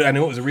was, but I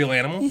knew it was a real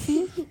animal.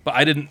 But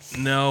I didn't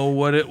know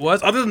what it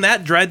was. Other than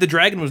that, the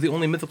dragon was the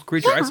only mythical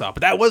creature I saw.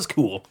 But that was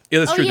cool. Yeah,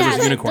 that's true. yeah, There was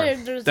a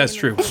unicorn. there's That's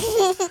true.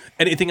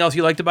 Anything else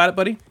you liked about it,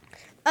 buddy?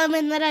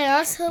 And then I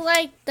also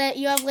like that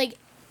you have, like,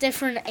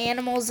 different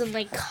animals and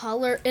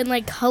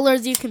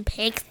colors you can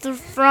pick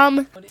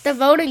from. The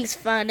voting's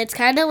fun. It's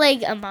kind of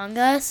like Among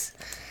Us.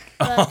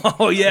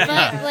 Oh yeah.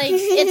 But, like,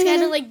 it's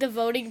kind of like the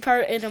voting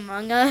part in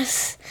Among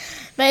Us.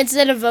 But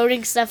instead of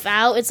voting stuff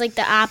out, it's like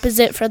the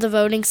opposite for the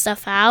voting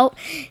stuff out.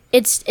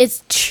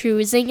 It's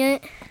choosing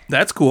it.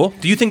 That's cool.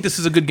 Do you think this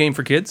is a good game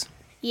for kids?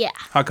 Yeah.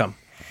 How come?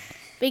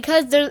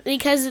 Because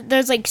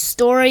there's like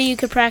story, you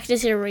could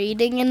practice your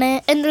reading in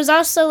it. And there's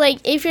also, like,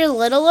 if you're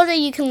littler,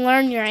 you can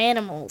learn your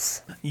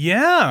animals.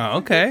 Yeah,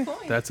 okay.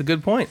 That's a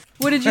good point.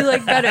 What did you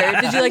like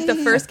better? Did you like the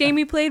first game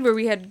we played where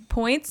we had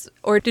points?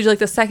 Or did you like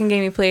the second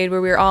game we played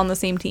where we were all on the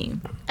same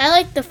team? I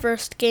like the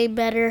first game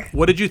better.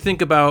 What did you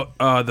think about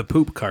the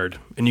poop card?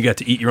 And you got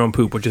to eat your own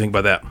poop. What did you think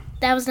about that?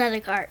 That was not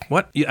a card.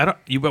 What?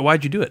 But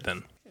why'd you do it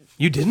then?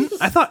 You didn't?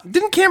 I thought,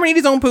 didn't Cameron eat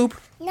his own poop?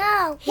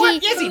 No.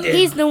 What? Yes, he did.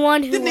 He's the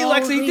one who... Didn't he,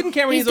 Lexi? Didn't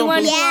Cameron eat He's his the own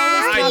one poop? who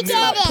always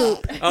Yeah, talks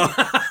he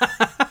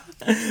about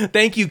did poop.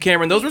 Thank you,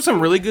 Cameron. Those were some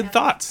really good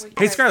thoughts.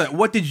 Hey, Scarlett,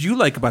 what did you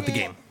like about the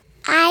game?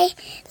 I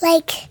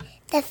like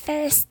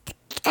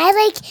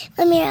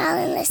when we're all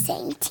in the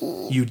same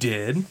team. You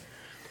did?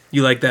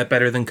 You like that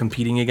better than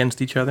competing against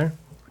each other?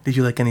 Did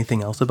you like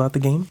anything else about the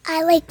game?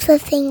 I like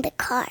flipping the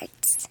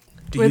cards.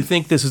 Do you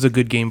think this is a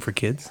good game for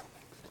kids?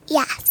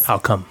 Yes, How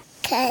come?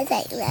 because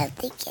I love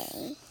the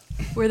game.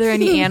 Were there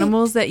any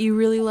animals that you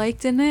really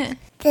liked in it?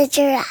 The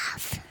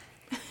giraffe.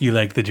 You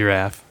like the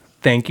giraffe.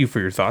 Thank you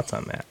for your thoughts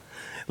on that.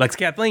 Lex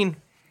Kathleen,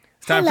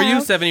 it's time for Hello.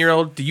 you,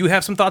 7-year-old. Do you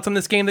have some thoughts on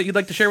this game that you'd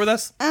like to share with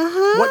us?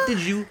 Uh-huh. What did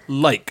you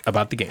like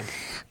about the game?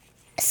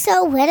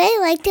 So what I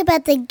liked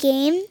about the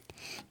game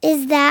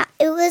is that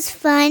it was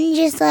fun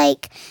just,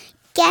 like,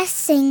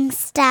 guessing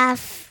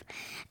stuff.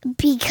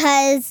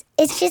 Because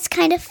it's just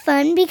kind of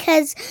fun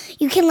because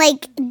you can,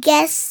 like,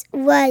 guess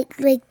what,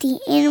 like, the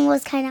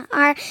animals kind of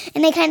are.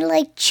 And they kind of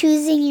like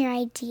choosing your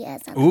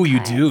ideas. On Ooh, the you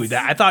cards. do.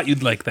 I thought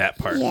you'd like that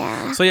part.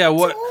 Yeah. So, yeah,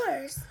 what...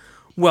 Yours.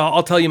 Well,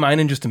 I'll tell you mine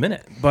in just a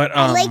minute. But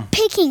I like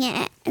picking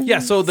it. yeah,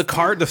 so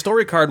the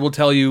story card will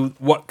tell you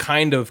what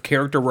kind of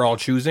character we're all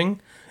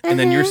choosing. And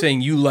then you're saying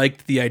you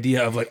liked the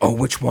idea of, like, oh,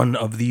 which one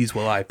of these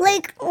will I pick?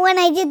 Like when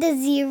I did the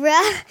zebra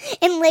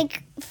and,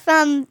 like,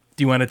 from...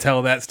 Do you want to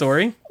tell that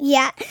story?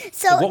 Yeah.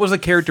 So What was the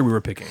character we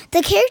were picking?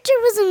 the character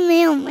was a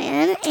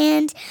mailman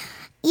and,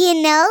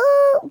 you know,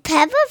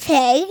 Peppa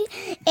Pig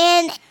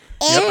and...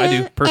 Yep, I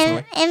do,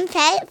 personally. And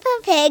Peppa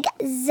Pig,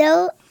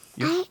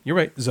 You're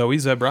right. Zoe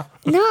Zebra.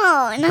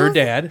 No. Her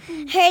dad.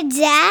 Her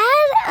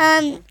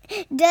dad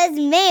does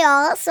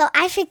mail, so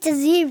I picked a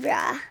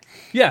zebra.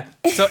 Yeah.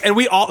 So, and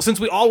since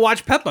we all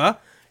watched Peppa,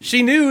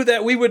 she knew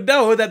that we would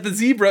know that the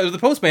zebra was the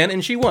postman,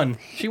 and she won.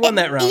 She won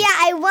that round. Yeah,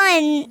 I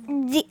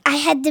won. I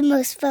had the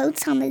most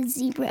votes on the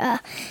zebra.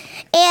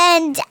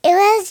 And it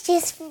was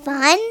just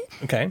fun.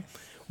 Okay.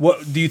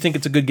 What do you think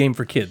it's a good game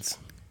for kids?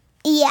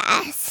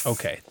 Yes.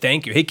 Okay.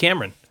 Thank you. Hey,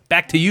 Cameron.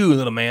 Back to you,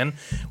 little man.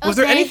 Was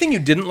there Okay. anything you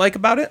didn't like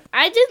about it?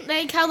 I didn't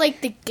like how, like,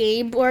 the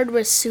game board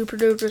was super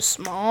duper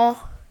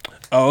small.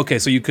 Oh, okay.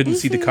 So you couldn't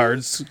see the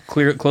cards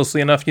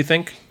closely enough, you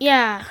think?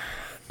 Yeah.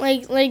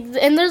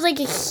 And there's, like,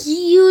 a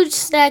huge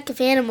stack of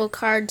animal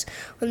cards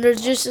when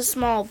there's just a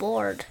small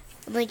board.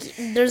 Like,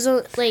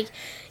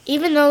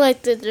 even though,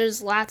 like,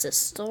 there's lots of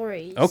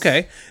stories.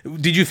 Okay.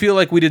 Did you feel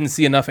like we didn't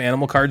see enough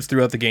animal cards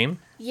throughout the game?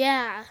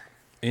 Yeah.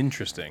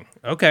 Interesting.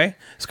 Okay.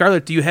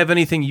 Scarlett, do you have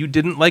anything you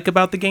didn't like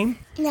about the game?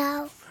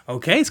 No.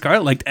 Okay,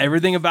 Scarlett liked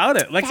everything about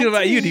it. Lexi, what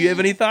about you? Do you have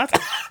any thoughts?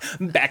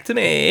 Back to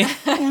me.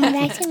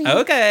 Back to me.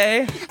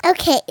 Okay.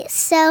 Okay,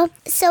 so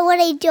what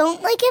I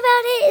don't like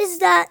about it is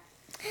that,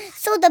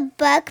 so the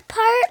book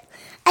part,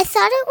 I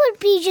thought it would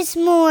be just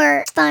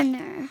more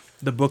funner.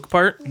 The book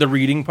part? The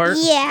reading part?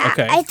 Yeah,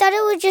 Okay. I thought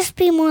it would just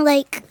be more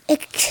like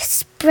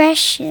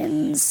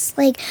expressions,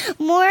 like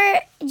more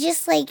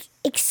just like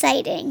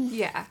exciting.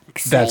 Yeah.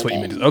 That's what you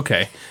meant.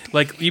 Okay.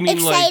 Like, you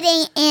mean like...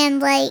 Exciting and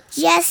like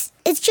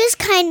it's just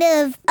kind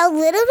of a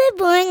little bit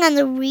boring on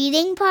the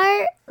reading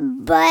part,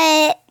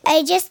 but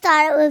I just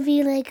thought it would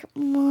be like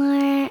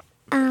more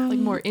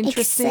more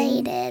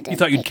interesting? excited. You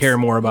thought you'd care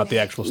more about the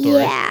actual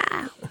story?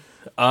 Yeah.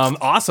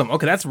 Awesome.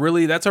 Okay, that's a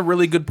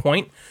really good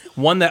point.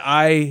 One that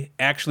I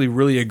actually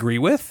really agree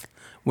with,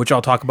 which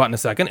I'll talk about in a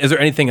second. Is there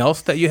anything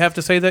else that you have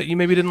to say that you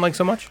maybe didn't like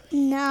so much?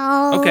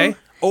 No. Okay.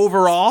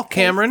 Overall,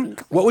 Cameron,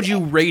 what would you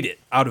rate it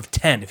out of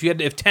 10?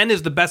 If 10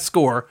 is the best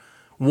score,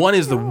 1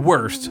 is the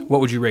worst, what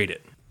would you rate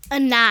it? A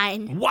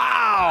 9.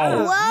 Wow! You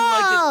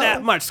liked it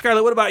that much.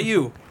 Scarlett, what about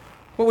you?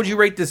 What would you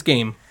rate this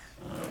game?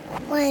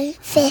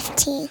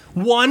 115.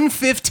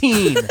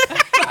 115.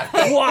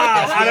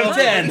 Wow, out of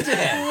 10.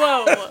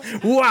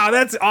 Whoa. Wow,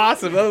 that's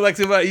awesome.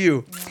 Lexi, about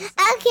you?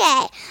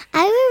 Okay,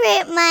 I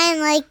would rate mine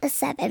like a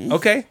 7.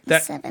 Okay,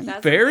 that 7.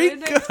 That's very a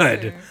good answer.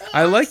 good.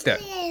 I like that.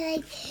 I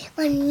like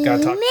 1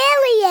 Gotta talk.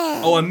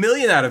 million. Oh,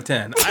 1,000,000 out of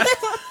 10.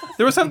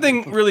 There was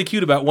something really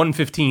cute about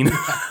 115.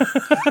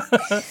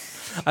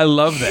 I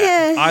love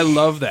that. I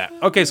love that.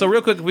 Okay, so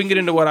real quick, we can get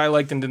into what I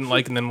liked and didn't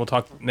like, and then we'll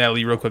talk,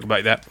 Natalie, real quick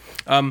about that.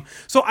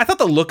 So I thought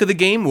the look of the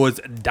game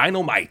was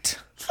dynamite.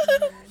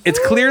 It's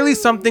clearly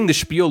something the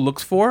Spiel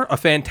looks for, a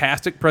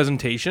fantastic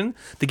presentation.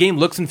 The game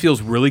looks and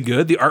feels really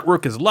good. The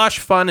artwork is lush,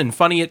 fun, and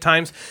funny at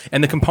times,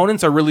 and the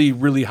components are really,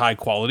 really high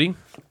quality.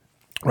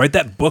 Right,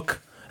 that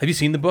book. Have you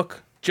seen the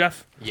book,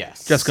 Jeff?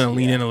 Yes. Jeff's gonna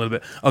lean in a little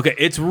bit. Okay,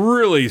 it's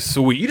really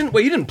sweet. You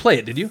didn't play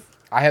it, did you?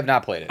 I have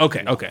not played it.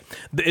 Okay.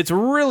 It's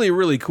really,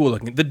 really cool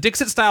looking. The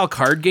Dixit-style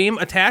card game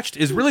attached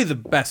is really the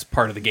best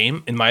part of the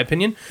game, in my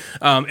opinion.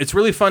 It's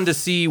really fun to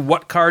see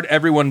what card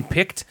everyone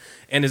picked,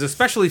 and is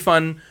especially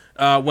fun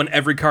when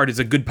every card is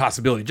a good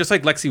possibility. Just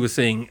like Lexi was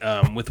saying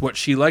with what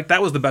she liked,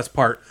 that was the best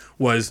part,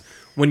 was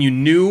when you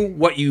knew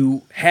what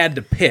you had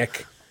to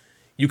pick,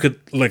 you could,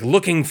 like,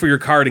 looking for your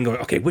card and go,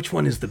 okay, which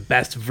one is the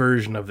best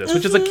version of this?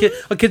 Which is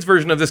a kid's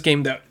version of this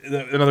game,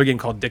 another game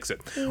called Dixit.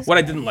 What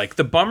I didn't like,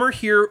 the bummer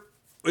here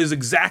is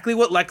exactly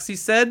what Lexi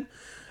said,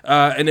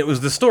 and it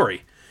was the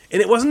story.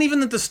 And it wasn't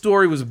even that the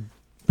story was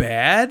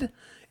bad.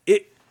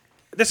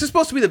 This is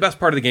supposed to be the best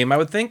part of the game, I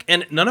would think,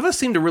 and none of us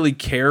seemed to really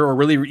care or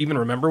really even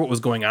remember what was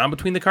going on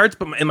between the cards.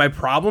 But my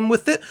problem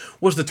with it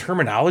was the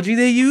terminology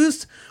they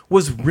used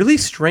was really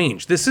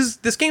strange.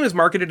 This game is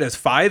marketed as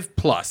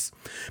 5+,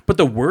 but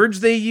the words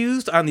they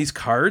used on these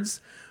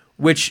cards,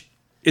 which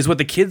is what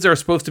the kids are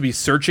supposed to be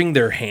searching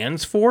their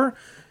hands for,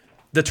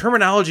 the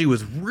terminology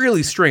was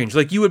really strange.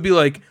 Like, you would be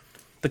like,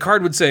 the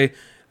card would say,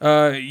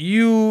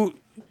 you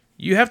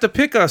have to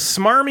pick a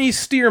smarmy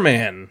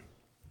steerman.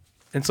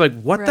 It's like,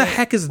 what the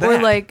heck is that? Or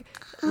like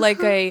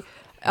a,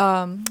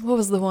 what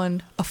was the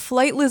one? A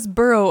flightless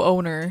burrow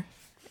owner.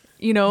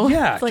 You know?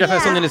 Yeah, It's like, Jeff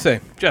has something to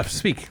say. Jeff,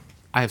 speak.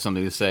 I have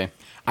something to say.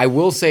 I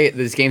will say that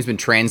this game's been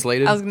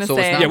translated. I was gonna so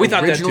say. it's not Yeah, we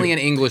thought that originally too. an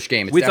English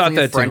game. It's We thought definitely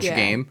a that too. French Yeah.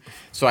 game.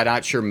 So I'm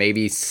not sure,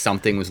 maybe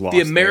something was lost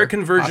The American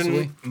there, version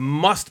possibly.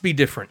 must be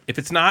different. If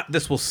it's not,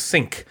 this will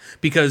sink,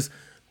 because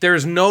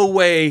there's no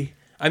way.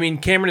 I mean,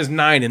 Cameron is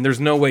 9, and there's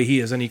no way he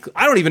has any.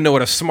 I don't even know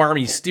what a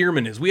smarmy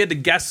steerman is. We had to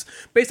guess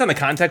based on the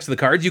context of the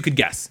cards. You could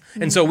guess,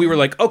 and so we were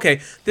like,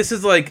 okay, this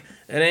is like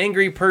an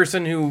angry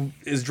person who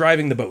is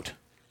driving the boat,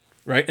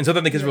 right? And so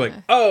then the kids were like,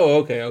 oh,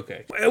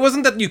 okay. It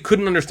wasn't that you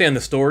couldn't understand the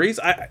stories.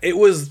 It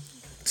was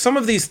some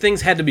of these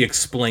things had to be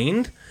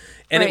explained,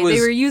 and right, it was.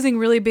 they were using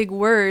really big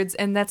words,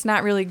 and that's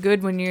not really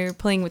good when you're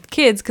playing with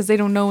kids because they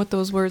don't know what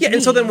those words mean.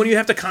 And so then when you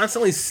have to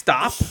constantly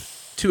stop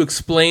to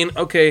explain,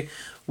 okay,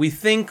 we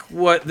think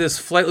what this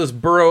flightless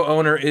burrow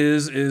owner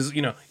is,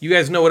 you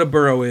guys know what a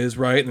burrow is,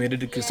 right? And they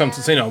did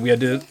we had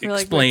to You're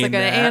like, explain it's like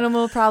that. an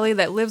animal probably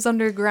that lives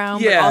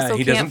underground, Yeah, but also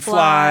he can't doesn't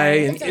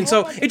fly. And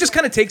so it just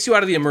kind of takes you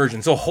out of the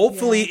immersion. So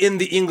hopefully in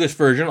the English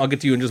version, I'll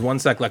get to you in just one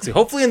sec, Lexi.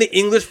 Hopefully in the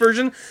English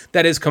version,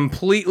 that is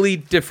completely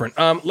different.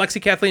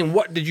 Lexi, Kathleen,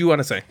 what did you want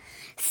to say?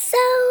 So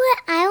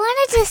I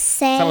wanted to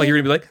say. Sound like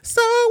you're going to be like,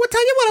 so I'll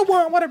tell you what I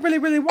want, what I really,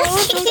 really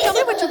want. Tell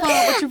me what you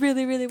want, what you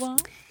really, really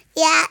want.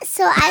 Yeah,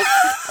 so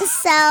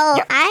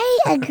I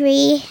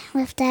agree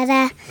with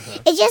Dada.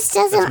 It just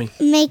doesn't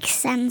make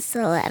sense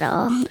a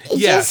little.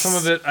 Some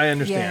of it I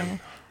understand. Yeah.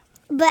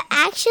 But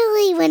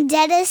actually, when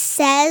Dada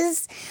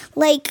says,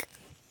 like,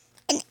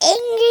 an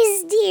angry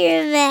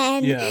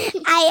steerman,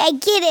 I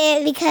get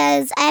it,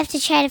 because I have to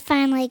try to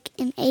find, like,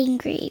 an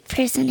angry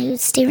person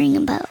who's steering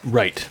a boat.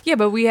 Right. Yeah,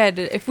 but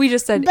if we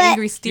just said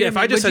angry steerman, Yeah, if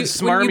I just said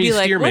smarmy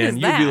steerman,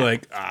 you'd be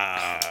like,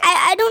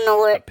 I don't know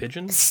what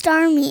pigeon?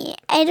 Starmy.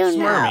 I don't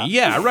know. Smarmy.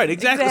 Yeah, right.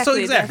 Exactly. So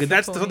Exactly,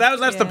 that's that's the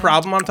that's the point.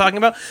 problem I'm talking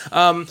about.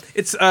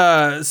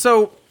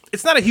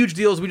 It's not a huge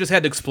deal, as we just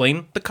had to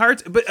explain the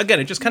cards. But again,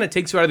 it just kind of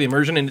takes you out of the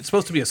immersion, and it's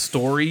supposed to be a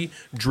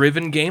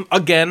story-driven game.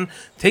 Again,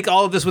 take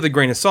all of this with a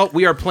grain of salt.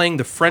 We are playing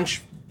the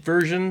French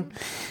version,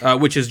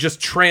 which is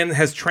just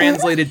has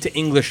translated to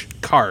English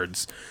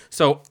cards.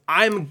 So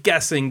I'm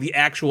guessing the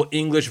actual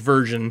English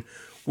version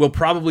will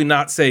probably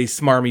not say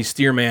smarmy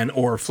steerman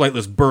or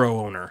flightless burrow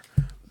owner.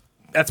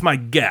 That's my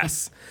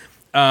guess.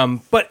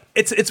 But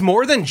it's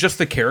more than just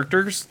the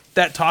characters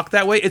that talk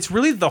that way. It's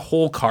really the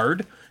whole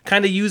card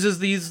kind of uses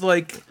these,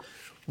 like,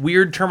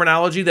 weird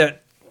terminology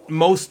that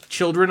most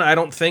children, I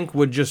don't think,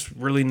 would just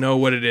really know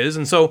what it is.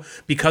 And so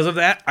because of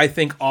that, I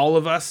think all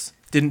of us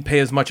didn't pay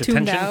as much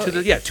Tuned attention out.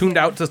 to tuned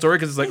out to the story,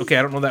 because it's like, okay,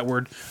 I don't know that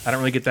word. I don't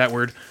really get that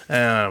word.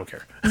 I don't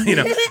care.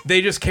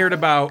 They just cared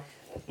about,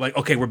 like,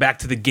 okay, we're back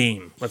to the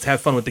game. Let's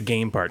have fun with the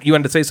game part. You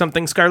wanted to say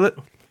something, Scarlett?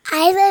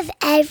 I love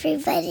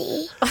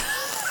everybody.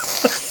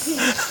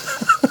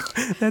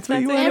 That's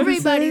what you wanted to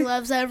Everybody say?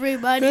 loves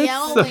everybody. That's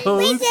Always. so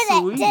We did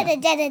sweet.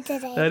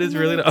 it. That is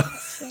really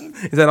nice.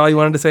 Is that all you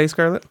wanted to say,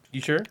 Scarlett?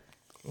 You sure?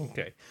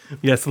 Okay.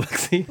 Yes,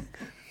 Lexi.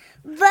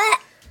 But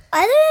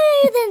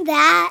other than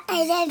that,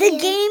 the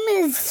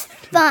game is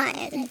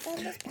fun.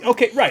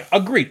 Okay, right.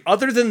 Agreed.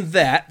 Other than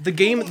that, the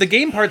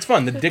game part's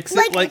fun. The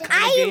Dixit kind of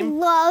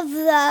game.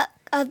 I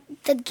love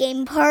the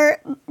game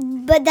part,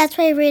 but that's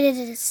why I rated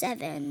it a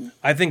 7.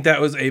 I think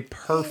that was a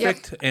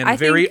perfect and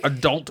very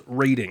adult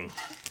rating.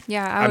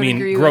 Yeah, I would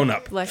agree grown with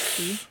up.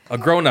 Lexi. A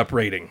grown-up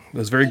rating. It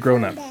was very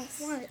grown up.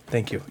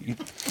 Thank you.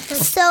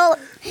 So,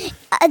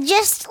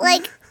 just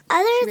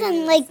other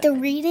than the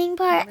reading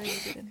part,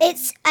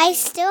 I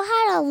still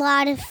had a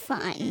lot of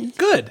fun.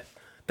 Good.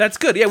 That's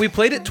good. Yeah, we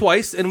played it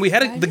twice, and we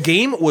had the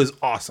game was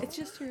awesome.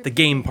 The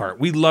game part,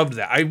 we loved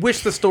that. I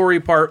wish the story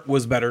part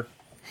was better.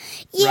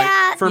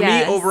 Yeah. Right? For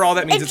me, overall,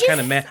 that means it's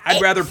kind of meh.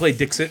 I'd rather play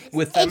Dixit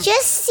with them. It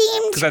just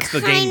seemed that's the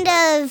kind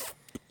of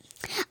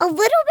a little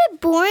bit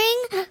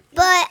boring,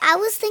 but I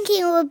was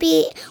thinking it would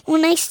be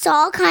when I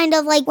saw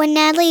when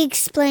Natalie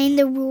explained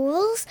the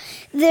rules.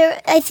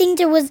 I think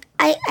there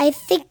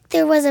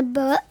was a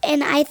book,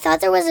 and I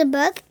thought there was a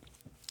book.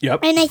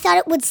 Yep. And I thought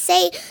it would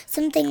say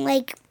something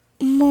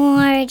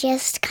more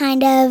just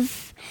kind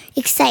of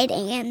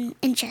exciting and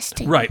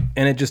interesting. Right,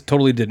 and it just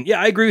totally didn't. Yeah,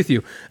 I agree with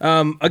you.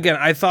 Again,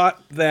 I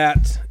thought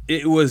that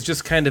it was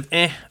just kind of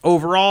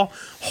overall.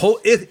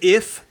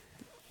 If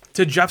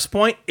to Jeff's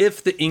point,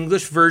 if the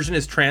English version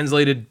is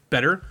translated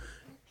better,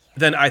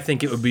 then I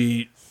think it would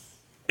be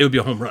a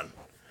home run.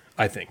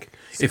 I think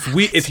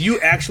if you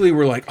actually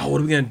were like, oh,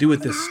 what are we gonna do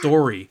with this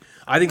story?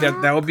 I think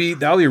that would be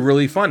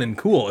really fun and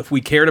cool if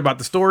we cared about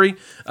the story.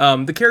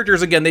 The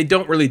characters, again, they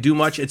don't really do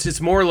much. It's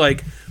just more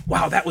like,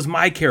 wow, that was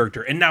my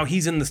character, and now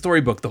he's in the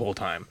storybook the whole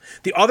time.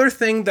 The other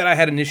thing that I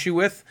had an issue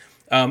with,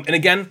 and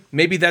again,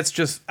 maybe that's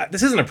just,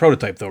 this isn't a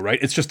prototype though, right?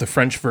 It's just a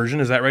French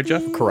version. Is that right,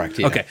 Jeff? Correct,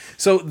 yeah. Okay,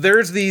 so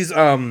there's these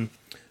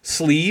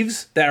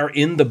sleeves that are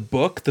in the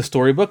book, the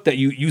storybook, that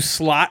you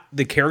slot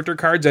the character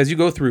cards as you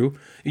go through.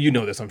 You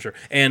know this, I'm sure.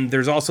 And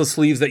there's also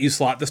sleeves that you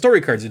slot the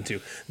story cards into.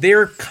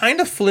 They're kind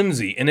of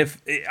flimsy, and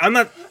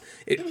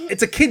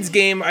it's a kid's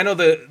game. I know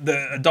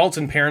the adults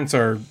and parents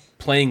are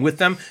playing with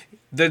them.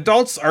 The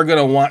adults are going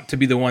to want to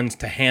be the ones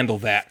to handle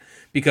that,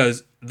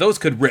 because those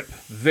could rip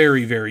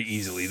very, very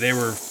easily. They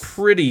were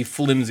pretty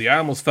flimsy. I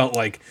almost felt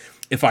like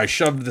if I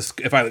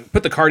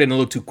put the card in a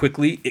little too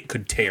quickly, it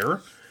could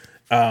tear.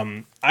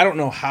 I don't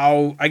know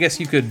how. I guess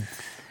you could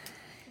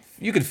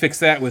fix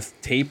that with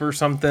tape or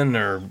something,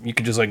 or you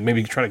could just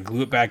maybe try to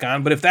glue it back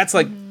on. But if that's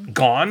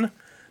gone,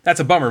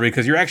 that's a bummer,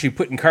 because you're actually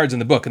putting cards in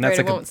the book, and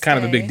that's kind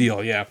of a big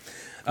deal. Yeah.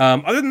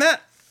 Other than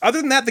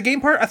that, the game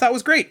part I thought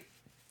was great.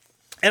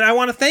 And I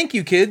want to thank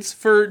you, kids,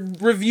 for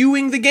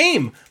reviewing the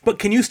game. But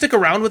can you stick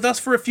around with us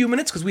for a few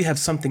minutes, because we have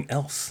something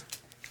else?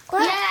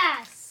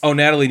 Yes. Oh,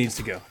 Natalie needs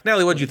to go.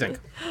 Natalie, what'd you think?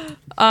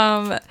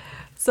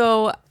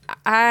 So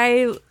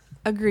I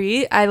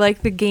agree. I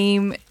like the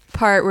game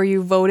part where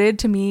you voted.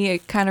 To me,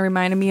 it kind of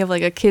reminded me of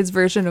a kid's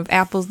version of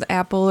Apples to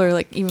Apple,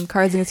 or even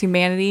Cards Against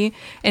Humanity.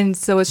 And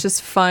so it's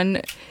just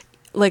fun,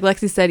 like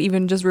Lexi said,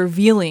 even just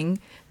revealing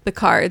the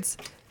cards.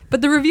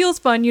 But the reveal's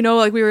fun, we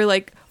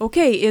were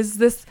okay, is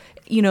this,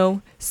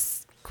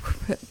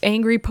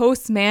 angry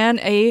postman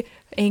a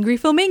angry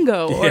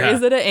flamingo, or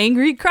is it an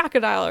angry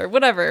crocodile, or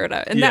whatever?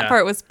 And that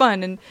part was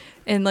fun.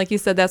 And like you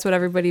said, that's what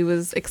everybody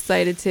was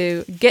excited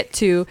to get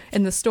to.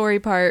 And the story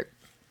part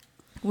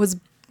was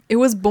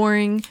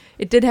boring.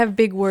 It did have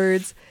big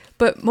words,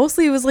 but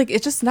mostly it was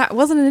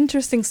wasn't an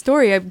interesting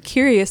story. I'm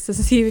curious to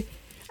see.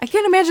 I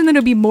can't imagine that it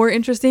would be more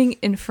interesting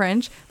in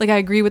French. I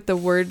agree with the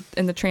word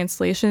and the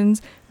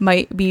translations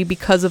might be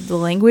because of the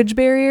language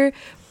barrier,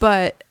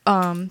 but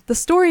the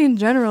story in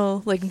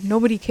general,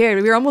 nobody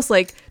cared. We were almost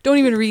don't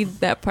even read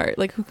that part.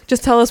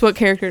 Just tell us what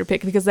character to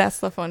pick, because that's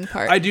the fun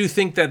part. I do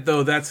think that,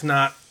 though, that's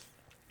not...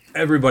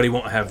 Everybody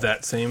won't have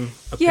that same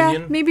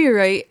opinion. Yeah, maybe you're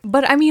right.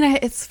 But I mean,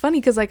 it's funny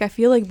because I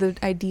feel like the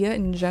idea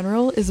in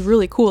general is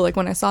really cool.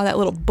 When I saw that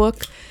little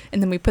book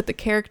and then we put the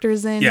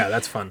characters in. Yeah,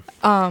 that's fun.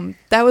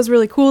 That was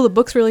really cool. The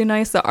book's really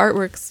nice. The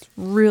artwork's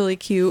really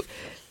cute.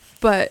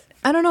 But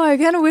I don't know. I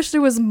kind of wish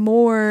there was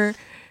more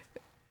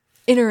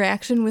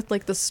interaction with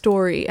the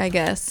story, I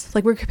guess.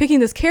 We're picking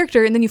this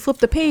character and then you flip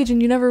the page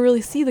and you never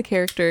really see the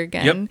character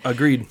again. Yep,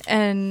 agreed.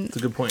 And that's a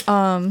good point.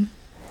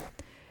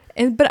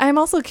 But I'm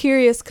also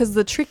curious because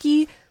the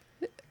tricky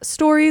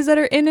stories that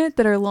are in it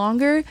that are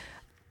longer,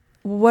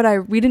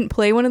 we didn't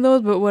play one of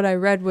those, but what I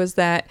read was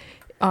that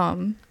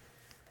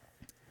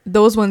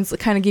those ones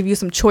kind of give you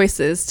some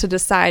choices to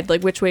decide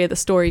which way the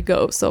story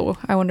goes. So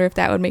I wonder if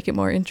that would make it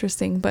more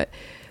interesting. But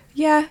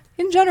yeah,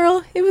 in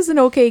general, it was an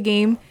okay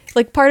game.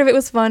 Part of it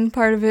was fun,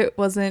 part of it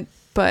wasn't.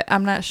 But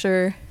I'm not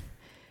sure,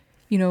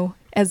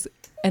 as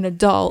an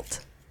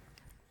adult,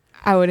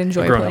 I would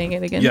enjoy playing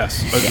it again.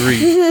 Yes,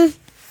 agreed.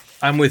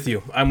 I'm with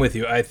you.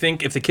 I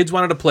think if the kids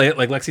wanted to play it,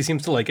 Lexi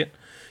seems to like it,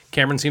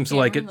 Cameron seems to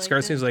like it, Scar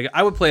seems to like it,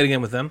 I would play it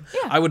again with them.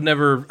 Yeah. I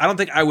don't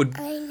think I would.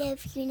 I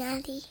love you,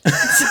 Natty.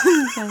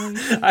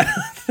 I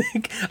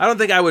don't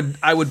think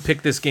I would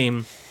pick this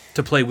game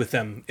to play with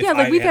them.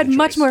 We've had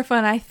much more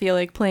fun, I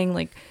feel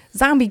playing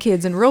zombie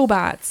kids and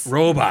robots.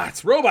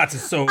 Robots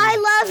is so. I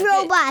love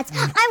robots.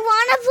 I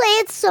want to play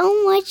it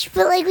so much,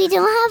 but like we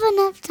don't have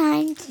enough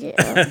time to.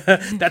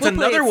 That's We'll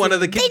play another it one of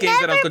the They kid games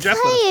that never Uncle Jeff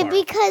play let us it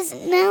borrow. because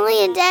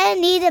Natalie and Dad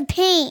need to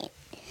paint.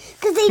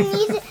 Because they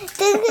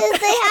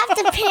have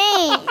to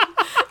paint.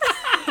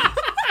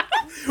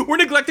 We're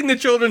neglecting the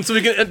children so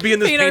we can be in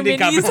this Paint our painting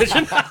minis. competition.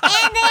 And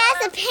they have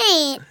to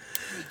paint.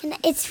 And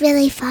it's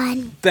really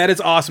fun. That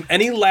is awesome.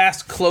 Any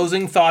last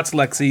closing thoughts,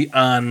 Lexi,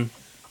 on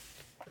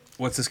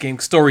what's this game?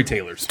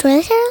 Storytailors.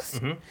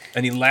 Storytailors?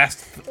 Any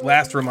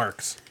last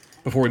remarks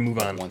before we move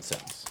on? One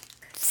sentence.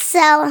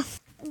 So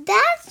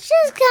that's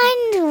just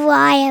kind of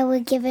why I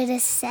would give it a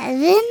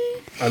 7.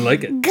 I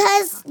like it.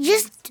 Because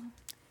just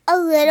a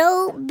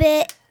little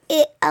bit,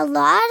 a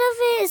lot of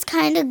it is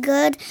kind of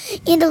good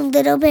and a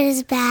little bit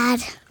is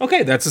bad.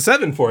 Okay, that's a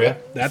 7 for you.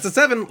 That's a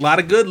 7. A lot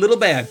of good, little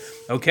bad.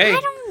 Okay. I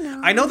don't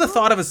know. I know the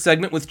thought of a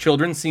segment with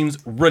children seems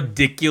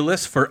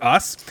ridiculous for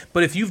us,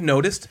 but if you've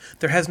noticed,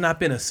 there has not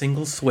been a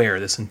single swear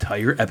this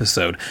entire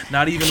episode.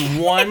 Not even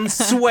one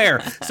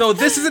swear. So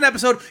this is an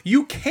episode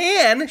you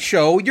can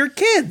show your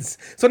kids.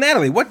 So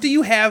Natalie, what do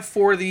you have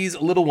for these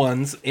little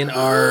ones in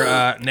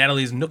our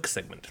Natalie's Nook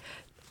segment?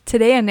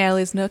 Today on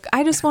Natalie's Nook,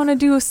 I just want to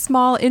do a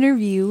small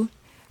interview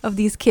of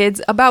these kids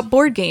about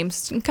board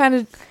games. Kind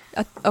of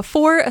a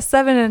 4, a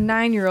 7, and a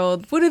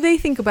 9-year-old. What do they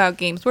think about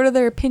games? What are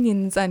their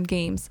opinions on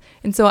games?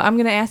 And so I'm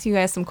going to ask you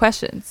guys some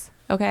questions,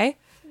 okay?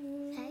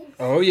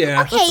 Oh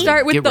yeah. Okay. Let's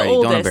start with Get the ready, don't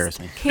oldest. embarrass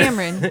me.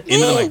 Cameron, Into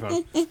the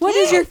microphone. what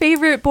is your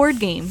favorite board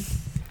game?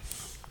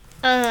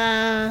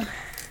 I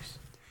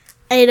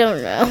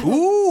don't know.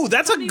 Ooh,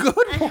 that's a good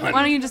one. Why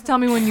don't you just tell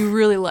me one you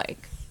really like?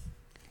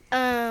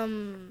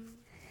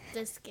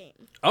 This game.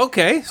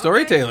 Okay,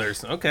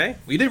 Storytailers. Okay.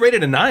 We did rate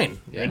it a 9.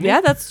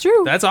 Yeah, that's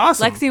true. That's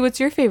awesome. Lexi, what's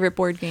your favorite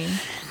board game?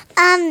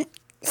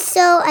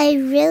 So I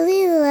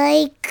really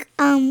like,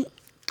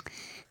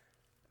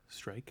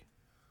 Strike.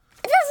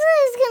 that's what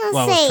I was Well, I going was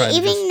to trying say. to just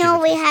Even give though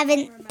it we to you.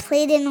 haven't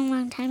played it in a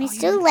long time, I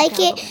still like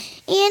it.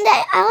 And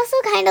I also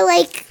kind of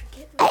like,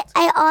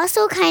 I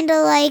also kind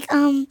of like,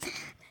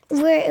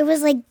 where it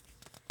was like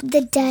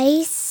the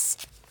dice,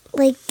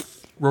 like,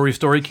 Rory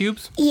Story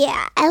Cubes.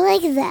 yeah, I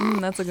like that.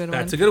 That's a good one.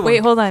 That's a good one.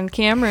 Wait, hold on.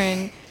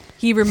 Cameron,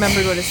 he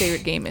remembered what his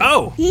favorite game is.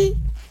 Oh.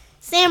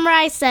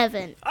 Samurai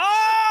 7. Oh,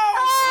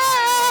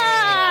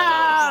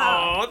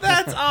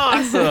 that's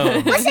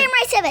awesome. What's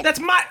Samurai 7? That's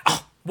my.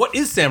 Oh, what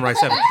is Samurai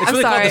 7? It's I'm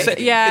really sorry. called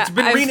the Yeah, it's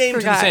been I renamed to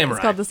the forgot. Samurai.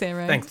 It's called the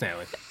Samurai. Thanks,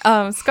 Natalie.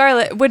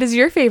 Scarlett, what is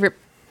your favorite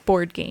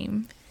board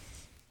game?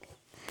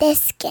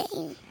 This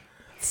game.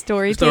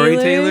 Storytailers.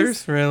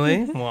 Storytailers,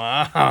 really?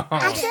 Wow.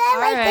 Actually, I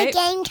like Alright. the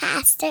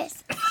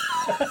Gamecasters.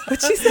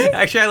 What'd she say?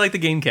 Actually, I like the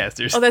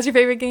Gamecasters. Oh, that's your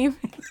favorite game?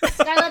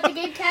 Scarlet the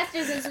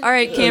Gamecasters is All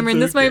right, Cameron,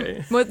 That's this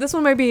okay. this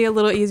one might be a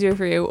little easier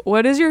for you.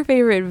 What is your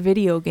favorite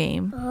video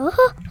game? I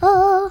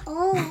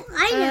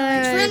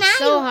know. it's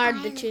so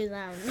hard to choose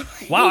them.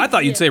 Wow, I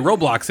thought you'd say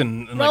Roblox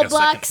in like a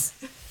second. Roblox.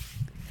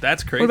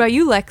 That's crazy. What about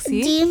you, Do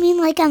Lexi? you mean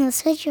like on the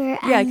Switch or Yeah,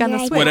 like on the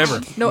your Switch. iPad? Whatever.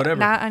 No, Whatever.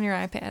 not on your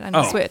iPad, on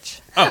Oh. the Switch.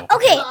 Oh.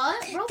 Okay,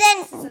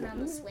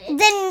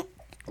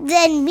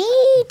 then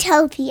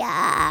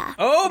Metopia.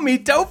 Oh,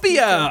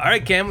 Metopia. All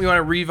right, Cam, you want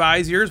to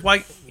revise yours?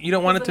 Why you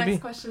don't want it to be?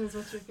 question is,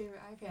 what's your favorite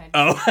iPad?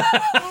 Oh, I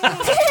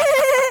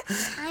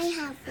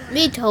have one.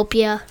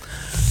 Metopia.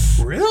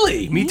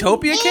 really?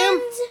 Metopia,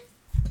 Cam?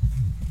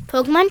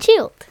 Pokemon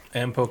Shield.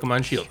 And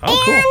Pokemon Shield.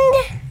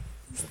 Oh,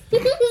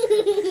 cool.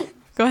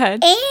 Go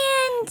ahead.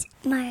 And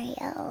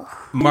Mario.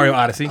 Mario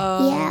Odyssey.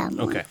 Yeah,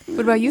 Okay.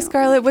 What about you,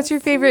 Scarlett? What's your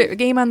favorite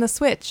game on the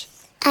Switch?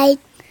 I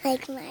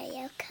like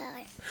Mario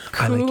Kart.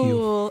 I like you.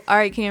 Cool. All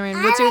right,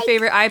 Cameron, what's your like-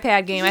 favorite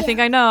iPad game? I think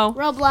I know.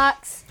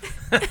 Roblox.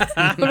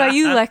 What about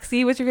you,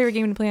 Lexi? What's your favorite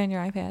game to play on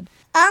your iPad?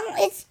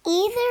 It's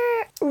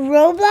either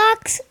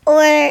Roblox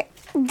or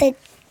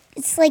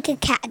it's like a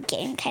cat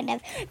game kind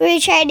of where you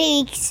try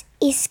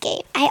to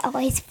escape. I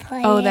always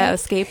play. Oh, it. that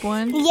escape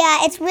one? Yeah,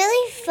 it's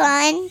really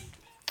fun,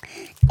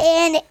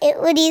 and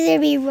it would either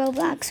be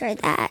Roblox or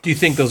that. Do you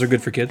think those are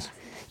good for kids?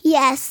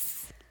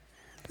 Yes,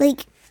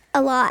 like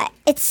a lot.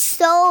 It's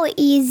so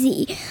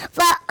easy,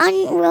 but on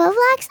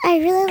Roblox, I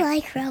really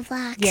like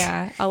Roblox.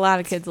 Yeah, a lot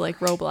of kids like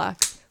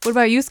Roblox. What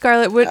about you,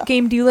 Scarlett? What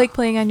game do you like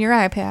playing on your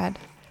iPad?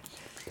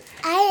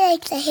 I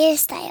like the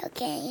hairstyle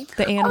game.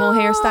 The animal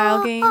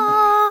hairstyle game?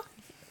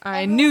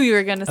 I knew you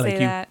were going to say you.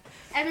 that.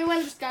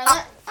 Everyone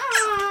Scarlet.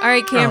 All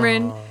right,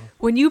 Cameron,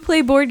 when you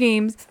play board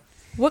games,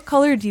 what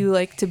color do you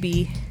like to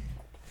be?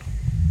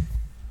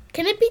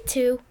 Can it be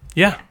 2?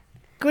 Yeah.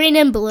 Green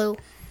and blue.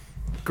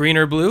 Green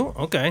or blue?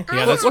 Okay.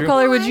 Yeah, that's What true.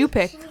 color would you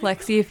pick,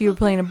 Lexi, if you were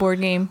playing a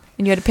board game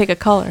and you had to pick a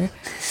color?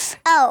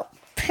 Oh,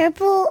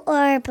 purple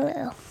or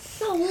blue?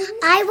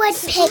 I would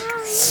pick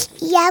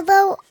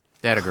yellow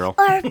That a girl.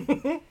 or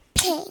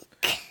pink.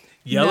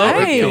 Yellow or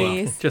Nice.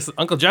 pink? Just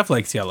Uncle Jeff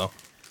likes yellow.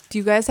 Do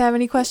you guys have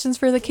any questions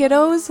for the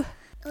kiddos?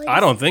 I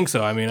don't think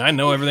so. I mean, I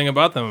know everything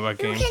about them about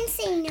games. Can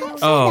say no.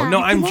 Oh, no,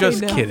 I'm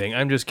just no. kidding.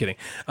 I'm just kidding.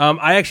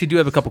 I actually do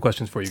have a couple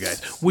questions for you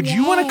guys. Would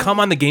you want to come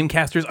on the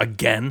Gamecasters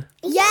again?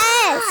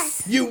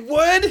 Yes. You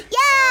would?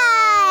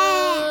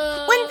 Yes.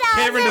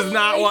 Cameron does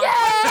not want.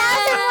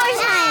 1,000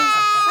 more times.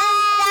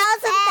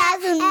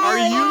 1,000. Are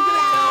you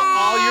gonna tell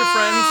all your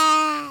friends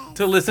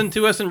to listen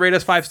to us and rate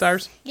us 5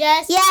 stars?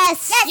 Yes.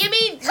 Yes. You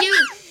mean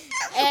you?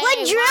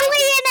 With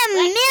Julie and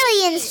a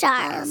million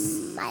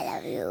stars. I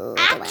love you.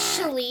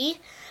 Actually,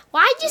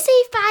 why'd you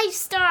say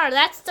 5-star?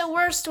 That's the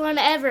worst one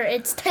ever.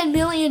 It's 10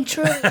 million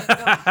trillion.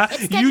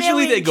 It's 10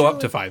 Usually they million go up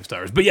to trillion. 5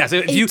 stars. But yes,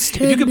 if you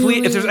could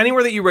please, if there's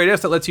anywhere that you rate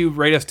us that lets you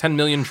rate us 10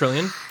 million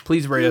trillion,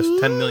 please rate us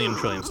 10 million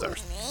trillion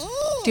stars.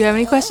 Do you have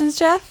any questions,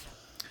 Jeff?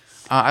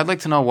 I'd like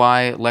to know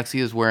why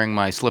Lexi is wearing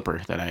my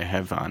slipper that I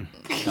have on.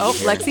 Oh,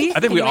 Lexi? I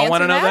think we all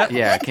want to know that.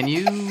 Yeah, can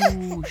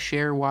you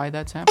share why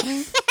that's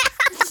happening?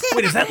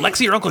 Wait, is that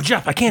Lexi or Uncle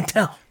Jeff? I can't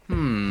tell.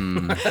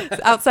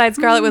 Outside,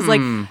 Scarlett was like,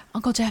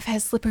 Uncle Jeff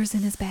has slippers in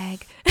his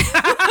bag.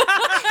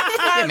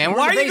 Yeah, man, we're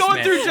Why in are the you going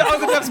basement. through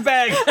Uncle Jeff's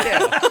bag?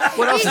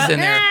 What else is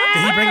in there?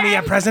 Did he bring me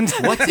a present?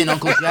 What's in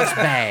Uncle Jeff's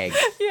bag?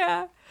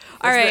 Yeah.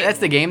 All right. That's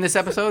the game this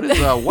episode is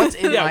what's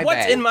in my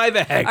What's bag? in my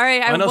bag? All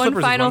right, I have know one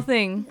slippers is final one.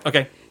 thing.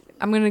 Okay.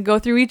 I'm going to go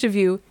through each of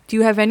you. Do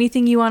you have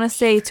anything you want to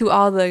say to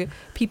all the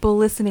people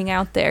listening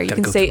out there? You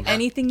Gotta can go say through 'em.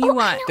 anything you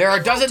want. There are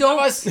dozens of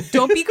us.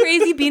 Don't be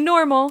crazy. Be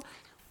normal.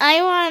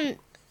 I want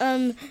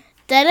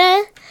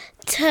Dada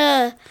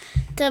to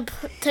do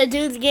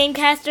the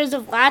Gamecasters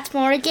of lots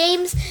more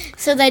games,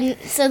 so that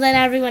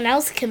everyone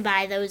else can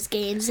buy those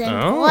games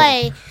and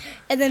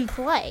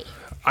play.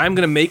 I'm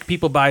going to make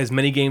people buy as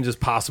many games as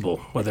possible,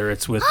 whether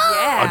it's with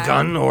Yeah. a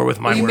gun or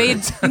with my You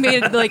word.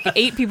 made like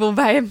 8 people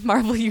buy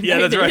Marvel United.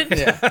 Yeah, that's right.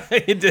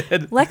 You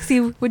did.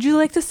 Lexi, would you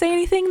like to say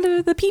anything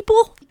to the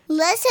people?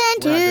 Listen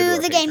We're not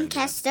good to to the our patrons.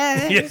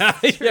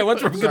 Gamecasters. Yeah,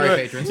 once we're Sorry, good.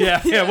 patrons.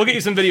 Yeah, we'll get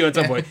you some video at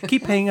some point.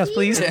 Keep paying us,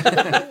 please.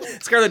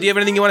 Scarlett, do you have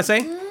anything you want to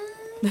say?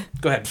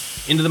 Go ahead.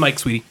 Into the mic,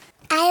 sweetie.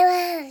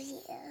 I love you.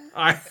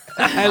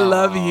 I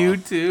love you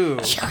too.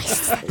 All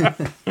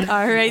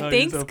right, Oh,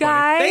 thanks, you're so funny.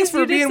 guys. Thanks for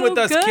You did being so with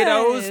us, good.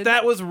 kiddos.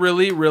 That was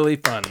really, really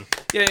fun.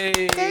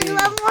 Yay. There's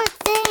one more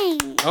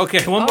thing.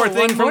 Okay, one more thing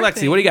one from more Lexi.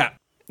 thing. What do you got?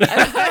 All I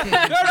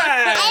right.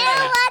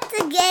 don't want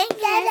the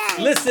Gamecasters.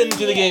 Listen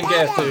to the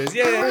Gamecasters.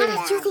 Yay.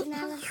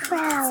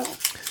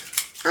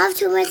 I have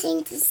two more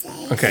things to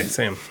say. Okay,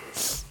 Sam.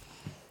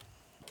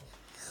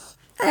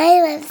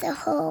 I love the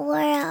whole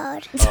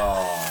world.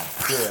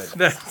 That's,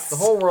 The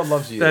whole world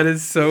loves you. that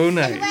is so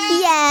nice.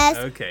 Yes.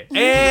 Okay.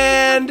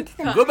 And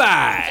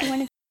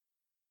goodbye.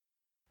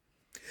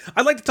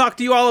 I'd like to talk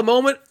to you all a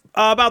moment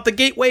about the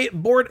Gateway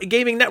Board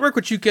Gaming Network,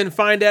 which you can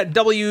find at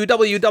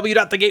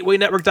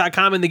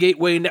www.thegatewaynetwork.com, and the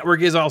Gateway Network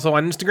is also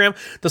on Instagram.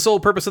 The sole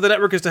purpose of the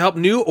network is to help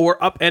new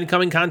or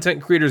up-and-coming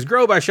content creators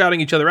grow by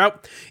shouting each other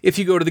out. If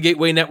you go to the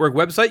Gateway Network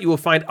website, you will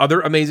find other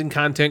amazing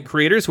content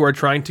creators who are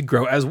trying to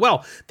grow as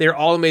well. They are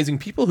all amazing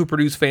people who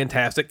produce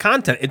fantastic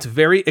content. It's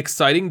very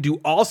exciting, due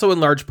also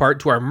in large part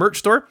to our merch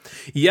store.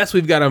 Yes,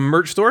 we've got a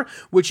merch store,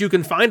 which you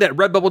can find at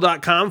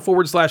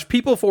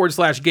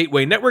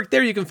redbubble.com/people/Gateway Network.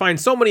 There you can find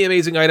so many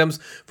amazing items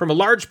from a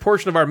large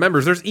portion of our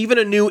members. There's even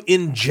a new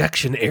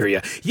injection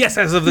area. Yes,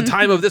 as of the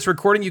time of this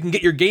recording, you can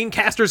get your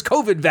Gamecasters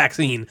COVID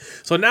vaccine.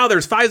 So now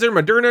there's Pfizer,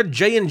 Moderna,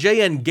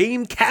 J&J, and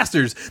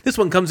Gamecasters. This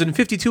one comes in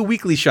 52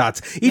 weekly shots.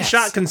 Each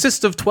shot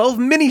consists of 12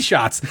 mini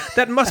shots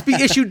that must be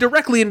issued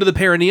directly into the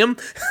perineum.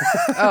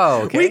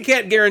 Oh, okay. We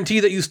can't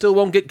guarantee that you still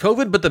won't get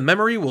COVID, but the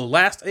memory will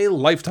last a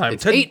lifetime.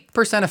 It's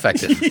 8%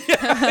 effective.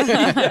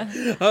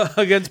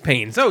 Against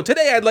pain. So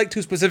today I'd like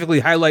to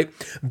specifically highlight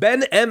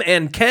Ben, M,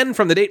 and Ken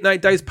from the Date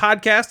Night Dice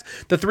podcast.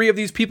 The three of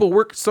these people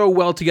work so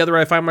well together,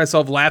 I find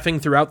myself laughing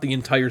throughout the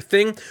entire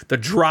thing. The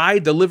dry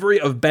delivery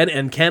of Ben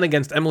and Ken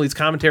against Emily's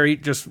commentary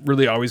just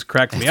really always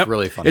cracks me up.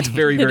 really funny. It's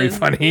very, very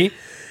funny.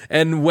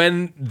 And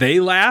when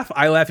they laugh,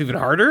 I laugh even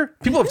harder.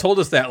 People have told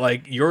us that,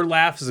 like, your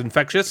laugh is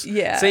infectious.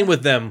 Yeah. Same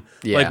with them.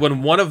 Yeah. Like,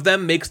 when one of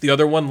them makes the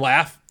other one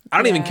laugh, I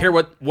don't even Yeah. care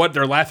what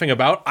they're laughing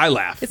about. I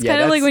laugh. It's Yeah,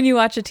 kind of like that's- when you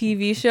watch a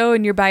TV show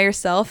and you're by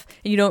yourself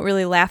and you don't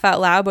really laugh out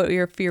loud, but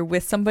if you're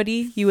with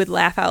somebody, you would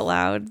laugh out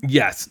loud.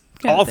 Yes.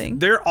 Kind of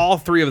thing. All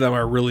three of them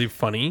are really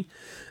funny.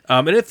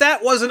 And if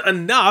that wasn't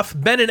enough,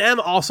 Ben and M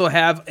also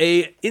have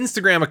a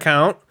Instagram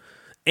account,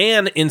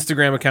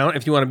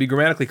 if you want to be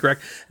grammatically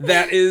correct,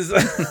 that is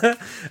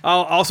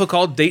also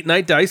called Date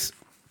Night Dice.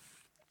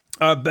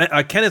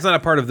 Ken is not a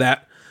part of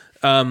that.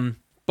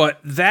 But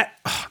that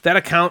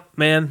account,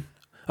 man.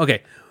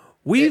 Okay.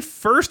 We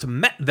first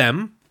met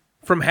them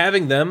from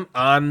having them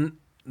on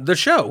the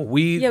show.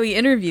 We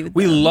interviewed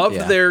We them. loved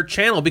Yeah. their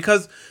channel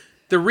because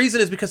the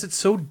reason is because it's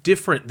so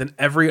different than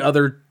every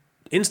other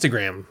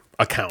Instagram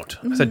account.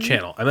 I said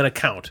channel. I meant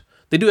account.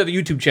 They do have a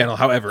YouTube channel,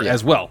 however,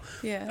 as well.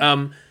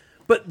 Yeah.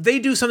 But they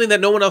do something that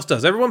no one else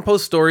does. Everyone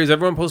posts stories,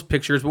 everyone posts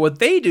pictures, but what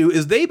they do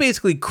is they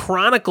basically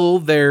chronicle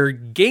their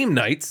game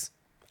nights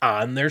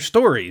on their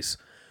stories.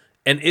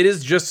 And it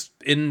is just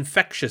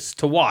infectious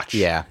to watch.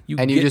 Yeah. You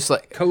And you get just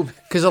like, COVID.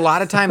 because a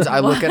lot of times I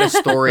look at a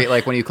story,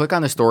 like when you click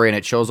on the story and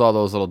it shows all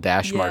those little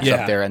dash marks Yeah.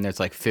 up there and there's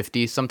like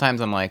 50.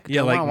 Sometimes I'm like,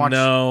 Yeah, I like, wanna watch.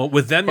 no.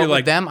 With them, But you're with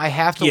like, them, I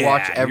have to yeah,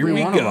 watch here every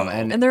we one go. of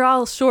them. And they're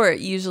all short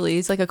usually.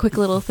 It's like a quick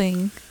little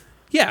thing.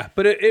 yeah,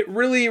 but it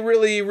really,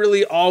 really,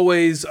 really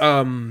always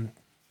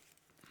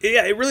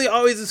it really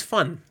always is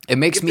fun. It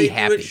makes If me they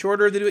happy. Do it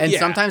shorter, they do it. And yeah.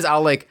 sometimes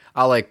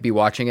I'll be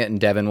watching it, and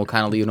Devin will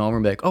kind of leave it over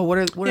and be like, "Oh, what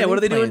are they what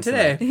are they doing playing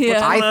today? tonight?" Yeah.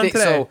 What's going I on think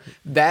today? so.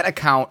 That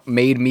account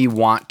made me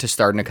want to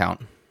start an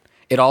account.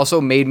 It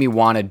also made me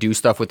want to do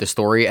stuff with the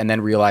story, and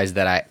then realize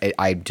that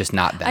I'm just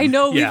not them. I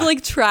know Yeah. we've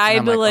like tried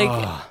I'm to like,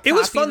 like. It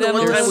was copy fun the them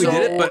one a time we little.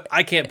 did it, but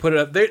I can't put it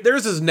up.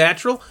 Theirs is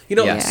natural. You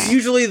know, Yes.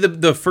 usually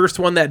the first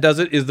one that does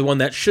it is the one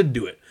that should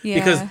do it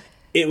because Yeah.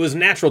 it was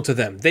natural to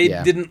them. They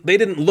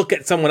didn't look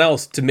at someone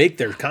else to make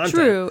their content.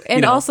 True. And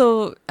you know?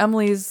 also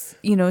Emily's,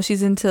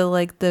 she's into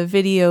like the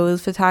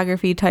videos,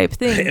 photography type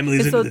thing.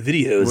 Emily's And so, into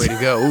the videos. Way to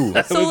go!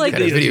 Ooh. So like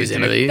Kind of videos,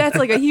 Emily. that's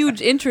like a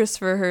huge interest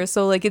for her.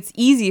 So like it's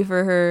easy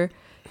for her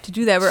to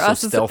do that. Where So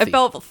us, stealthy. I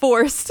felt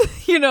forced, like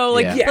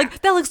Yeah.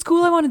 like that looks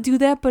cool. I want to do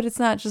that, but it's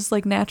not just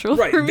like natural.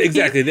 Right, for me.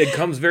 exactly. It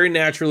comes very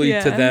naturally to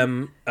Yeah.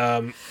 them.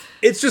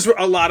 It's just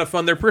a lot of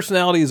fun. Their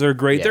personalities are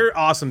great. Yeah. They're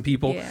awesome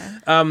people.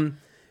 Yeah.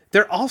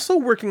 They're also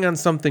working on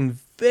something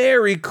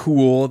very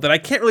cool that I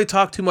can't really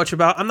talk too much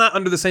about. I'm not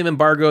under the same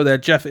embargo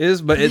that Jeff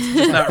is, but it's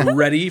just not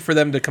ready for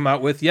them to come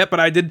out with yet. But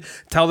I did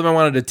tell them I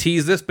wanted to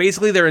tease this.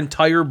 Basically, their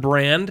entire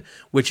brand,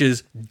 which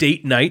is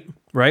date night,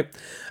 right?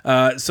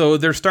 So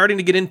they're starting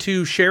to get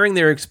into sharing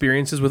their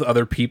experiences with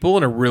other people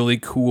in a really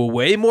cool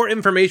way. More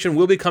information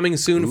will be coming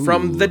soon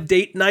from the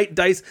Date Night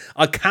Dice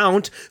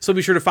account. So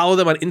be sure to follow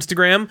them on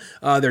Instagram,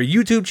 their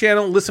YouTube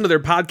channel, listen to their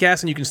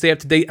podcast, and you can stay up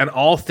to date on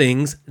all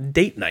things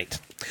date night.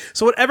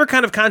 So whatever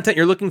kind of content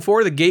you're looking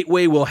for, the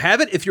Gateway will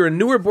have it. If you're a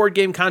newer board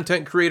game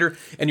content creator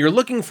and you're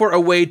looking for a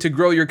way to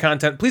grow your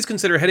content, please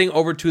consider heading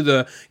over to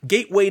the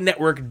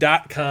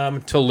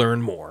gatewaynetwork.com to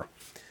learn more.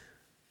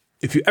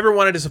 If you ever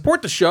wanted to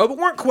support the show but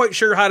weren't quite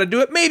sure how to do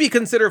it, maybe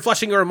consider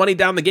flushing your money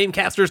down the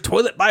Gamecasters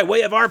toilet by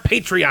way of our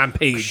Patreon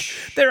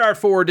page. There are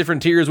 4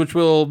 different tiers which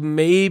will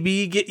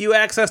maybe get you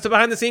access to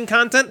behind-the-scene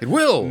content. It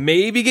will.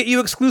 Maybe get you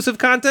exclusive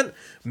content.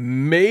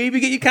 Maybe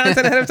get you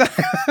content ahead of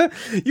time.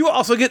 You will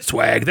also get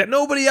swag that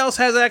nobody else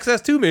has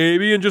access to,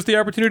 maybe, and just the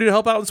opportunity to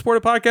help out and support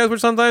a podcast which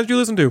sometimes you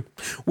listen to.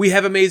 We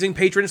have amazing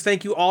patrons.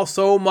 Thank you all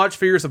so much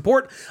for your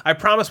support. I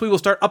promise we will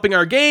start upping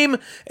our game,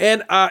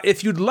 and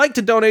if you'd like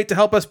to donate to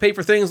help us pay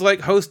for things like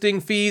hosting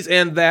fees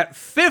and that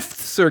 5th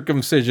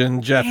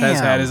circumcision Jeff has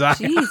had his eye on,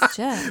 Jeez,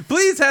 Jeff.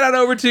 please head on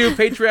over to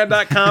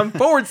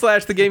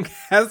patreon.com/the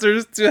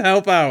Gamecasters to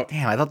help out.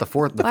 Damn, I thought the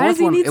fourth Why does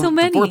he one. need so The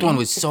many? fourth one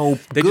was so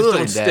They good.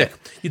 just don't that- stick.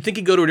 You'd think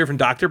he'd go to a different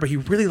doctor, but he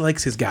really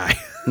likes his guy.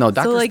 No,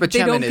 Dr. like, they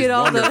don't Spaceman is get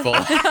all the- wonderful.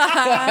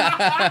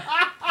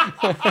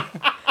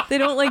 They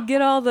don't like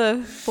get all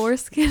the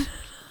foreskin.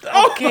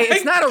 Okay,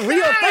 it's not a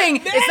real thing.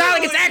 It's not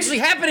like it's actually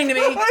happening to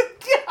me.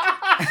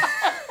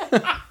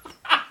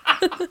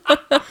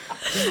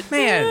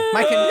 Man,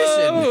 my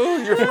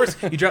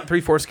condition. You dropped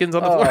 3 foreskins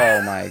on the floor.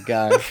 Oh my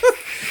god.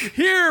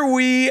 Here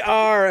we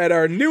are at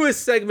our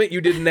newest segment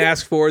you didn't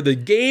ask for, the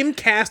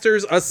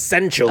Gamecasters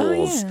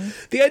Essentials. Oh, yeah.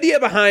 The idea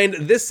behind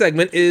this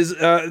segment is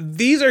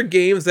these are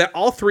games that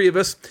all 3 of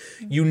us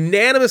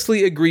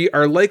unanimously agree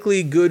are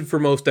likely good for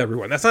most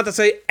everyone. That's not to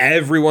say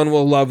everyone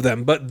will love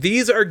them, but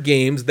these are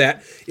games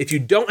that if you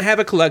don't have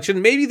a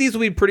collection, maybe these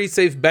will be pretty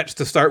safe bets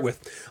to start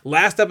with.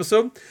 Last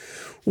episode,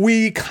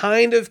 we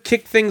kind of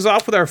kicked things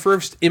off with our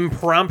first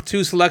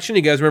impromptu selection.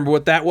 You guys remember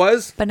what that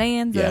was?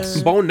 Bonanza. Yes.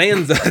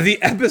 Bonanza.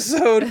 The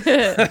episode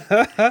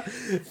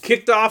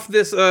kicked off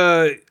this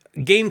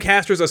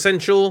Gamecasters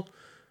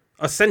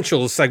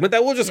Essentials segment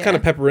that we'll just kind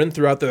of pepper in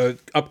throughout the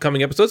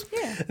upcoming episodes.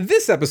 Yeah.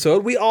 This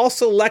episode, we all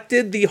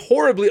selected the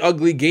horribly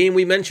ugly game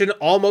we mention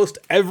almost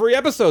every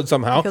episode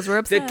somehow. Because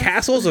we're The obsessed.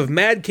 Castles of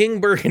Mad King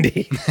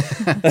Burgundy.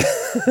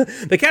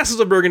 The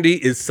Castles of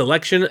Burgundy is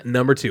selection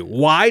number 2.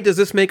 Why does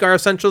this make our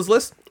essentials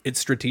list? It's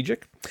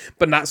strategic,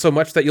 but not so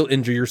much that you'll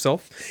injure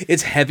yourself.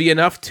 It's heavy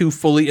enough to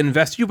fully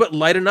invest you, but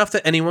light enough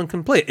that anyone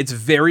can play it. It's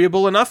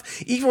variable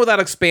enough, even without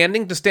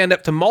expanding, to stand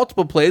up to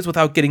multiple plays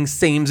without getting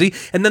samey.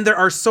 And then there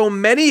are so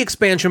many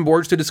expansion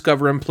boards to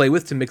discover and play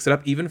with to mix it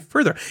up even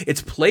further.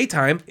 Its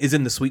playtime is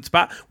in the sweet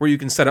spot where you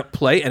can set up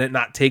play and it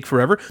not take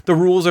forever. The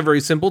rules are very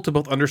simple to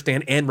both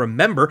understand and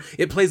remember.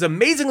 It plays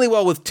amazingly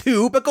well with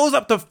 2, but goes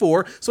up to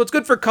 4, so it's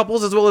good for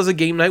couples as well as a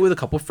game night with a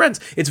couple friends.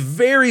 It's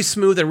very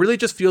smooth and really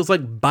just feels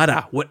like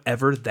butter,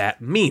 whatever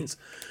that means.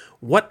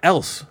 What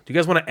else? Do you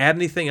guys want to add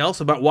anything else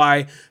about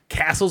why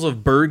Castles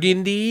of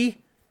Burgundy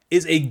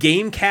is a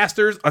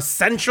Gamecasters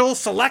essential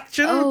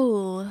selection?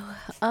 Oh.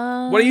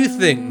 What do you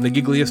think, the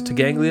giggliest to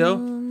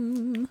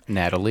ganglio?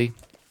 Natalie.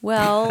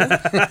 Well,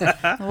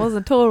 I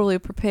wasn't totally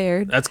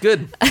prepared. That's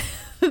good.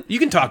 You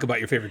can talk about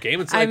your favorite game.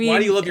 It's like, I mean, why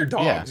do you love your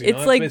dogs? yeah. You know, It's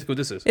that's like basically what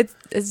this is.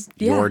 It's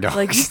yeah, Your dogs.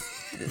 like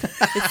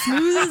it's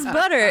smooth as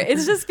butter. It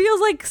just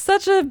feels like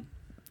such a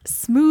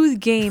smooth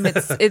game.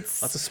 It's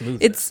Lots of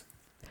smoothness. it's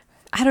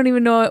I don't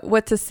even know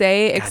what to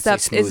say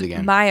except smooth it's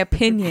again. my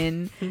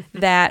opinion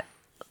that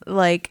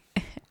like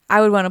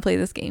I would want to play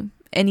this game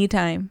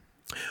anytime.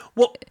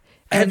 Well,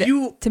 have And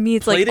you to me,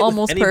 it's played like it with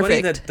almost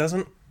anybody perfect.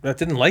 that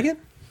didn't like it?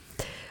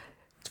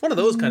 It's one of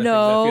those kind of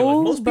No, things. I feel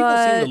like most people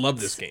seem to but- love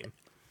this game.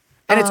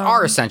 And it's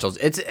our essentials.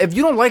 It's if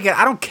you don't like it,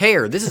 I don't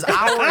care. This is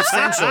our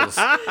essentials.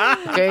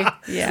 Okay?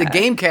 Yeah. It's the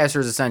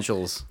Gamecasters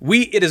essentials.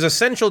 It is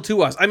essential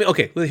to us. I mean,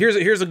 okay, well,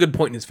 here's a good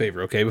point in his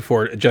favor, okay?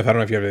 Before, Jeff, I don't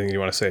know if you have anything you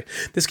want to say.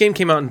 This game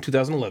came out in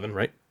 2011,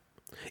 right?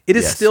 It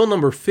is still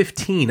number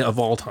 15 of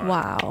all time.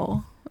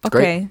 Wow.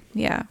 great. Okay.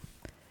 Yeah.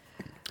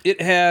 It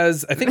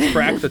has, I think,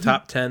 cracked the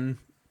top 10.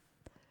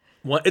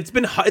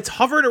 It's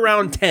hovered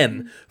around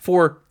 10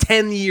 for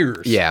 10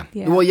 years. Yeah.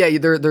 Yeah. Well, yeah,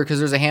 there because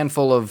there's a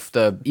handful of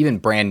the even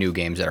brand new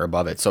games that are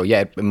above it. So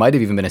yeah, it might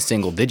have even been a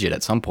single digit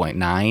at some point,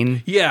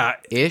 9. Yeah.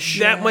 Ish.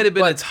 That might have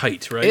been its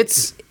height, right?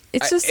 It's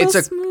just it's so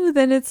a- smooth,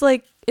 and it's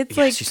like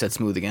Yes, she said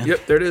smooth again.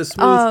 Yep, there it is.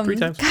 Smooth 3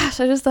 times. Gosh,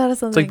 I just thought of It's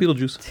something. like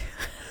Beetlejuice.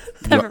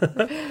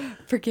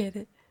 Forget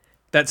it.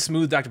 That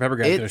smooth Dr. Pepper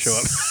guy's going to show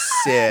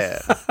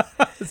up.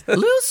 A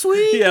little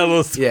sweet. Yeah, a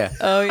little sweet. Yeah.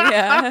 Oh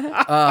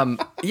yeah.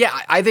 Yeah,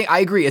 I think I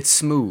agree. It's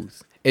smooth.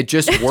 It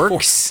just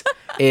works.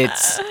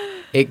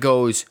 It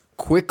goes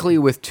quickly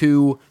with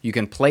 2. You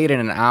can play it in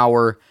an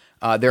hour.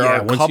 There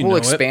are a once you couple know it.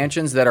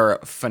 expansions that are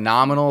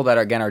phenomenal that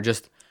again are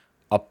just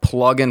a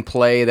plug and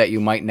play that you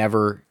might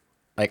never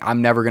like.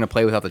 I'm never gonna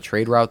play without the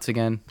trade routes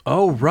again.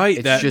 Oh, right.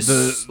 It's That just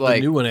the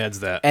like- new one adds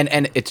that.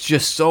 And it's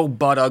just so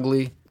butt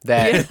ugly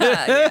that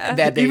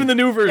that they, Even the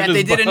new version that they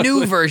is did a butt new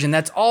ugly. version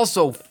that's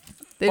also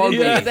They didn't ugly.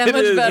 make it that it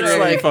much is better. really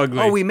like, ugly.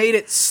 oh, we made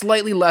it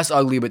slightly less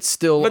ugly, but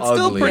still But ugly.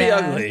 still pretty Yeah.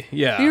 ugly.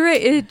 Yeah. You're right.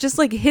 It just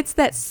like hits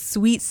that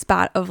sweet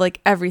spot of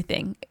like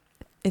everything.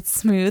 It's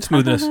smooth.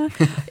 Smoothness.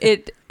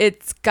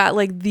 It's got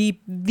like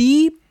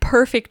the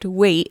perfect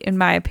weight in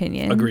my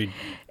opinion. Agreed.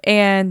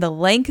 And the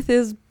length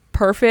is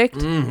perfect.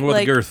 What a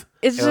like, girth.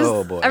 It's just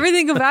Oh, boy.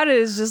 everything about it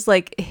is just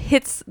like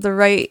hits the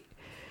right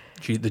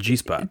The G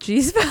spot.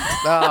 G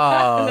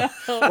spot.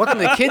 Welcome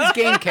to the Kids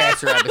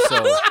Gamecaster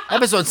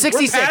episode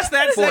 66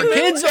 for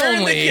kids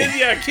only.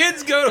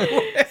 Kids go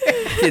to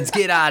Kids,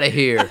 get out of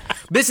here.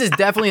 This is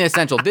definitely an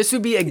essential. This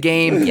would be a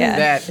game Yeah,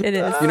 that it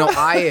is. You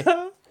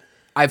know,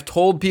 I've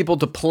told people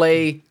to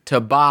play, to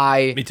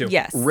buy. Me too.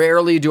 Yes.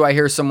 Rarely do I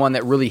hear someone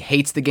that really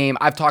hates the game.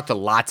 I've talked to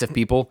lots of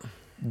people.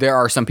 There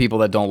are some people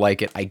that don't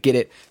like it. I get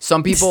it.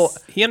 Some people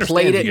He understands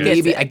played it you guys.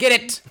 maybe. I get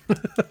it.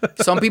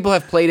 Some people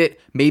have played it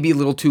maybe a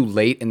little too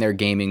late in their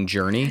gaming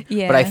journey.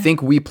 Yeah. But I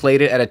think we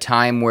played it at a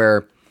time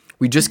where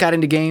we just got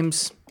into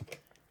games.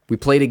 We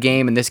played a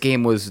game, and this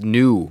game was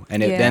new,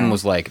 and it then Yeah.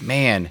 was like,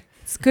 man,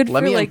 It's good Let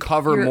for me like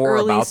uncover your more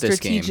early about this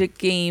game. strategic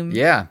game.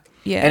 yeah,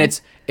 Yeah. And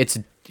it's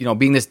you know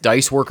being this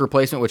dice worker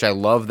placement, which I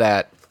love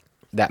that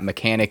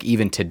mechanic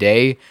even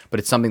today.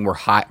 But it's something where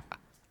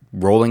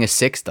rolling a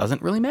 6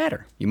 doesn't really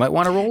matter. You might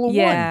want to roll a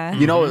Yeah.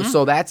 1. You know,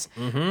 so that's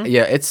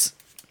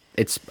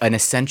it's an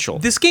essential.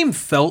 This game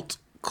felt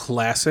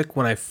classic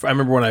when I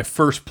remember when I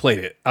first played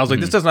it. I was like,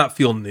 this does not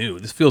feel new.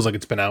 This feels like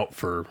it's been out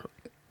for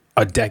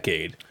a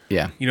decade.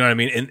 Yeah. You know what I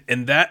mean?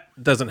 And that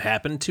doesn't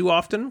happen too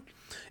often.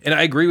 And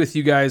I agree with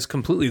you guys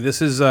completely.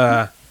 This is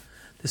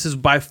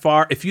by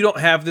far, if you don't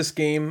have this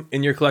game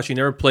in your collection,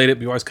 you never played it,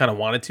 but you always kind of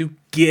wanted to,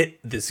 get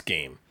this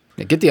game.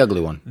 Yeah, get the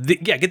ugly one,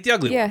 Get the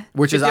ugly one. Yeah.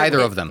 which is Get the either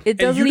ugly- of them. It And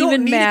doesn't you don't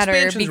even need matter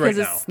expansions because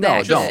right it's now.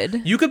 that No, don't.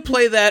 good. You could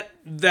play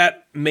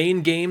that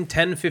main game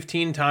 10,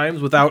 15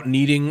 times without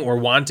needing or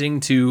wanting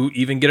to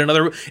even get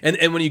another.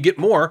 And when you get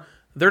more,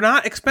 they're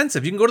not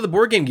expensive. You can go to the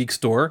Board Game Geek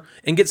store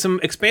and get some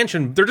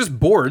expansion. They're just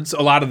boards.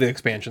 A lot of the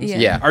expansions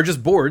Yeah. are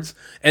just boards.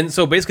 And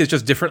so basically it's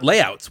just different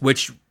layouts,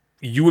 which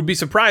you would be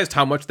surprised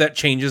how much that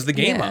changes the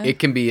game Yeah. up. It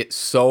can be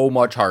so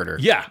much harder.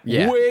 Yeah,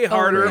 Yeah. way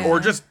harder, yeah. or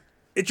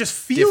it just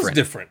feels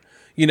different.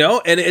 You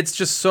know, and it's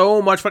just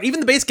so much fun.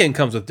 Even the base game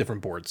comes with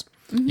different boards.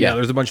 Yeah,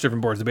 there's a bunch of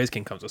different boards the base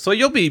game comes with. So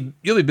you'll be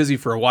busy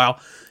for a while.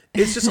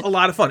 It's just a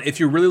lot of fun. If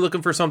you're really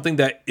looking for something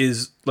that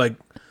is like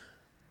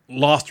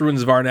Lost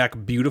Ruins of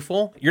Arnak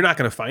beautiful, you're not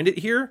going to find it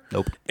here.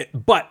 Nope.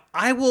 But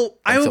I will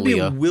be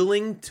Aaliyah.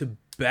 willing to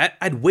bet.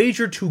 I'd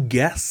wager to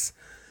guess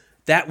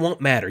that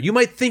won't matter. You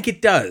might think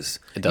it does.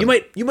 It doesn't.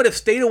 You might have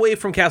stayed away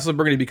from Castle of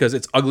Burgundy because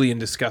it's ugly and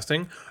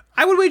disgusting.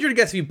 I would wager to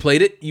guess if you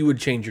played it, you would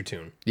change your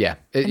tune. Yeah.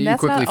 And You that's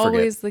quickly not forget.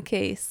 always the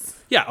case.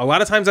 Yeah, a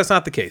lot of times that's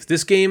not the case.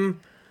 This game,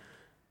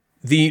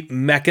 the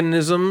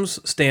mechanisms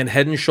stand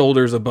head and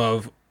shoulders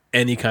above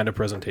any kind of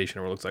presentation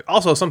or what it looks like.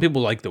 Also, some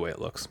people like the way it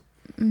looks.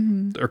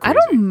 They're I crazy.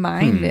 don't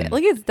mind it.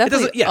 Like it's It definitely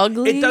doesn't. Yeah,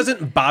 ugly. it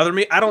doesn't bother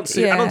me. I don't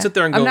sit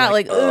there and go. I'm not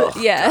like, ugh,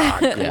 yeah.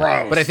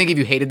 Yeah. But I think if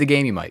you hated the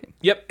game, you might.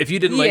 Yep. If you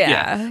didn't like,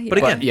 Yeah, But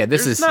yeah. again, But, yeah,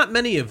 this there's is- not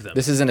many of them.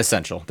 This is an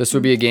essential. This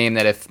would be a game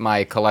that if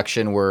my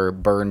collection were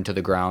burned to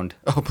the ground,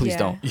 oh please Yeah.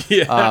 don't.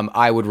 Yeah.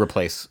 I would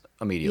replace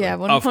immediately. Yeah,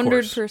 Of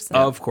course. 100%.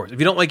 Of course. If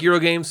you don't like Euro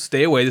games,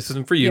 stay away. This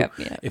isn't for you.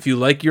 Yep. If you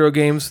like Euro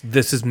games,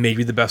 this is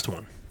maybe the best one.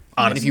 And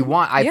Honestly. if you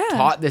want, I've Yeah.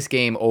 taught this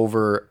game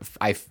over.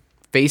 I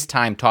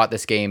FaceTime taught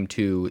this game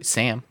to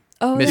Sam.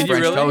 Oh, Miss that's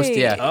French right. Toast,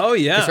 yeah. Oh,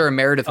 yeah. Because her and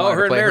Meredith Oh, wanted her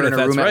to and play. Her and Meredith, her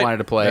that's roommate right. wanted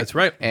to play. That's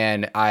right.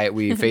 And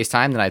we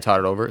FaceTimed and I taught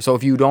it over. So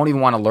if you don't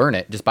even want to learn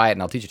it, just buy it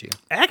and I'll teach it to you.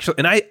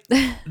 Actually,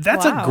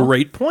 that's Wow. a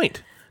great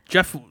point.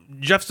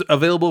 Jeff's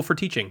available for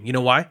teaching. You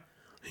know why?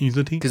 He's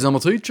a teacher. Because I'm a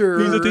teacher.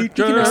 He's a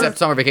teacher. Except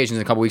summer vacation's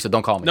in a couple weeks, so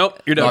don't call me.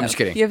 Nope, you're done. No, I'm just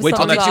kidding. You have Wait till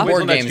something next I'll year.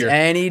 teach Wait you till board next games year.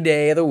 any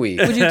day of the week.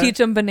 Would you teach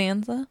them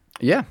Bonanza?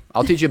 Yeah,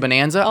 I'll teach you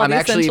Bonanza. All I'm the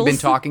actually been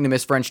essentials. talking to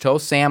Miss French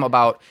Toast, Sam,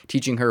 about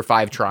teaching her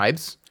 5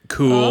 tribes.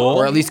 Cool.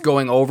 Or at least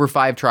going over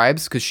 5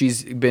 tribes, because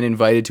she's been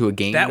invited to a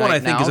game That night one I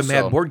think now, is a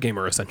Mad so Board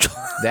Gamer essential.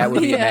 That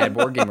would be a Yeah. Mad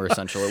Board Gamer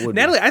essential. It would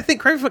Natalie, I think,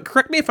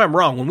 correct me if I'm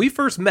wrong, when we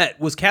first met,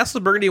 was Castle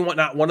of Burgundy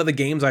not one of the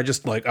games I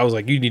was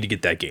like, you need to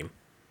get that game.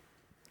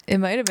 It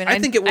might have been. I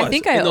think it was. I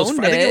think I in those, owned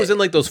I think it was it. in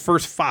like those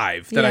first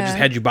 5 that I Yeah. just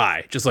had you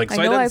buy. Just like, I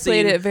sight know I unseen,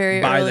 played it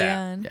very buy early that.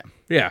 on. Yeah.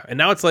 Yeah, and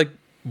now it's like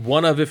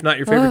one of, if not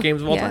your favorite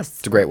games of all time.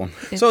 It's a great one.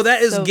 So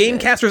that is so good.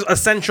 Gamecasters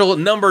Essential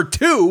number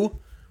 2,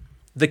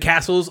 The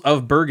Castles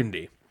of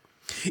Burgundy.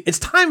 It's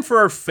time for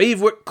our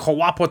favorite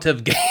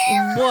cooperative game.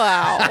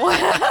 Wow.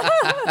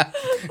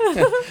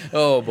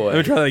 Oh, boy. Let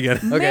me try that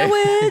again. Okay.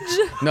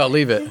 Marriage. No,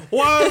 leave it.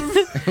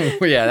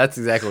 1, Yeah, that's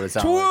exactly what it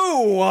sounds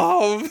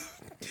like. 2.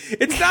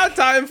 It's now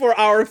time for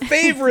our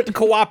favorite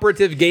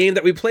cooperative game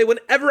that we play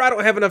whenever I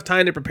don't have enough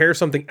time to prepare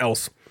something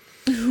else.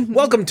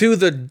 Welcome to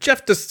the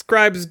Jeff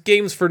Describes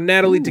Games for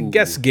Natalie to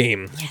Guess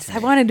game. Yes, I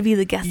wanted to be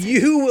the guest.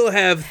 You will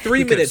have 3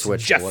 could've minutes,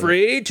 switched,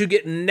 Jeffrey, to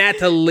get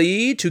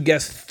Natalie to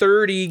guess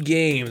 30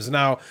 games.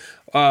 Now,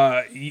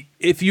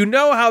 if you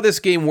know how this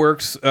game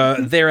works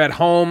there at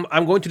home,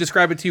 I'm going to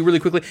describe it to you really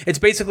quickly. It's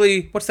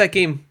basically, what's that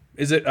game?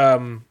 Is it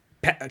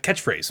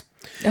catchphrase?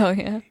 Oh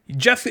yeah.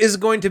 Jeff is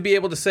going to be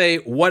able to say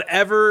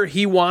whatever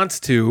he wants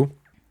to,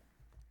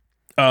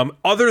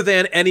 other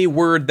than any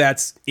word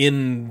that's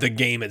in the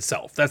game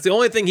itself. That's the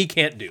only thing he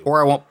can't do.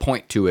 Or I won't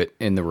point to it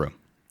in the room.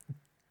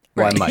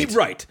 Well, I might.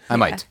 Right. I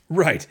might.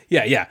 Right.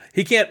 Yeah.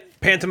 He can't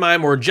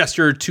pantomime or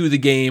gesture to the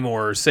game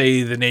or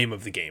say the name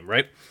of the game,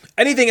 right?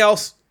 Anything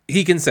else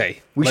he can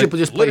say. We Like, should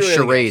just play literally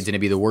anything charades and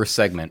it'd be the worst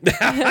segment.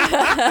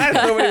 else.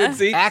 Nobody would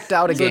see. Act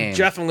out a So, game.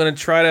 Jeff, I'm going to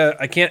try to...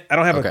 I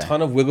don't have a Okay.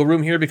 ton of wiggle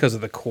room here because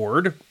of the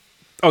cord.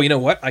 Oh, you know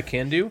what I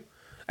can do?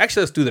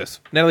 Actually, let's do this.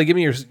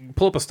 Natalie,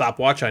 pull up a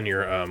stopwatch on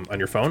your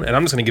phone, and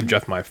I'm just going to give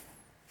Jeff my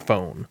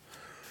phone.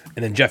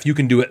 And then, Jeff, you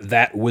can do it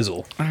that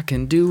whizzle. I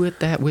can do it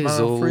that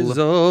whizzle.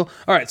 Frizzle.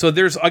 All right, so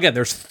there's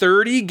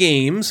 30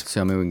 games.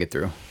 So maybe we can get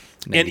through.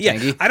 And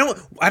yeah, I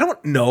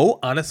don't know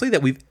honestly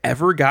that we've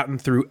ever gotten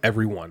through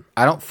every one.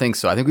 I don't think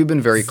so. I think we've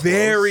been very close.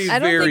 Very, I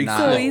don't very think so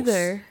close.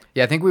 either.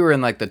 Yeah, I think we were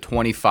in like the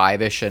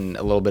 25-ish and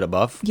a little bit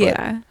above. but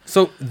Yeah.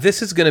 So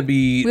this is going to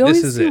be. We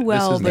always this is do it.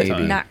 well, this is but the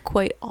time. not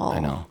quite all. I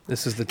know.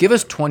 This is the. Give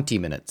us 20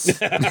 minutes.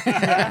 How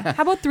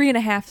about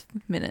 3.5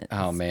 minutes?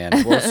 Oh, man.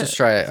 Well, let's just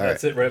try it. All right.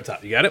 That's it right up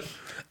top. You got it.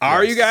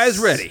 Are you guys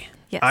ready?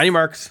 Yes. On your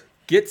marks,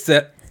 get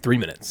set. 3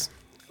 minutes.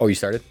 Oh, you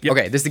started? Yep.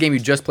 Okay, this is the game you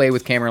just played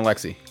with Cameron and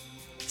Lexi.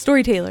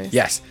 Storytailers.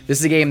 Yes. This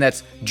is a game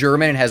that's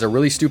German and has a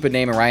really stupid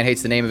name, and Ryan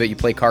hates the name of it. You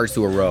play cards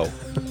to a row.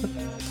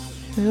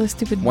 Really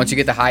stupid. Once you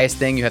get the highest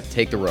thing, you have to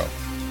take the row.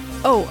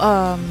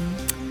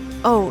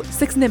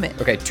 Six Nimit.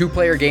 Okay,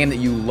 2-player game that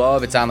you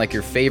love. It's on like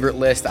your favorite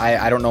list.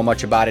 I don't know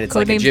much about it. It's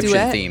like Codenames Egyptian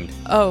Duet? themed.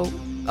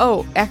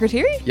 Oh,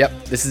 Akrotiri?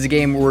 Yep. This is a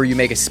game where you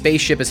make a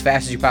spaceship as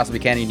fast as you possibly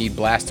can. You need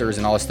blasters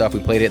and all this stuff. We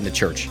played it in the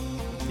church.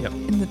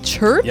 In the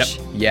church? Yep.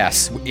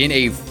 Yes, in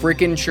a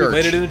freaking church.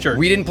 played it in a church.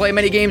 We didn't play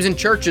many games in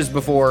churches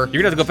before.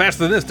 You're gonna have to go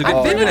faster than this to I've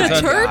go. been in a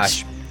my church?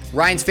 gosh.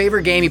 Ryan's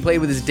favorite game, he played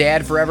with his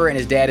dad forever, and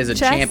his dad is a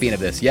Chess? champion of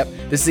this. Yep.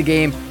 This is a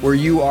game where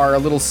you are a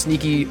little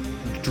sneaky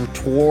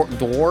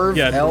dwarf,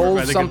 Yeah, dwarf, elf,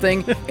 I think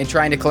something, and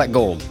trying to collect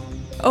gold.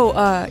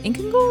 Ink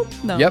and Gold?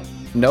 No. Yep.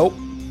 Nope.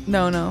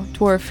 No.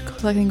 Dwarf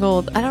collecting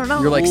gold. I don't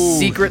know. You're like Ooh.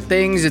 secret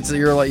things.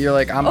 You're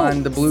like I'm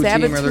on the blue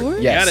team. Saboteur?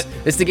 Yes. Got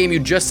it. This is the game you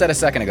just said a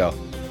second ago.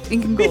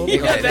 Ink and Gold.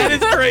 Yeah, that is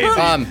crazy.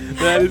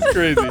 That is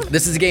crazy.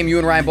 This is a game you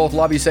and Ryan both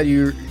love. You said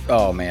you.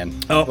 Oh man.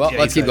 Oh, well, yeah,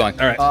 let's you keep said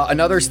going. it. All right.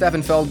 Another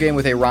Stefan Feld game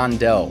with a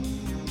rondelle.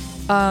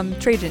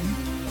 Trajan.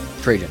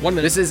 Trajan. 1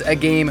 minute. This is a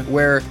game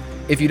where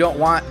if you don't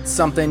want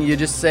something, you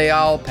just say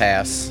I'll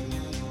pass,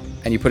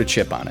 and you put a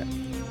chip on it.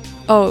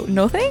 Oh,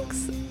 no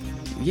thanks?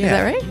 Yeah. Is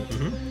that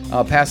right?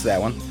 I'll pass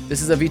that one.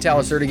 This is a Vital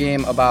Lacerda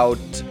game about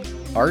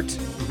art.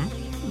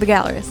 The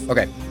Gallerist.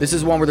 Okay. This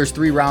is one where there's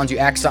 3 rounds. You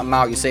act something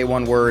out. You say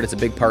one word. It's a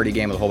big party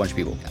game with a whole bunch of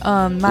people. Blue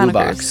Monikers.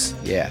 box.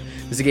 Yeah.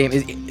 This is a game.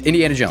 Is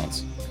Indiana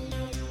Jones.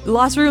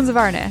 Lost Ruins of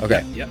Arnak.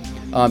 Okay.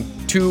 Yep.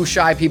 2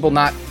 shy people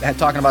not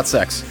talking about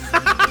sex.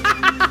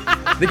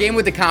 The game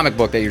with the comic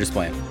book that you're just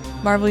playing.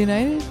 Marvel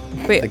United?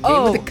 Wait, The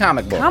game with the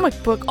comic book.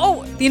 Comic book.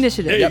 Oh, The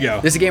Initiative. There you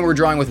go. This is a game we're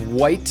drawing with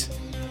white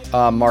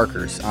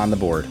markers on the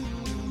board.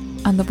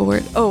 On the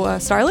board. Oh,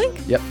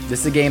 Starlink? Yep. This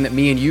is a game that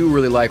me and you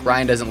really like.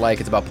 Ryan doesn't like.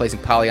 It's about placing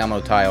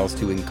polyomino tiles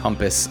to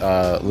encompass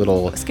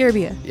little.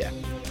 Scarabia. Yeah.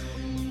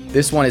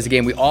 This one is a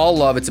game we all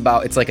love. It's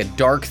like a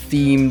dark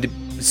themed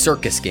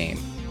circus game.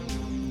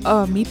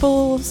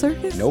 Meeple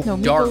Circus? Nope. No,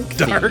 Dark.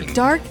 Meeple-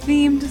 Dark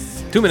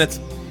themed. 2 minutes.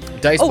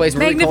 Dice Oh, plays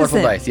really colorful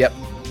Magnificent. dice.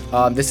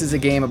 Yep. This is a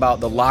game about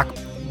the lock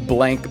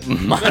blank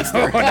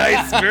monster. Oh,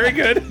 nice. Very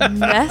good.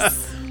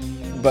 Mess.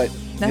 But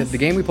Nice. the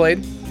game we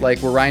played, like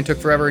where Ryan took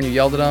forever and you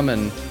yelled at him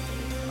and.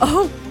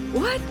 Oh,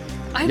 what?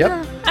 I Yep.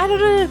 don't know.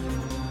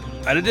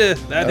 I did it.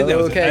 I did that.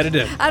 Was it. Okay. I did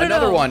it. I don't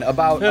Another know. one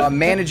about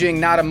managing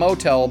not a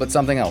motel but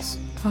something else.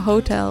 A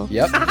hotel.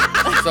 Yep.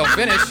 So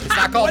finish. It's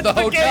not called the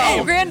hotel.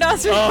 Oh, Grand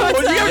Austrian Oh,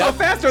 Hotel. you gotta go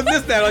faster than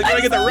this now. Like, trying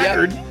to get the Yep.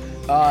 record.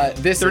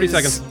 This 30 is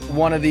seconds.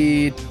 one of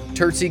the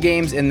Turtsy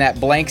games in that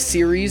blank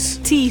series.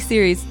 T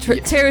series.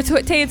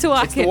 Teotihuacan.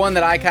 It's the one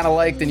that I kind of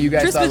liked and you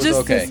guys thought was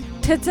okay.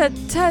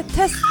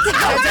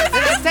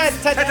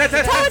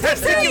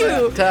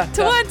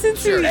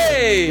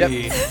 Hey!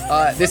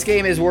 Yep. This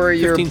game is where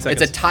you're. 15 It's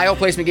seconds. a tile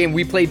placement game.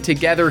 We played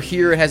together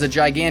here. It has a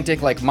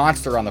gigantic like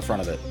monster on the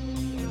front of it.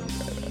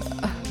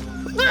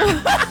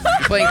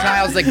 You're playing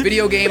tiles like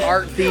video game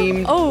art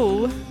themed.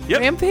 Oh. Yep.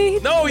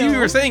 Rampage? No, you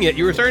were saying it.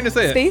 You were starting to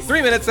say Space? it.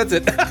 3 minutes, that's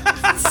it.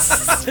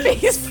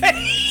 Space.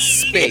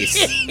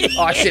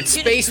 Oh shit,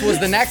 Space was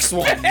the next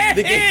one.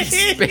 The game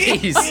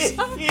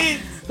Space.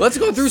 Let's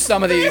go through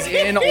some of these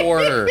in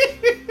order.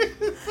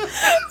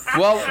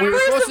 Well, we were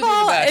supposed First to of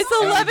all, do the best. it's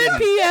 11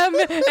 p.m.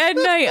 at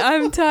night.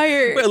 I'm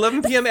tired. Wait,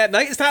 11 p.m. at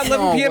night? It's not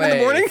 11 No p.m. in the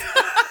way. morning?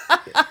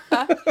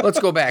 Let's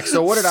go back.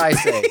 So what did I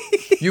say?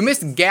 You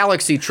missed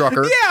Galaxy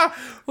Trucker. Yeah.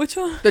 Which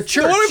one? The The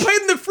church. one we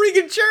played in the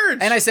freaking church.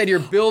 And I said you're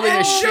building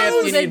a ship.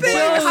 You Joe's need thing.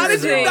 blasters How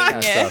did you and not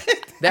that get kind of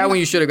stuff. That one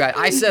you should have got.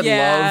 I said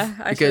Yeah, love,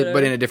 I because, should've.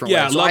 but in a different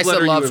Yeah, way. So love I said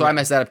letter you love, would so I have.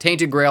 messed that up.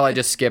 Tainted Grail I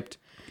just skipped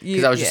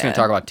because I was just going to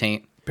talk about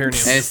Taint. Perineum.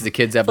 And this is the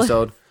kids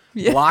episode.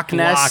 Loch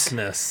Ness. Loch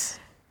Ness.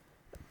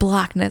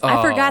 Blockness.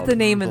 I forgot the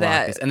name of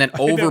that. And then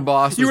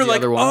Overboss was You were the like,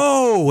 other one.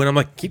 oh, and I'm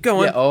like, keep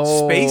going. Yeah,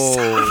 oh,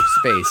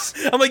 Space.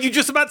 Space. I'm like, you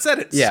just about said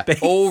it. Yeah, Space.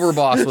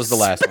 Overboss was the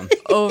last one.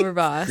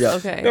 Overboss. Yeah.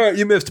 Okay. All right,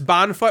 you missed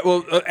Bonfire.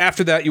 Well,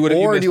 after that, you would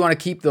have. Or do you want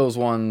to keep those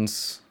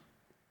ones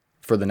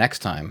for the next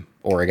time?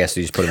 Or I guess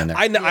you just put them in there.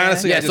 I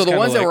honestly, yeah, I so just the kinda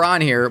ones that like- were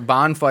on here,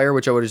 Bonfire,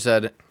 which I would have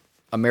said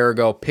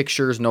Amerigo,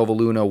 Pictures, Nova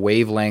Luna,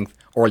 Wavelength,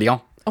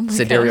 Orleans, Oh my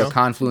Sidereal God.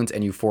 Confluence,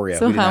 and Euphoria.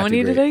 So We did how not do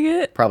many did great. I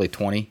get? Probably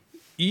 20.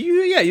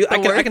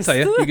 I can tell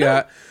you. You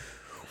got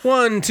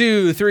 1,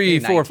 2, 3,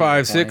 4, 19,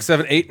 5, 6, 20.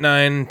 7, 8,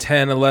 9,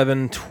 10,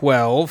 11,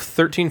 12,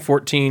 13,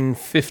 14,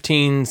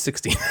 15,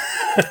 16.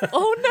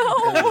 Oh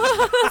no.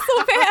 That's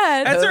so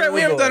bad. That's all right.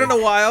 We haven't done it in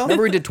a while.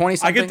 Remember we did 20 I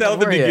something? could tell at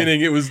the beginning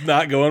it was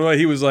not going well.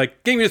 He was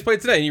like, game you just played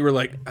today. And you were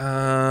like,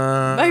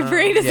 My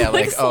brain is Yeah,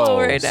 like like, slow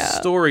oh, right now.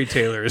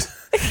 Storytailers.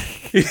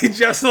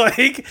 Just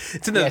like,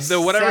 it's in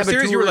the whatever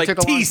series, you were like, took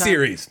a long T time.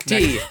 series.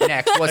 T,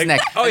 next. What's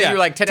next? oh, And yeah. You were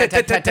like,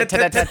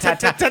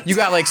 ta-ta-ta-ta-ta-ta-ta-ta. You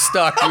got like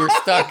stuck. You were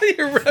stuck. You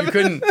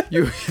couldn't,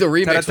 the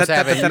remix was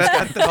happening. You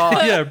just got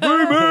caught. Yeah,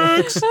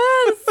 remix.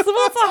 That's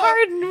a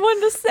hard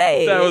one to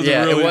say. That was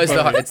Yeah, it really was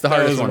funny. it's the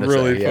hardest that was one to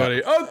really say, yeah.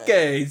 funny.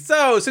 Okay,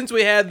 so since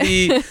we had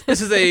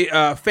this is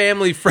a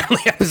family-friendly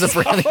It's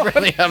episode. a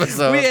friendly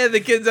episode. We had the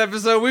kids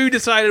episode. We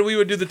decided we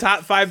would do the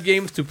top 5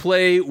 games to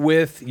play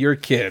with your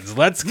kids.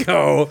 Let's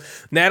go.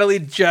 Natalie,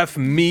 Jeff,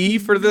 me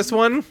for this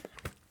one.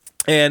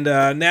 And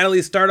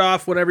Natalie, start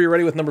off whenever you're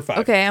ready with number 5.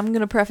 Okay, I'm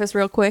going to preface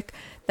real quick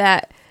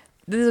that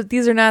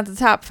these are not the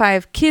top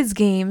 5 kids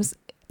games.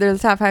 They're the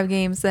top 5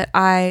 games that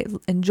I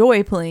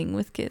enjoy playing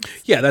with kids.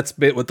 Yeah, that's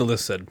bit what the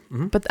list said.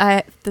 Mhm. But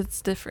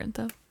that's different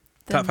though.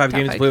 Top 5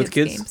 games to play with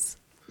kids? games.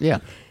 Yeah.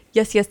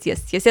 Yes.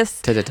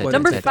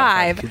 Number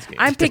 5, Kids games.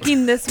 I'm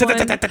picking this one.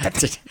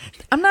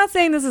 I'm not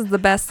saying this is the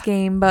best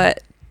game,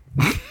 but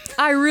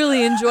I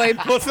really enjoy.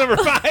 What's number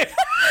 5?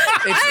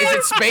 Is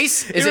it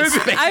Space? Is it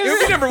Space? It would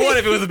be number 1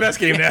 if it was the best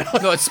game now.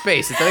 No, it's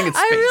Space. I think it's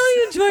Space. I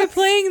really enjoy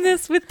playing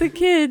this with the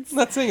kids. I'm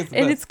not saying it's the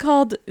And best. it's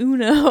called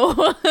Uno.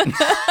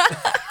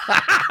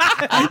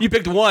 You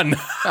picked 1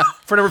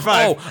 for number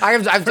 5. Oh,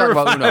 I'm talking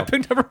about I Uno.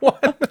 picked number 1.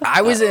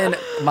 I was in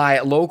my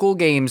local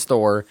game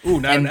store,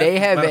 and they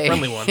have not a a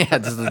friendly one. Yeah,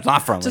 this is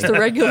not friendly. Just a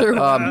regular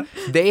one.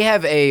 They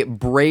have a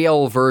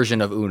Braille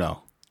version of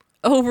Uno.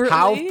 Oh, really?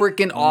 How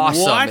freaking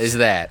awesome What? is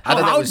that? I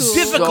thought How that was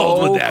difficult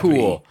so would that be?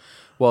 cool.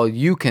 Well,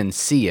 you can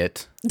see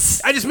it.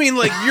 I just mean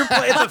like you're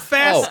playing. It's a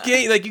fast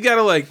game. Like you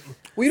gotta like.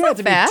 We don't have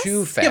to fast. be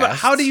too fast. Yeah, but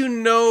how do you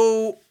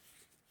know?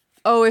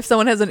 Oh, if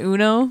someone has an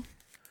Uno?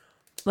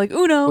 Like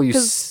Uno. Well, you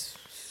 'cause-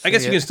 I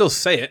guess you can still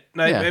say it.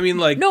 Yeah. I mean,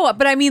 like no,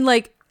 but I mean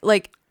like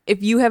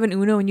if you have an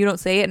Uno and you don't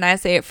say it and I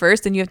say it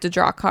first, then you have to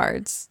draw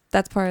cards.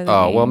 That's part of the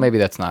Oh, game. well, maybe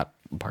that's not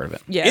part of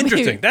it. Yeah,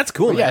 interesting. maybe. That's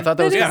cool. Yeah, I man. thought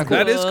that was That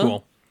kind is of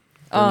cool.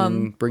 That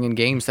is cool. Bringing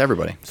games to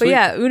everybody. But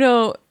yeah,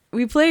 Uno.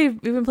 We've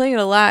been playing it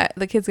a lot.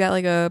 The kids got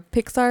like a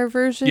Pixar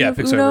version Yeah, of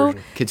Pixar Uno.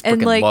 version. Kids and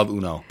freaking like, love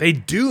Uno. They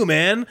do,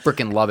 man.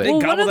 Freaking love it. They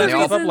Well, gobble one of that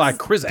the stuff up like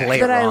reasons Chris. Play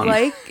that I Wrong.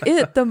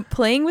 like them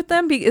playing with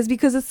them is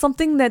because it's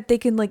something that they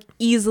can like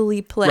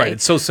easily play. Right.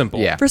 It's so simple.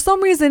 Yeah. For some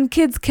reason,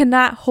 kids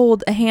cannot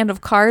hold a hand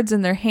of cards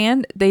in their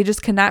hand. They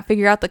just cannot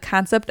figure out the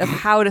concept of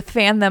how to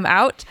fan them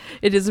out.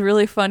 It is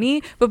really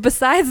funny. But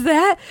besides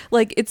that,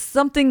 like it's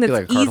something that's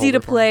like a card easy to holder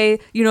for 'em. play.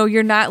 You know,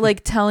 you're not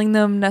like telling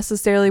them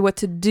necessarily what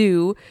to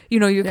do. You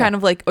know, you're kind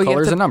of like, oh, you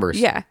Colors have to, and numbers.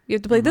 Yeah, you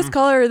have to play this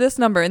color or this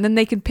number, and then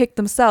they can pick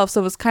themselves.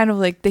 So it's kind of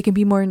like they can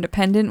be more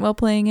independent while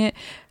playing it.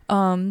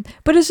 But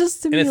it's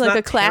just to And me it's like not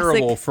a classic.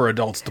 terrible for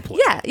adults to play.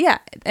 Yeah,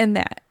 and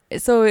that.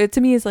 So to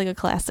me, it's like a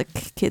classic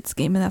kids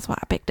game, and that's why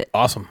I picked it.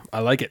 Awesome. I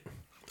like it.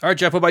 All right,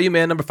 Jeff. What about you,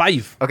 man? Number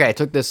 5. Okay, I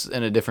took this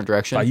in a different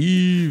direction.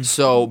 5.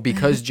 So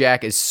because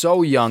Jack is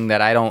so young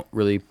that I don't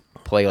really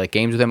play like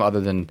games with him other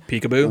than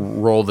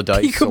Peekaboo. roll the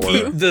dice. Or,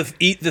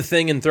 Eat the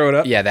thing and throw it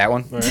up. yeah, that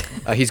one.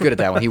 He's good at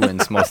that one. He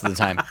wins most of the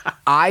time.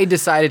 I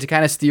decided to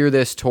kind of steer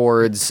this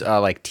towards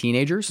like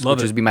teenagers,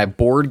 which would be my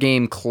board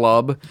game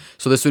club.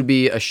 So this would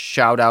be a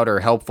shout out or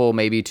helpful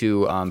maybe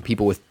to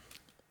people with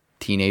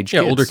teenage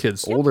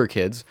kids. Older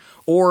kids.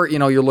 Or,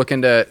 you're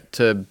looking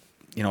to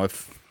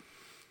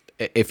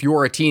if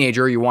you're a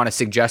teenager, you want to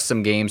suggest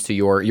some games to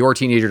your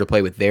teenager to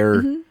play with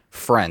their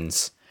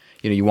friends.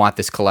 You want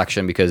this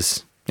collection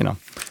because,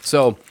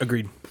 So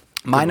agreed.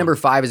 My number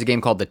 5 is a game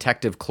called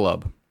Detective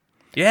Club.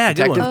 Yeah,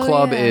 Detective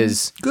Club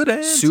is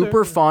good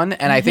super fun,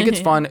 and I think it's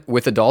fun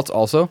with adults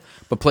also,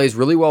 but plays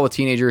really well with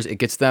teenagers. It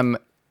gets them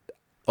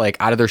like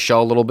out of their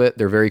shell a little bit.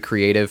 They're very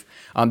creative.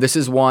 This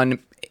is one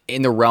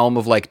in the realm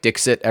of like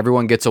Dixit.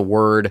 Everyone gets a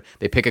word.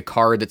 They pick a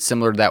card that's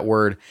similar to that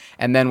word.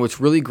 And then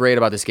what's really great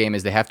about this game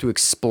is they have to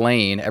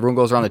explain. Everyone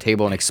goes around the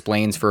table and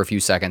explains for a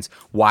few seconds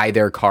why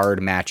their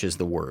card matches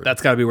the word.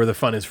 That's got to be where the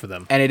fun is for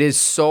them. And it is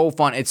so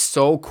fun. It's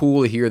so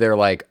cool to hear their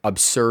like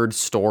absurd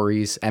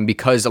stories. And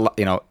because,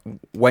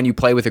 when you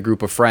play with a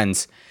group of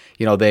friends,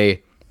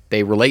 they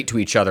relate to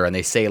each other and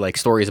they say like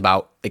stories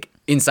about like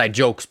inside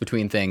jokes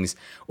between things,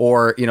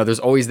 or there's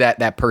always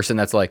that person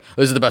that's like,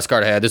 this is the best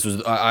card I had. This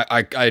was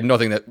I had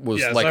nothing that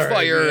was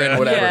fire and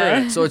whatever.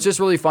 Yeah. So it's just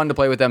really fun to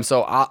play with them.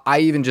 So I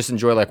even just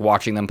enjoy like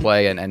watching them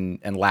play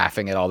and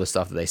laughing at all the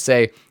stuff that they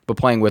say. But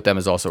playing with them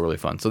is also really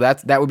fun. So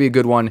that would be a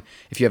good one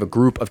if you have a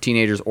group of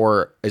teenagers,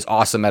 or is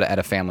awesome at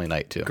a family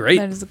night too. Great,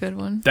 that is a good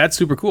one. That's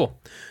super cool.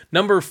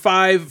 Number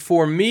 5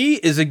 for me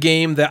is a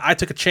game that I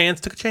took a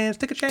chance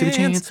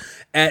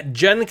at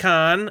Gen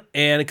Con,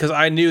 and because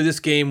I knew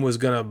this game was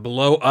going to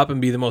blow up and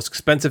be the most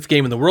expensive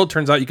game in the world.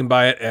 Turns out you can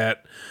buy it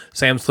at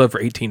Sam's Club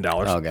for $18.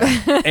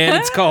 Okay. And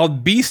it's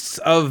called Beasts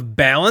of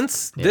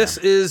Balance. Yeah, this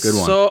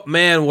is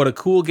man, what a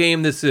cool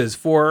game this is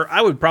for,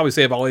 I would probably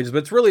say of all ages, but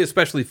it's really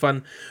especially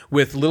fun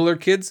with littler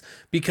kids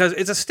because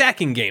it's a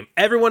stacking game.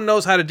 Everyone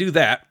knows how to do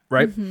that,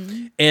 right?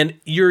 Mm-hmm. And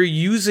you're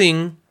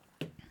using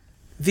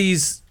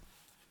these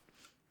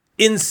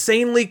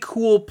insanely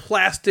cool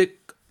plastic's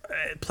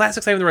not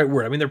even the right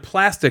word. I mean, they're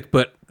plastic,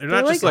 but they're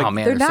not like, just like... Oh,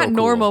 man, they're not so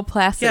normal cool.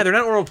 plastic. Yeah, they're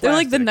not normal plastic. They're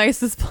like the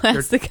nicest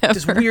plastic ever.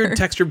 Just weird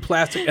textured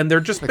plastic, and they're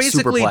just like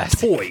basically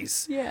super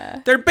toys.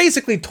 Yeah. They're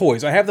basically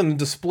toys. I have them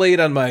displayed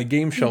on my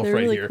game shelf they're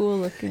right really here. Cool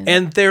looking.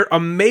 And they're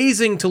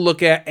amazing to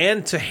look at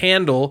and to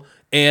handle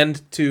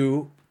and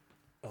to...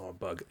 Oh,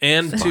 bug.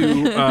 And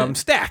to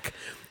stack.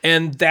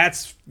 And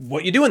that's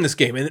what you do in this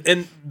game.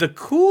 And the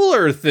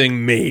cooler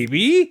thing,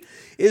 maybe,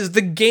 is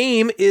the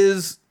game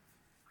is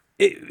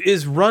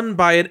run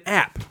by an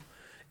app.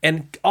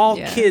 And all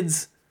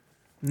kids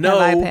know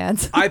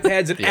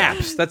iPads and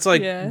apps. That's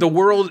like the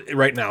world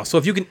right now. So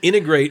if you can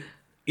integrate,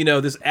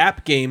 this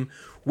app game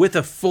with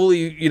a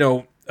fully,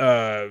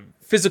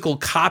 physical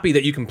copy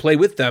that you can play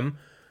with them,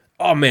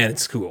 oh man,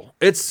 it's cool.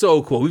 It's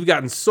so cool. We've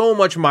gotten so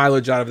much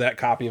mileage out of that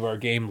copy of our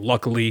game.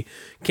 Luckily,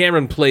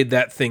 Cameron played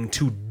that thing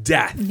to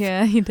death.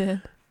 Yeah, he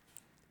did.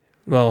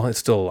 Well, it's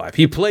still alive.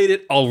 He played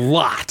it a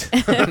lot.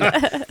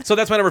 So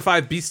that's my number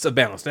 5, Beasts of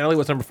Balance. Natalie,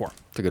 what's number 4?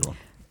 It's a good one.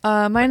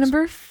 My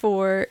number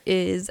 4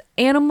 is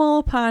Animal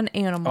Upon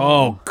Animal.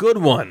 Oh, good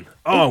one.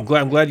 Oh,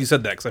 I'm glad you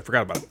said that because I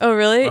forgot about it. Oh,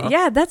 really? Uh-huh.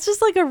 Yeah, that's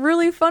just like a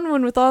really fun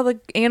one with all the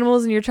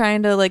animals, and you're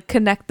trying to like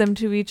connect them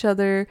to each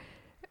other,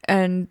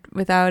 and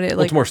without it,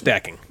 like it's more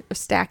stacking.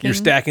 You're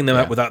stacking them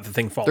up without the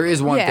thing falling. There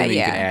is one thing that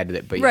you can add to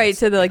it, but right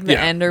to the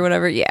end or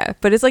whatever. Yeah,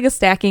 but it's like a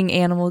stacking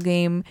animal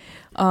game.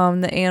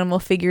 The animal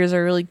figures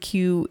are really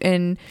cute,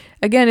 and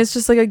again, it's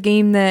just like a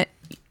game that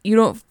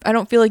I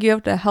don't feel like you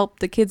have to help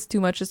the kids too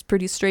much. It's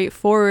pretty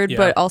straightforward,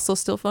 but also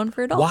still fun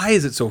for adults. Why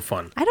is it so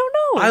fun? I don't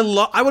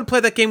know. I would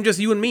play that game just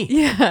you and me.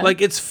 Yeah,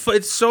 like it's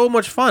so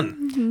much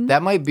fun. Mm-hmm.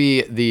 That might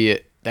be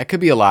that could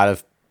be a lot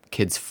of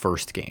kids'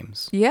 first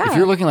games. Yeah, if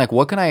you're looking like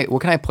what can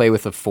I play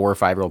with a 4 or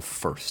 5-year-old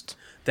first?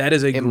 That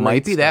is it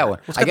might be that one.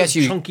 I guess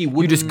you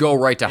just go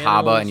right to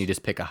animals. Haba and you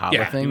just pick a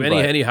Haba thing.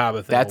 Any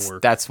Haba thing will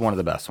work. That's one of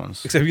the best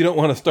ones. Except you don't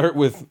want to start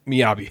with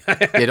Miyabi.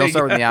 Yeah, don't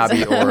start with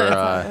Miyabi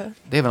or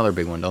they have another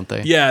big one, don't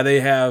they? Yeah,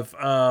 they have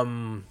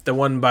the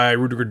one by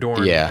Rudiger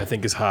Dorn. Yeah, I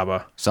think is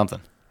Haba.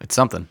 It's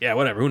something. Yeah,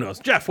 whatever. Who knows?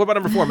 Jeff, what about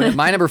number 4, man?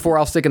 My number 4,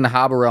 I'll stick in the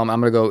Haba realm.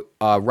 I'm gonna go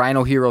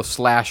Rhino Hero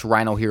 /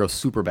 Rhino Hero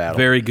Super Battle.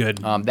 Very good.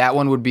 That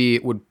one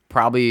would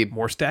probably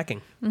more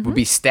stacking. Would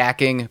be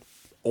stacking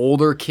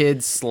older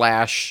kids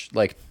 /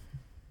 like.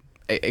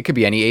 It could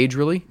be any age,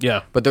 really.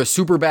 Yeah. But the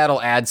Super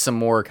Battle adds some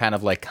more kind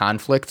of like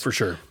conflict. For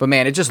sure. But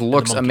man, it just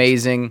looks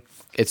amazing.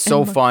 It's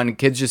so fun.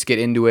 Kids just get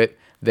into it.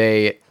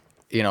 They,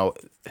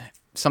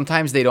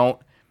 sometimes they don't.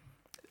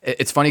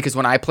 It's funny because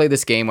when I play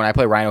this game, when I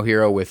play Rhino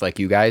Hero with like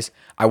you guys,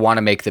 I want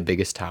to make the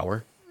biggest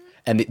tower.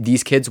 And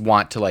these kids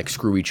want to like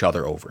screw each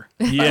other over.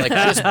 Yeah. Like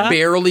just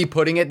barely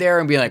putting it there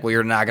and being like, well,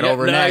 you're knocking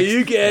over next.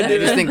 You can't do I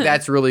just think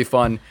that's really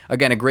fun.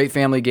 Again, a great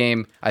family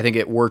game. I think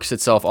it works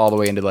itself all the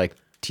way into like,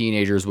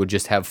 teenagers would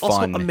just have fun.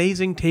 Also,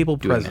 amazing table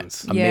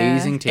presence.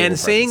 Amazing table presence. And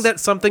saying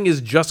that something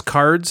is just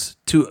cards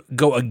to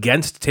go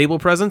against table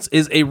presence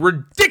is a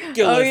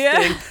ridiculous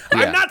thing.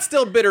 I'm not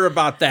still bitter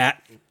about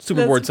that.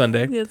 Superboard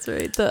Sunday. That's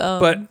right.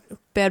 The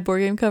bad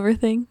board game cover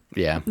thing.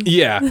 Yeah.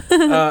 Yeah.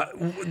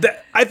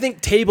 I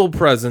think table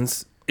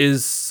presence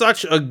is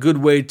such a good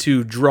way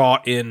to draw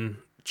in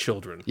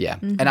children. Yeah.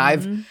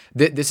 And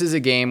this is a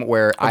game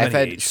where I've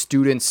had age.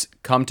 students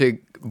come to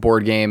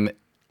board game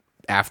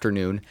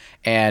afternoon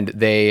and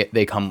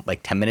they come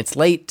like 10 minutes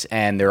late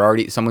and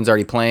someone's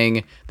already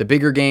playing the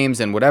bigger games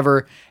and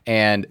whatever,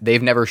 and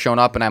they've never shown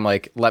up, and I'm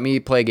like, let me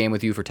play a game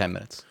with you for 10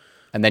 minutes.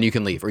 And then you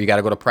can leave, or you got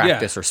to go to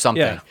practice or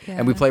something. Yeah.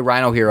 And we play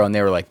Rhino Hero, and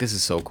they were like, "This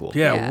is so cool."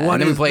 Yeah, Yeah. what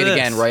And then we is play it this?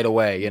 again right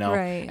away,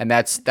 Right. And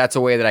that's a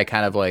way that I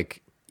kind of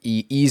like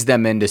ease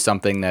them into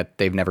something that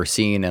they've never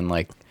seen, and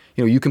like,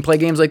 you can play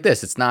games like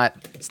this. It's not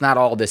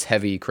all this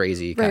heavy,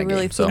 crazy kind Right, of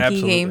really game. So thinky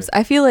Absolutely. games.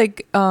 I feel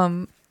like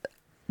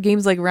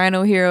games like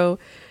Rhino Hero,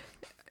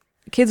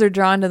 kids are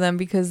drawn to them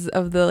because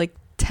of the like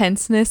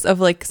tenseness of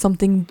like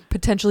something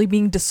potentially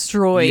being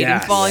destroyed and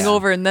Yes. falling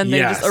over, and then they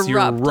just Yes, erupt.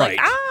 you're right.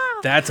 Like,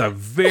 That's a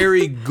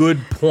very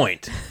good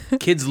point.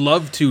 Kids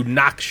love to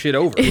knock shit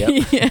over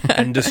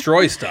and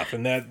destroy stuff,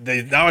 and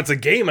now it's a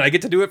game, and I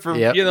get to do it for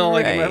Yep.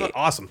 Right.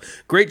 awesome.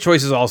 Great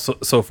choices also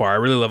so far. I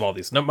really love all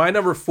these. Now, my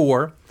number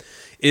 4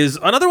 is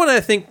another one I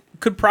think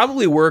could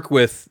probably work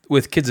with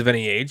kids of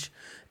any age.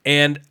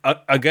 And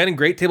again,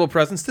 great table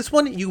presence. This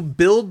one, you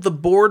build the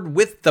board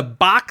with the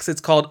box.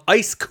 It's called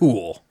Ice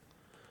Cool,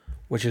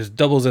 which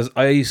doubles as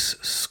Ice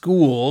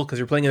School because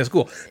you're playing in a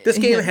school. This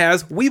game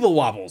has Weeble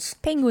Wobbles.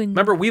 penguin.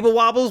 Remember Weeble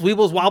Wobbles?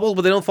 Weebles wobble,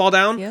 but they don't fall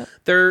down. Yep.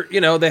 They're,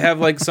 they have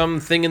like some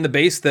thing in the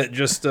base that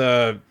just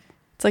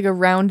It's like a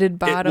rounded it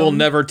bottom. will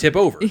never tip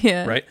over.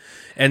 Yeah. Right.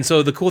 And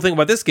so the cool thing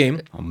about this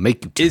game I'll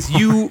make you is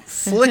you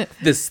flick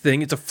this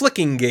thing. It's a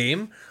flicking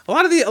game. A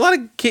lot of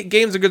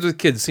games are good with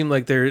kids. Seem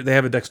like they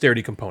have a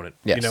dexterity component.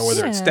 Yes.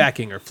 Whether it's Yeah.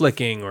 stacking or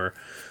flicking or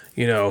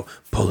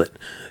pull it.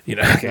 Okay, I'm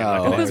not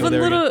gonna Because go when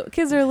there again. little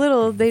kids are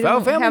little, they Well,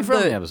 don't have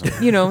family-friendly the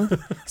episode.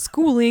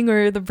 schooling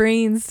or the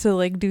brains to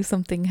like do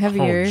something Oh,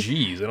 heavier.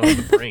 jeez, I don't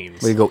have the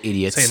brains. Way to go,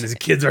 idiots. Saying these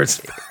kids aren't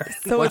smart.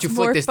 So Why it's don't you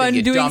more flick this fun thing,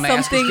 you doing dumbass?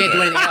 You something. can't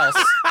do anything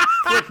else.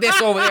 Flick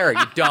this over there,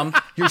 you dumb.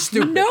 You're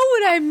stupid. You know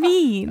what I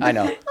mean? I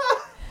know.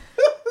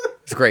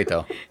 It's great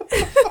though.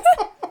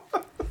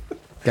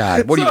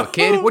 God, what are you, a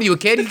kid? What are you, a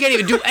kid? You can't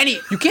even do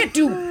you can't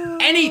do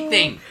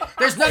anything.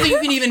 There's nothing you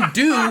can even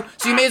do,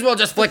 so you may as well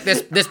just flick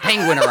this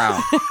penguin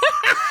around.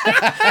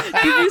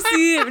 Did you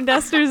see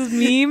Nestor's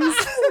memes?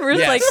 Where it's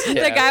Yes, like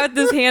yeah. the guy with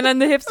his hand on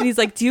the hips, and he's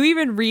like, "Do you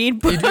even read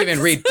books?" You don't even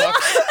read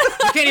books.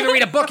 You can't even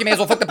read a book. You may as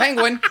well flick the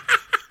penguin.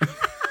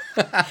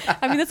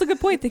 I mean, that's a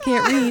good point. They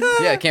can't read.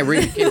 Yeah, can't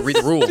read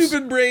the rules.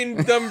 Stupid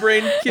brain, dumb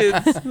brain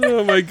kids.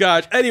 Oh my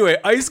gosh. Anyway,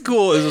 Ice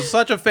Cool is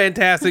such a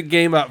fantastic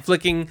game about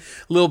flicking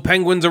little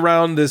penguins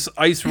around this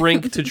ice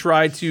rink to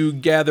try to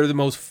gather the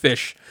most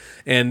fish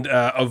and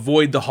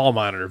avoid the hall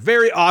monitor.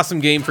 Very awesome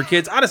game for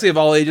kids. Honestly, of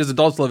all ages,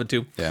 adults love it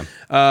too. Yeah.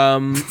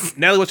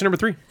 Natalie, what's your number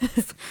 3?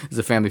 It's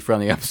a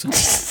family-friendly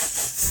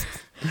episode.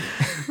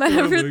 My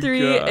number my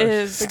 3 gosh.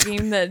 is the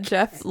game that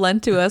Jeff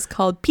lent to us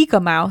called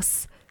Pika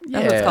Mouse.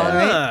 That's what it's called,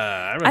 right?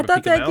 I I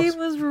thought that Mouse. game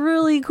was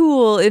really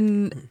cool,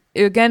 and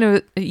again,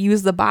 it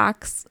used the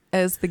box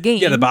as the game.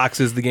 Yeah, the box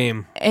is the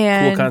game.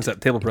 And Cool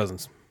concept. Table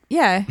presence.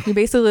 yeah, you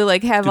basically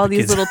like have all Stupid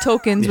these kids. little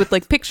tokens with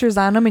like pictures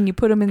on them, and you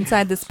put them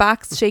inside this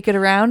box, shake it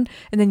around,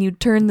 and then you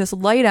turn this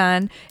light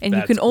on, and you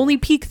That's can cool. only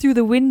peek through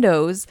the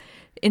windows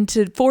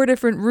into 4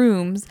 different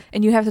rooms,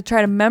 and you have to try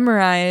to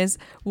memorize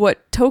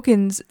what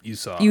tokens You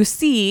saw. you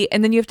see,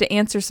 and then you have to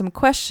answer some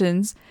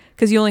questions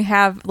because you only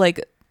have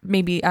like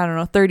maybe, I don't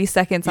know, 30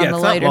 seconds on Yeah, the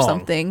it's not light or long.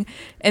 something,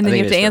 and then think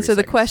you it have to is 30 answer the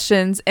seconds.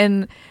 questions.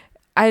 And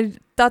I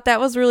thought that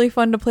was really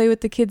fun to play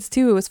with the kids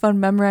too. It was fun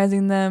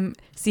memorizing them,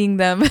 seeing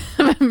them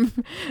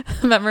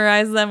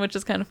memorize them, which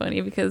is kind of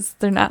funny because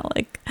they're not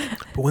like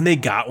But when they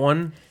got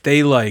one,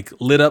 they like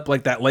lit up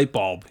like that light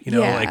bulb. Yeah.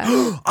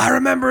 Like, I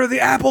remember the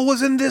apple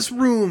was in this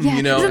room. it's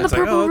in the It's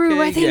like, purple room,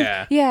 okay, I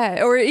think.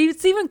 Yeah. Or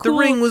it's even The cool.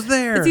 ring was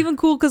there. It's even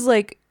cool because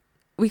like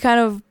we kind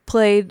of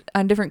played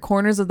on different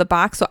corners of the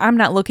box, so I'm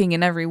not looking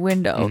in every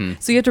window.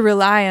 So you have to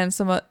rely on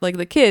some like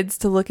the kids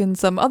to look in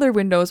some other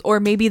windows, or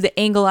maybe the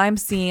angle I'm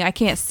seeing, I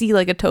can't see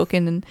like a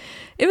token, and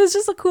it was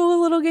just a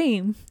cool little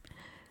game.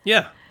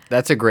 Yeah.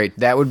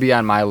 That would be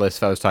on my list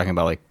if I was talking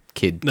about like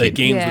kid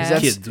Games Yeah.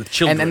 with kids, with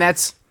children. and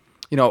that's,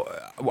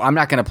 I'm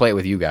not going to play it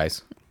with you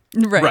guys.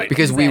 Right.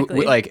 Because exactly.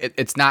 we like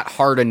it's not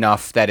hard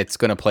enough that it's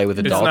going to play with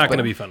adults. not but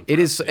gonna be fun for It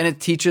is, and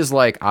it teaches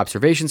like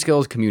observation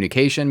skills,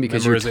 communication,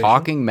 because you're Memorization.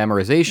 talking,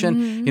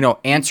 memorization.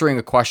 Answering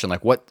a question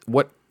like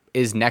what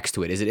is next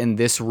to it? Is it in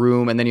this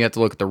room? And then you have to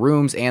look at the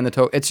rooms and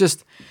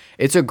the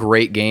it's a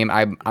great game.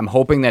 I'm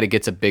hoping that it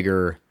gets a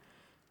bigger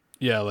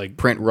like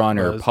print run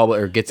or Buzz.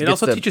 public or gets. It gets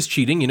also the, teaches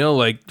cheating.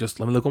 Like just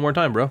let me look one more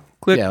time, bro.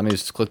 Click. Yeah, let me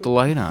just click the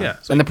light on. Yeah,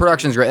 so- and the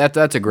production's great.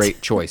 That's a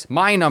great choice.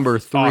 My number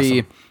 3.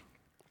 Awesome.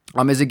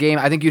 Is a game.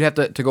 I think you'd have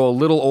to go a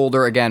little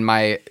older. Again,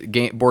 my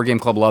board game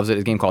club loves it.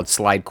 It's a game called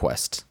Slide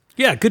Quest.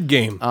 Yeah, good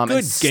game. And Good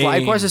game.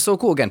 Slide Quest is so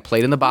cool. Again,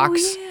 played in the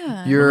box.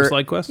 yeah. You're Remember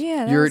Slide Quest?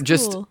 Yeah, that you're was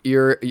just cool.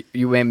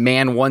 you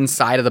man one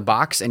side of the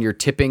box and you're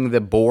tipping the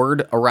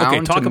board around.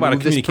 Okay, talk to about a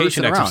move this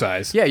communication person around.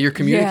 exercise. Yeah, you're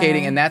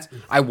communicating, Yeah. and that's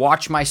I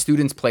watch my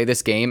students play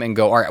this game and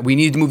go, all right, we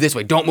need to move this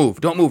way. Don't move,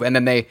 and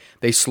then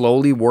they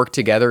slowly work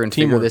together and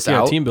figure Teamwork. this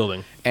Yeah, out. team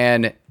building.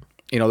 And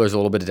there's a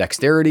little bit of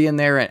dexterity in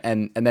there,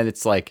 and then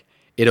it's like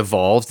it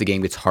evolves. The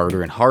game gets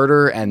harder and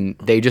harder, and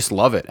they just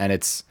love it. And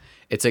it's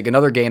like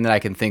another game that I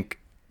can think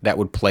that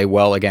would play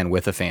well again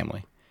with a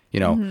family,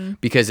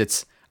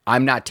 because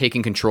I'm not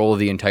taking control of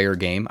the entire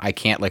game. I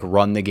can't like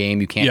run the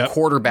game. You can't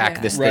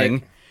quarterback this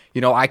thing.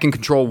 I can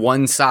control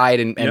one side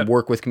and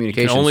work with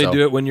communication. You can only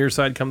do it when your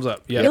side comes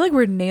up. Yeah. I feel like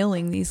we're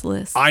nailing these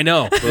lists. I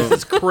know. This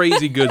is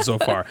crazy good so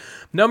far.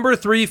 Number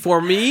 3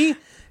 for me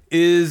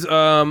is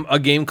a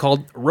game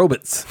called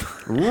Robots.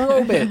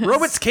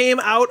 Robots came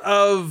out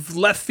of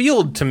left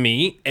field to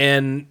me,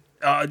 and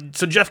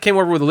so Jeff came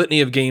over with a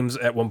litany of games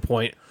at one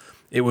point.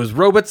 It was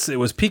Robots, it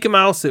was Pika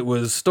Mouse, it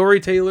was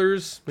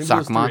Storytailors,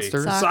 Sock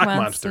Monsters. Sock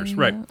Monsters,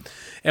 right.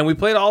 And we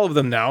played all of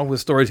them now,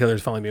 with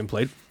Storytailors finally being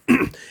played.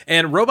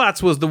 And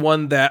Robots was the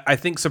one that I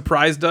think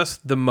surprised us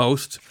the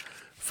most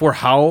for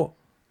how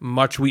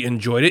much we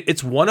enjoyed it.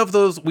 It's one of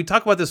those, we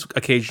talk about this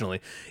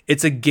occasionally.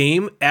 It's a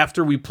game,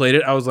 after we played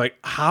it, I was like,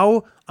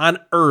 how on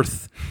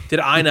earth did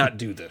I not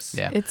do this?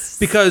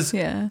 Because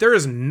there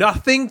is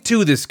nothing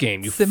to this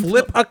game. You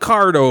flip a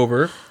card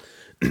over,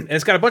 and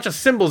it's got a bunch of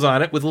symbols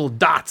on it with little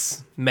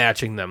dots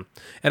matching them.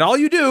 And all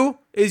you do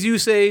is you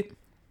say,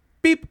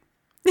 beep.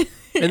 And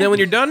then when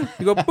you're done,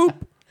 you go, boop.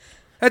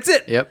 That's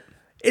it. Yep.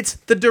 It's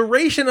the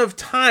duration of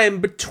time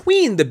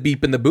between the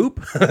beep and the boop.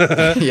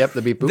 Yep,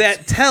 the beep boop.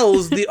 That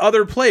tells the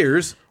other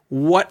players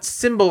what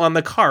symbol on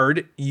the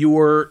card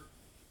you're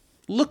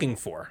looking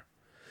for.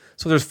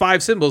 So there's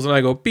 5 symbols, and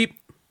I go beep,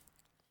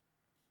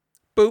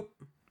 boop.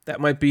 That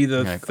might be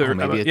the third.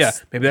 Maybe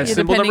that's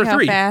symbol number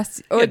 3.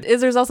 Fast. Oh,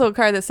 there's also a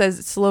card that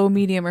says slow,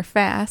 medium, or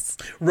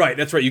fast. Right,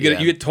 that's right. You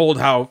get told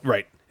how.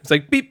 Right, it's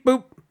like beep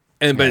boop,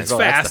 but it's fast.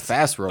 That's the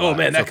fast robot. Oh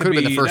man, that could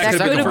be the first. That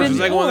could have been the first,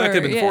 second one. That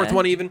could have been the fourth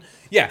one even.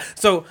 Yeah.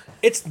 So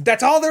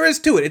that's all there is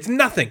to it. It's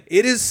nothing.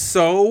 It is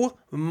so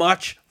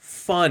much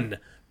fun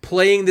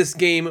playing this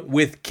game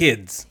with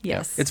kids.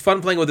 Yes. It's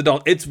fun playing with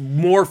adults. It's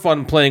more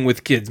fun playing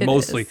with kids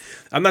mostly. Is.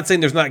 I'm not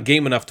saying there's not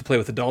game enough to play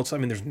with adults. I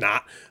mean, there's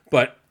not,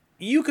 but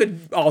you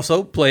could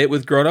also play it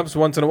with grown-ups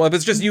once in a while. If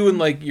it's just you and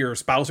like your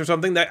spouse or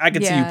something, that I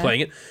could see you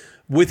playing it.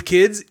 With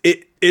kids,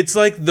 it's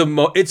like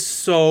it's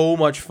so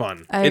much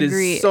fun. I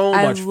agree. Is so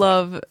much fun. I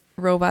love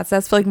Robots.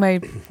 That's like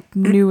my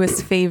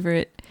newest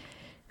favorite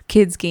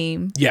kids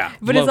game. Yeah.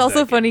 But it's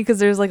also funny because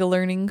there's like a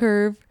learning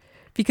curve,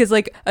 because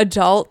like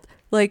adult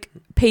like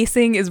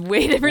pacing is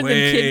way different than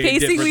kid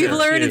pacing we've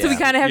learned, and so we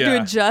kind of have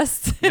to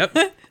adjust. Yep.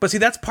 But see,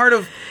 that's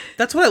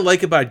what I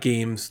like about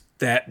games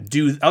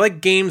I like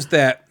games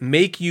that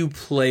make you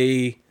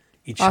play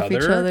each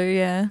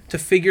other, to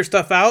figure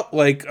stuff out.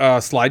 Like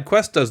Slide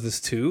Quest does this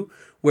too,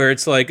 where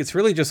it's like it's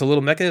really just a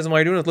little mechanism. All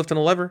you're doing is lifting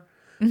a lever.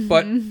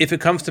 But if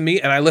it comes to me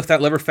and I lift that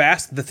lever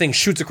fast, the thing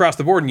shoots across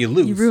the board and you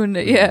lose. You ruined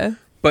it, yeah.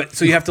 But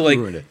so you have to like,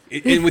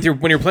 and when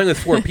you're playing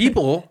with 4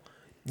 people,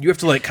 you have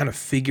to like kind of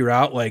figure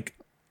out like,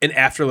 and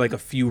after like a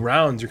few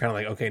rounds, you're kind of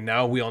like, okay,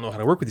 now we all know how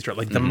to work with each other.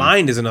 Like the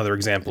mind is another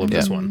example of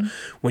this one.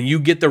 When you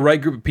get the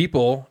right group of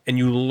people and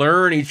you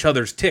learn each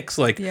other's ticks,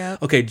 like,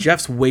 okay,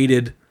 Jeff's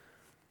waited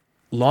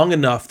long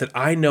enough that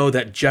I know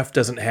that Jeff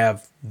doesn't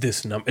have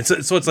this number.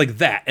 And so it's like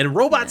that. And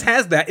Robots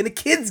has that in a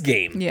kid's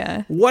game.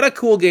 Yeah. What a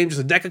cool game.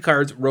 Just a deck of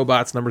cards.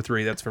 Robots, number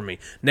 3. That's for me.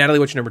 Natalie,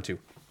 what's your number 2?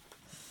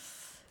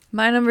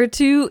 My number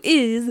 2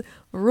 is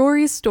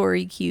Rory's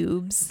Story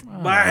Cubes.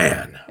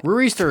 Man.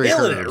 Rory's Story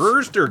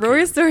Cubes.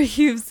 Rory's Story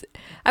Cubes.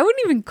 I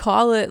wouldn't even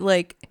call it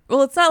like,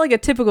 well, it's not like a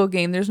typical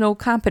game. There's no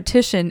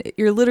competition.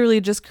 You're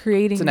literally just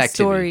creating a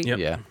story. Yep.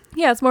 Yeah.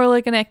 Yeah, it's more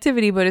like an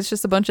activity, but it's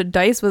just a bunch of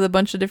dice with a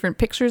bunch of different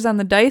pictures on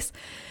the dice,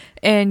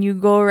 and you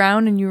go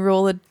around and you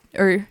roll a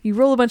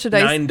bunch of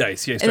dice. 9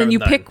 dice, yeah. And then you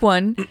pick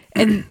one,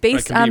 and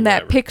based on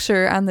that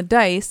picture on the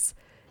dice,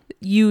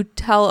 you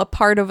tell a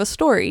part of a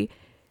story,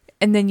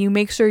 and then you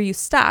make sure you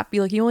stop.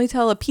 You only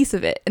tell a piece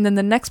of it, and then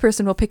the next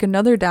person will pick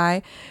another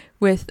die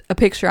with a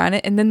picture on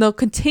it, and then they'll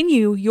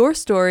continue your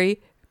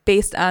story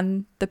based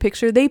on the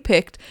picture they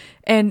picked,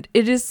 and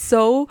it is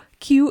so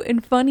cute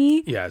and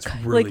funny. Yeah, it's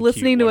really like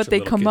listening to what they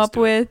come up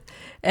with,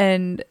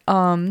 and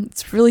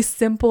it's really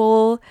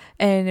simple,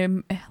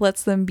 and it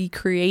lets them be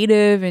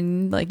creative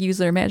and like use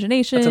their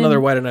imagination. That's another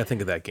why didn't I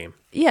think of that game?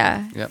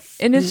 Yeah. Yep.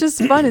 And it's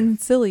just fun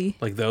and silly.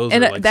 Like those.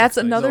 And like that's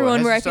another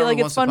one where I feel like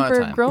it's fun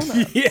for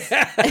grown-ups.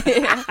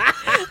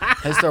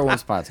 Has to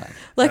once upon a time.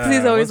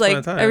 Lexi's always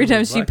like, every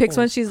time she picks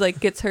one, she's like,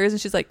 gets hers,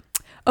 and she's like,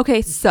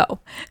 okay, so.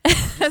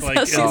 That's like,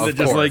 how she's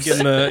just like in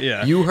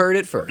the, You heard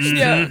it first.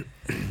 Yeah.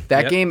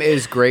 That game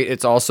is great.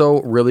 It's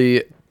also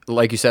really,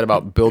 like you said,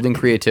 about building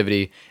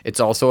creativity. It's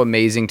also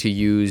amazing to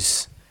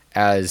use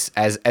as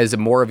a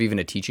more of even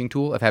a teaching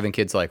tool of having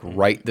kids like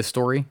write the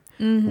story,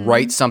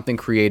 write something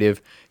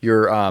creative.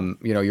 You're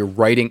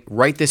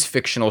write this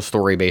fictional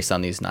story based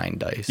on these 9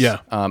 dice. Yeah.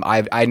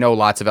 I know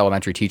lots of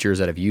elementary teachers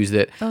that have used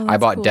it. I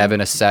bought cool.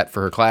 Devin a set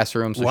for her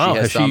classroom. So wow,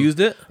 has she used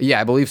it? Yeah,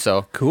 I believe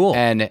so. Cool.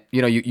 And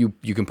you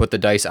can put the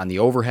dice on the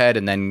overhead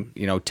and then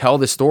tell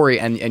the story,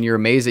 and you're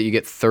amazed that you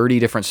get 30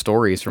 different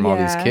stories from all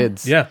these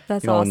kids. Yeah.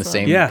 That's in the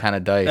same kind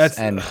of dice.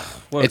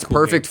 What a It's cool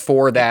perfect game.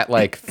 for that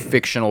like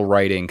fictional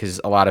writing because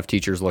a lot of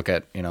teachers look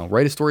at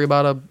write a story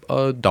about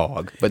a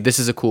dog, but this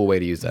is a cool way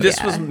to use that.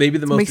 This was maybe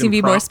the most Makes you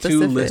be more impromptu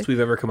specific. list we've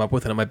ever come up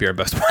with, and it might be our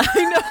best one.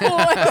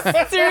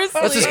 No,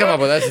 seriously. Let's just come up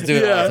with that. Let's do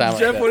it all the time.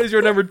 Jeff, like what that. is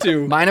your number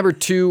 2? My number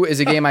 2 is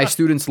a game my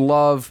students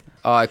love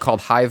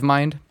called Hive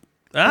Mind.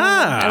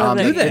 I love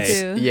that do game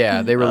they? too.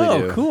 Yeah, they really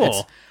Oh, do.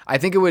 cool. I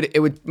think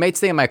it might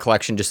stay in my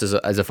collection just as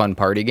a fun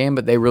party game,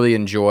 but they really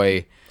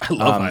enjoy I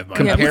love Hive Mind.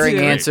 comparing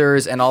Yeah, me too.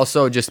 answers and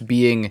also just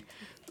being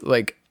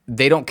like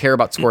they don't care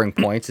about scoring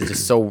points. It's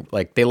just so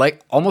like they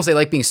like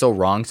being so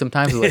wrong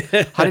sometimes. They're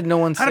like, how did no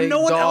one say How did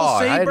no one else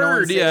dog? say How did no one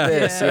bird? say Yeah.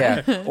 this?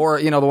 Yeah. Or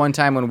the one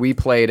time when we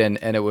played and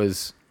it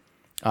was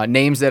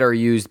names that are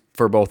used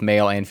for both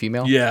male and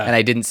female. Yeah. And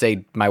I didn't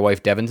say my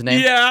wife Devin's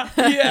name. Yeah.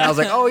 And I was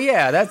like, oh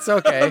yeah, that's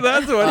okay.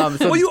 That's what.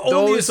 So well, you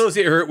only those-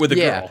 associate her with a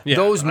yeah, girl. Yeah,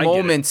 those I get it.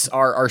 moments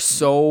are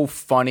so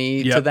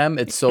funny to Yep. them.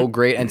 It's so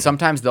great, and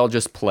sometimes they'll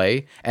just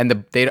play,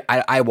 and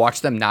I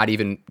watch them not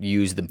even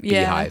use the Yeah.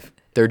 beehive.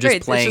 They're just Great,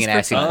 it's playing just and for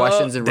asking fun.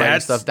 questions and writing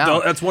That's stuff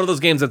down. That's one of those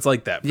games that's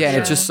like that. for Yeah, and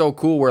sure. it's just so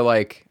cool. Where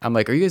like I'm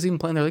like, are you guys even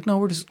playing? They're like, no,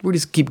 we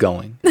just keep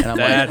going. And I'm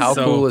like, That's how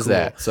so cool is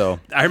that? So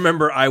I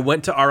remember I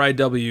went to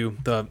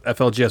RIW, the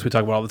FLGS we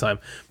talk about all the time,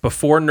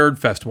 before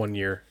Nerdfest one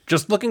year,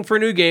 just looking for a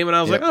new game, and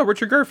I was Yep. like, oh,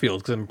 Richard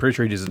Garfield, because I'm pretty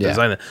sure he just Yeah.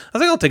 designed it. I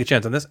was like, I'll take a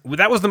chance on this.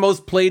 That was the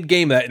most played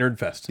game at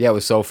Nerdfest. yeah, it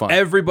was so fun.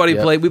 Everybody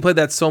Yep. played. We played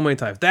that so many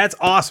times. That's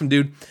awesome,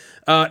 dude.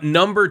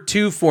 Number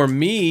 2 for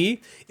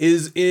me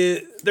is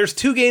there's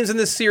 2 games in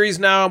this series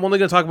now. I'm only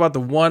going to talk about the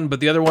one, but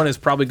the other one is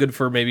probably good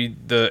for maybe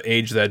the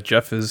age that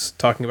Jeff is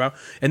talking about.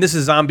 And this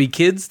is Zombie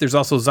Kids. There's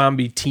also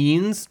Zombie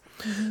Teens.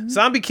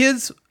 Zombie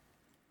Kids.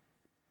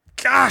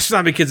 Gosh,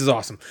 Zombie Kids is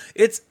awesome.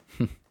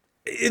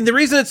 And the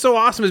reason it's so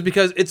awesome is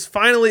because it's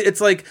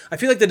like I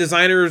feel like the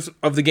designers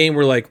of the game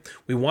were like,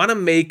 we want to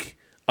make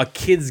a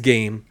kids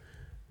game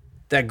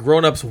that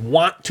grown-ups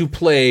want to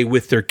play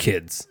with their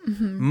kids.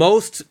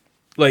 Most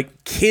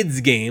like kids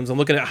games, I'm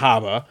looking at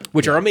Haba,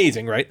 which are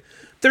amazing, right?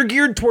 They're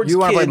geared towards you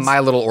want kids. to play My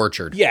Little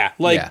Orchard? Yeah,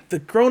 the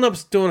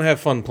grown-ups don't have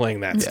fun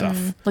playing that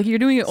stuff. Like you're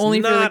doing it only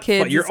It's for the not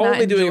kids. fun. You're It's not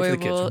only doing it for the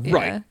enjoyable. kids, Yeah.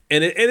 right?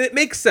 And it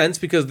makes sense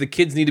because the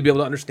kids need to be able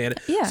to understand it.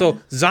 Yeah. So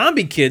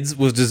Zombie Kids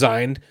was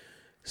designed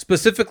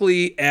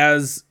specifically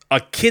as a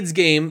kids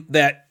game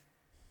that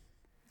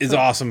is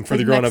awesome for like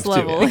the grown-ups next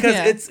too, level, because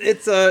yeah.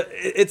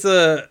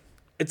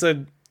 it's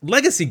a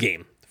legacy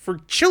game for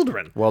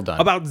children. Well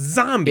done. About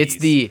zombies.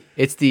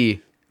 It's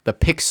the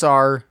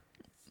Pixar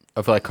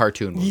of like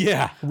cartoon movies.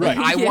 yeah, right.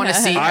 I want to Yeah.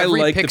 see I every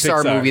like the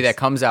Pixar movie Pixars. that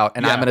comes out,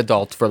 and Yeah. I'm an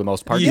adult for the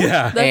most part.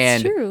 Yeah. That's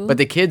and true. but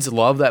the kids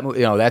love that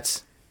movie.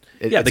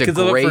 It's the a kids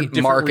love it for great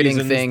different marketing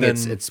reasons thing.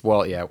 than- It's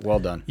well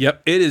done.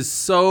 Yep, it is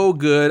so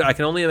good. I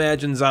can only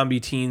imagine Zombie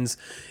Teens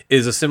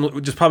is a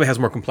similar, just probably has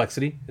more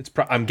complexity.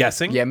 I'm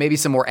guessing. Yeah, maybe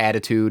some more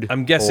attitude.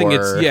 I'm guessing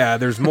or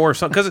there's more,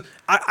 because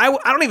I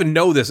don't even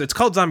know this. It's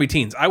called Zombie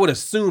Teens. I would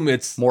assume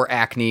it's more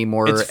acne,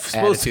 more it's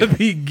supposed attitude. to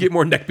be get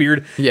more neck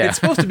beard. Yeah. It's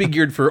supposed to be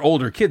geared for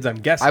older kids, I'm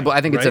guessing.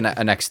 I think it's right?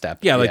 a next step.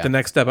 Yeah, like the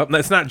next step up.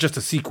 It's not just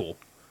a sequel.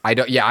 I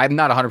don't. Yeah, I'm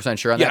not 100%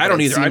 sure on Yeah, that. I but don't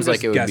it either. I'm Seems like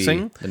just it would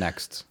guessing. be the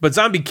next. But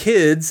Zombie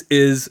Kids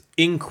is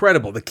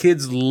incredible. The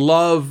kids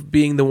love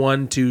being the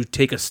one to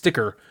take a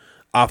sticker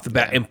off the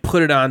bat and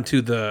put it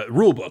onto the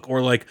rule book,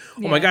 or like,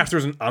 oh my Yeah. gosh,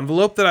 there's an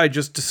envelope that I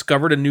just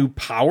discovered a new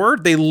power.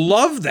 They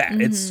love that.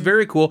 It's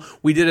very cool.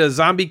 We did a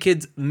Zombie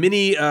Kids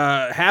mini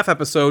half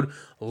episode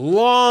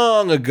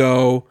long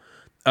ago,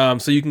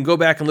 so you can go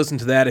back and listen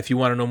to that if you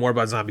want to know more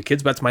about Zombie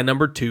Kids. But that's my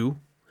number 2,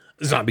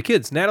 Zombie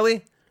Kids.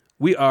 Natalie,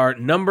 we are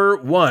number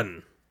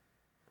 1.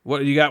 What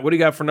do you got? What do you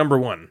got for number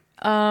 1?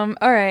 All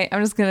right.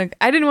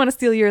 I didn't want to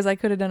steal yours. I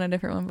could have done a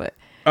different one, but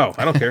Oh,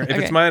 I don't care. If it's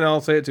Okay. mine,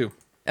 I'll say it too.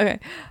 okay.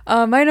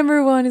 My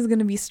number 1 is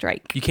gonna be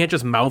Strike. You can't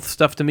just mouth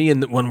stuff to me,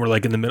 and when we're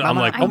like in the middle, I'm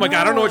like, I oh my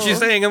god, I don't know what she's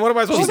know. saying, and what am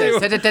I supposed She to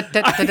said, do?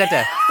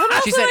 "Da-da-da-da-da-da-da."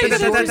 She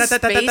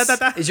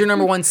said, "Is your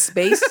number one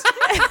space?"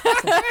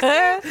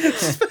 I'm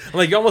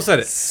like, you almost said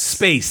it.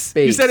 Space.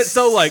 You said it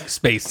so like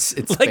space.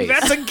 It's like space.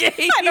 that's a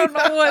game. I don't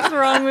know what's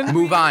wrong with me.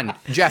 Move on,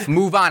 Jeff.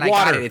 Move on. I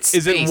got Water. it. It's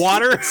Is it space.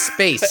 water? It's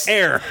space.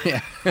 Air.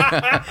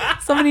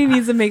 Somebody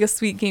needs to make a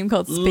sweet game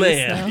called Space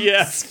Land. now.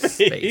 Yeah,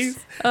 space.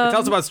 Tell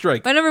us about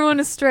Strike. My number 1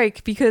 is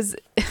Strike because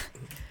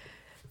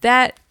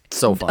that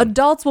So fun.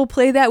 adults will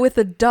play that with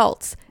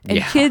adults, and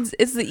Yeah. kids.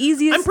 It's the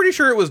easiest. I'm pretty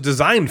sure it was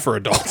designed for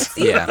adults.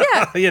 Yeah.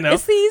 Yeah, You know?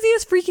 it's the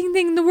easiest freaking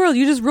thing in the world.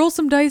 You just roll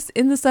some dice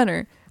in the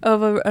center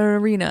of an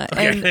arena,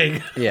 and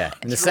Okay. Yeah.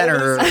 In the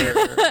center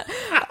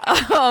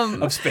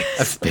Of space.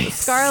 of space.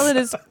 Scarlett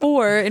is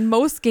 4. In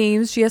most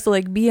games, she has to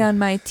like be on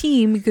my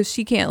team because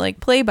she can't like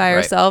play by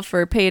Right. herself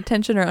or pay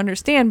attention or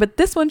understand. But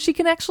this one, she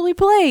can actually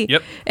play.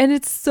 Yep. And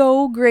it's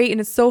so great, and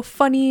it's so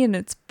funny, and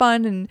it's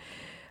fun, and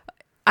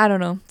I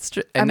don't know.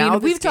 And now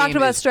this we've talked game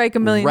about is Strike a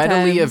million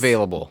readily times.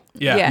 available.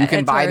 Yeah. Yeah. You can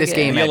at buy this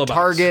Target. game Yellow at box.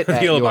 Target, The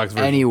at yellow box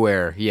version.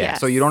 anywhere. Yeah. Yes.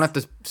 So you don't have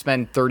to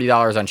spend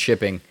 $30 on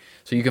shipping.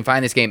 So you can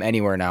find this game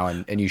anywhere now,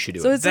 and you should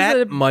do So it. it's That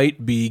just a,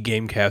 might be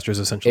Gamecasters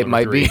essentially. It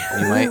might be. You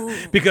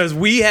might because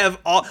we have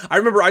all. I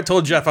remember I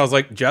told Jeff, I was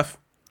like, Jeff,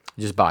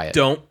 just buy it.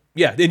 don't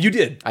Yeah, and you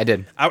did. I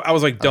did. I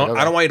was like,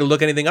 I don't want you to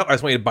look anything up. I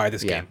just want you to buy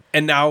this game.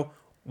 And now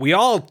we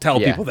all tell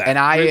people that. And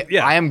I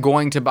am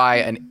going to buy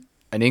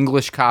an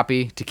English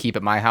copy to keep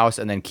at my house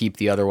and then keep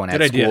the other one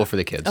at school for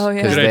the kids. Oh,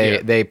 yeah.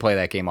 Because they play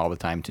that game all the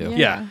time, too.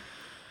 Yeah.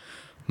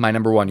 My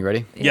number one, you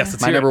ready? Yes,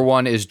 let's My hear number it.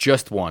 one is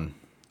Just One.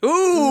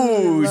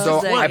 Ooh. Love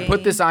So that I game.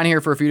 put this on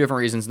here for a few different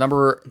reasons.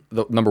 Number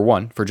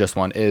one for Just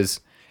One is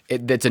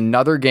it's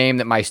another game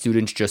that my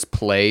students just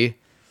play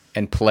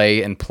and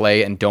play and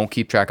play and don't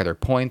keep track of their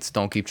points,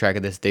 don't keep track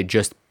of this.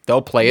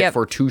 They'll play it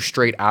for 2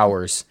 straight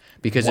hours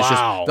because it's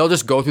just they'll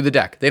just go through the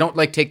deck. They don't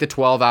like take the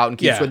 12 out and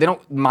keep they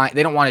don't want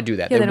to do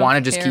that. Yeah, they they want to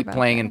don't just care keep about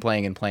playing that. and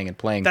playing and playing and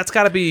playing. That's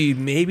got to be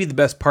maybe the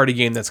best party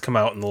game that's come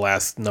out in the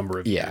last number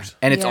of years.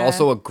 And it's Yeah.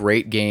 also a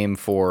great game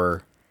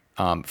for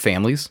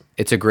families.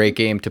 It's a great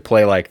game to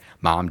play like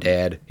mom,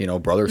 dad,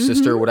 brother,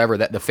 sister, whatever.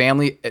 That the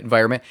family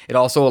environment. It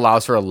also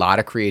allows for a lot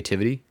of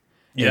creativity.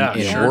 Yeah,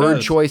 in sure word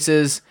does.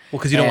 choices. Well,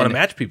 because you don't want to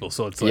And- match people,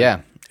 so it's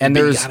like and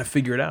you there's got to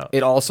figure it out.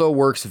 It also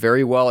works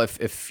very well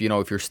if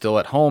you're still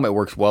at home. It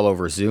works well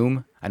over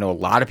Zoom. I know a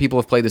lot of people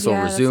have played this Yeah,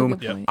 over that's a Zoom.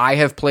 good point. I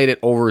have played it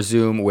over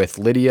Zoom with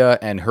Lydia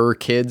and her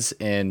kids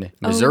in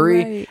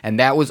Missouri, right. and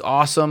that was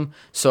awesome.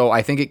 So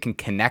I think it can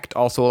connect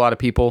also a lot of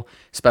people,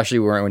 especially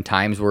when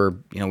times where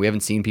we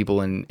haven't seen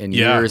people in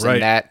years, right.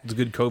 and that It's a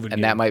good COVID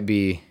game. that might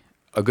be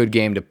a good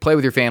game to play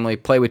with your family,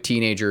 play with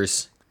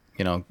teenagers.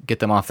 Get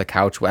them off the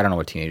couch. I don't know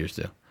what teenagers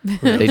do.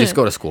 They just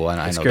go to school. I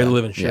know scare the that.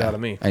 living shit out of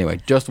me. Anyway,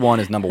 Just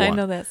One is number one. I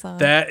know that song.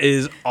 That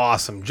is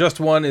awesome. Just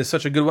One is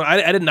such a good one.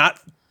 I did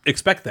not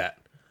expect that.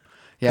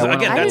 Yeah, well,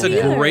 Again, I that's a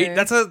didn't either. great.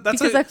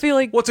 Because I feel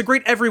like- it's a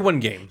great everyone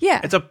game.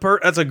 Yeah. That's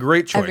a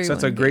great choice.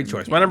 That's a Everyone great game,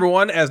 choice. My number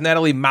one, as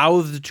Natalie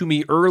mouthed to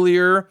me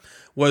earlier,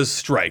 was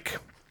Strike.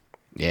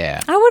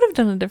 Yeah. I would have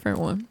done a different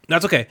one.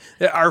 That's okay.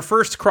 Our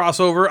first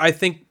crossover, I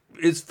think,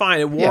 is fine.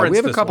 It warrants. Yeah, we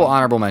have a this couple one.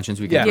 honorable mentions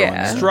we can throw in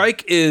Yeah. there.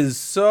 Strike is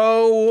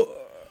so.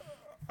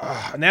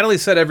 Natalie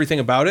said everything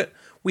about it.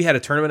 We had a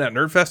tournament at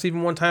Nerdfest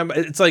even one time.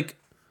 It's like,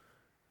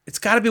 it's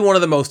got to be one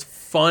of the most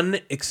fun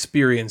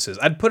experiences.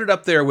 I'd put it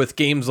up there with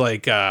games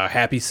like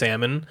Happy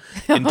Salmon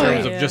in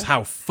terms of yeah. just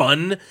how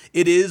fun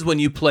it is when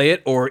you play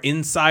it, or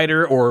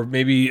Insider, or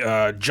maybe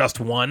Just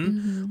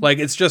One. Like,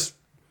 it's just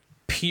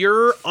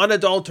pure,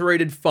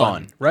 unadulterated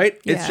fun, right?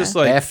 It's Yeah. just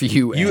like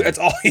F-U-N. It's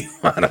all you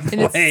want to play.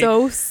 And it's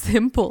so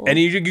simple. And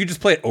you just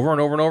play it over and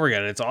over and over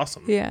again, and it's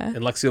awesome. Yeah. And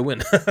Lexi will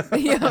win.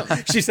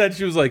 Yeah. She said,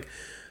 she was like,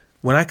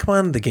 when I come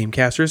on the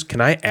Gamecasters,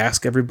 can I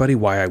ask everybody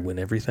why I win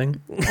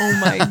everything? Oh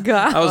my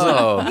god. I was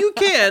Oh. like, you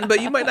can,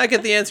 but you might not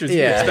get the answers you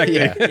Yeah,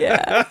 expected.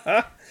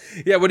 yeah.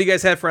 Yeah, what do you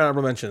guys have for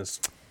honorable mentions?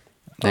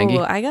 Thank you.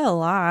 Oh, I got a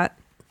lot.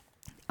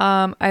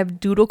 I have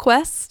Doodle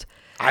Quest.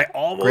 I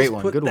almost Great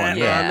one, put good that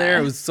one. on there.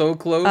 It was so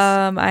close.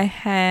 I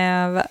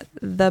have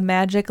The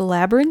Magic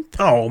Labyrinth.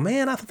 oh,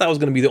 man, I thought that was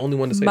going to be the only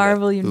one to say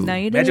Marvel that.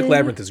 United. Magic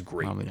Labyrinth is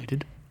great.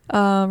 Nominated.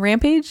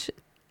 Rampage.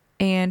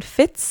 And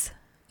Fitz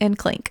and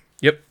Clank.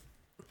 Yep.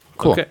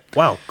 Cool. Okay.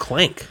 Wow,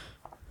 Clank.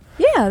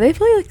 Yeah, they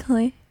play like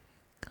Clank.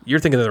 You're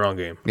thinking of the wrong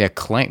game. Yeah,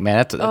 Clank, man.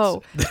 That's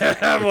Oh,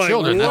 I'm like,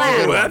 children, that's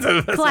a good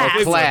one. that's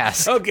Class.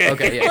 Class. Okay.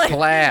 Okay, yeah,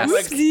 Class.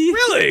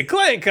 Really?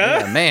 Clank,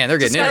 huh? Yeah, man, they're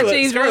getting Scarlet into it.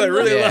 Change Scarlet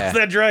really Yeah. loves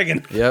that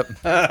dragon. Yep. She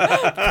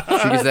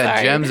gets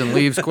that gems and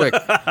leaves quick.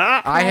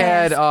 I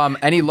had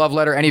any love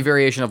letter, any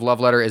variation of love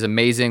letter is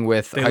amazing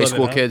with high love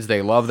school it, huh? kids.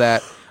 They love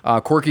that.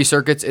 Quirky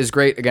Circuits is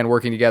great. Again,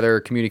 working together,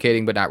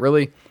 communicating, but not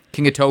really.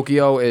 King of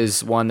Tokyo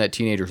is one that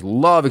teenagers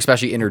love,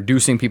 especially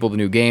introducing people to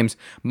new games.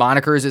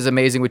 Monikers is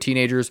amazing with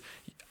teenagers.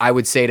 I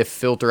would say to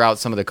filter out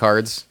some of the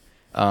cards.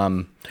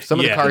 Some of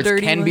the Yeah. cards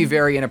Dirty can be ones.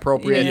 very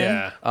inappropriate.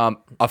 Yeah.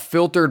 A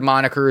filtered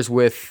monikers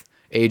with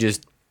ages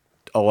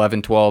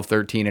 11, 12,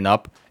 13 and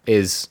up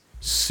is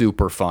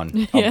super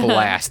fun. A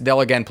blast.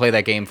 They'll again play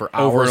that game for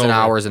hours and over.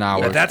 hours and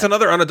hours. Yeah, that's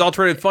another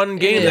unadulterated fun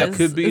game that is.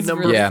 could be It's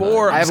number really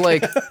 4. I have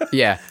like,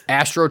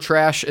 Astro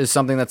Trash is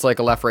something that's like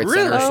a left, right,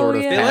 center Really? sort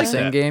of Oh, yeah. They like passing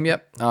that. game.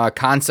 Yep.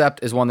 Concept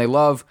is one they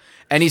love.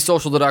 Any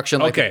social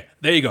deduction. Like, Okay,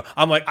 there you go.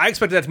 I'm like, I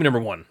expected that to be number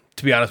 1,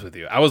 to be honest with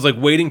you. I was like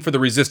waiting for the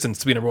Resistance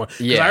to be number 1.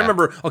 Because Yeah. I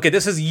remember, okay,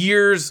 this is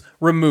years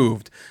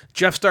removed.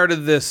 Jeff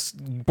started this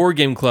board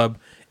game club,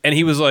 and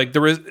he was like,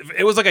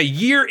 it was like a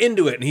year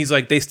into it, and he's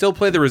like, they still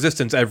play the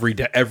Resistance every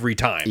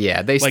time.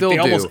 Yeah, they like, still they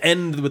do. almost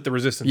end with the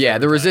Resistance. Yeah, every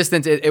the time.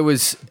 Resistance. It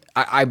was.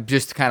 I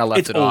just kind of left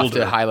It's it off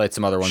older. to highlight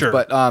some other ones. Sure.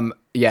 But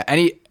yeah,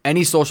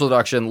 any social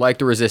deduction like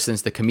the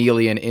Resistance, the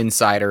Chameleon,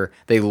 Insider,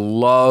 they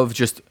love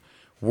just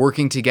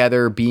working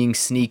together, being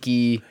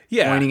sneaky,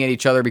 Yeah. pointing at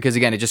each other, because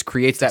again, it just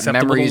creates that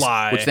Acceptable to memories,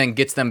 lie. which then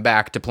gets them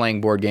back to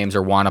playing board games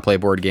or want to play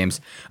board games.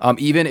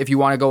 Even if you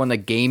want to go in the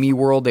gamey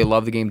world, they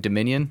love the game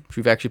Dominion, which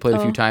we've actually played a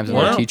few times, and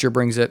Wow. our teacher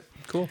brings it.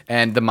 Cool.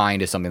 And the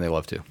Mind is something they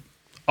love too.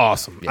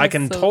 Awesome. I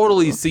can so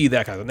totally cool. see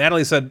that kind of.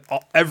 Natalie said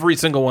every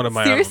single one of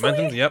my honorable Seriously?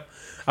 mentions. Yep.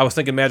 I was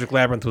thinking Magic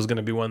Labyrinth was going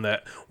to be one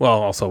that,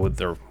 well, also with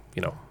their,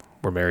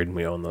 we're married and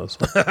we own those.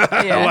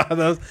 Yeah. A lot of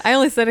those. I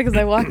only said it because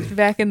I walked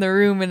back in the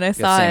room and I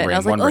saw same it. And brain, I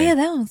was like, one oh, brain. yeah,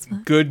 that one's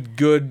fun. Good.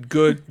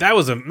 That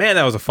was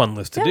a fun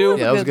list to do.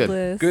 Yeah, that was good.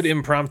 List. Good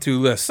impromptu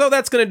list. So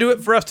that's going to do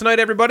it for us tonight,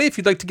 everybody. If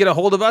you'd like to get a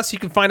hold of us, you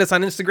can find us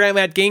on Instagram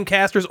at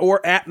Gamecasters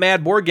or at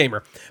Mad Board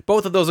Gamer.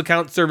 Both of those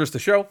accounts service the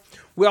show.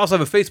 We also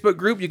have a Facebook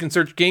group. You can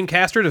search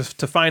Gamecaster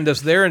to find us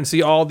there and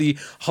see all the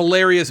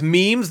hilarious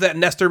memes that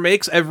Nestor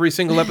makes every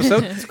single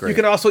episode. You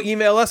can also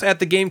email us at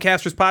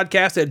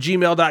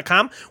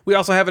thegamecasterspodcast@gmail.com. We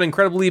also have an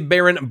incredibly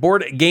barren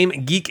Board Game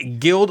Geek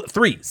Guild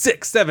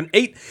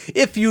 3678.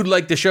 If you'd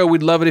like the show,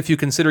 we'd love it if you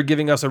consider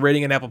giving us a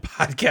rating in Apple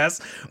Podcasts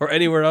or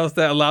anywhere else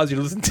that allows you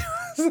to listen to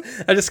us.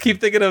 I just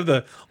keep thinking of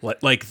the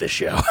like the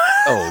show.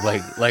 Oh,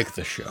 like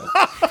the show.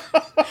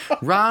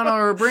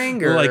 Ron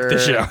Bringer. Like the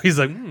show. He's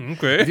like,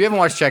 okay. If you haven't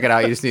watched Check It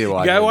Out, you just need to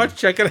watch it.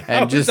 Check it out.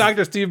 And Just just-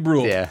 Dr. Steve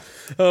Brule. Yeah.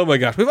 Oh my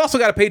gosh. We've also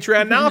got a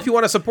Patreon now. If you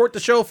want to support the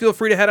show, feel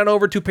free to head on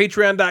over to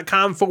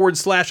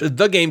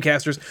patreon.com/The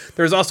Gamecasters.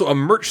 There's also a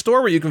merch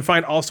store where you can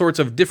find all sorts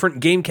of different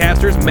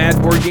Gamecasters,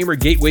 Mad Board Gamer,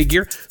 Gateway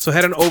gear. So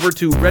head on over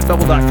to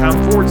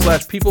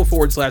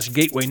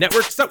redbubble.com/people/Gateway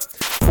Network. So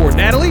for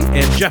Natalie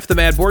and Jeff the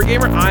Mad Board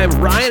Gamer, I am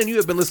Ryan, and you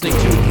have been listening to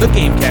The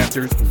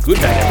Gamecasters.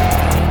 Good night,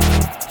 everybody.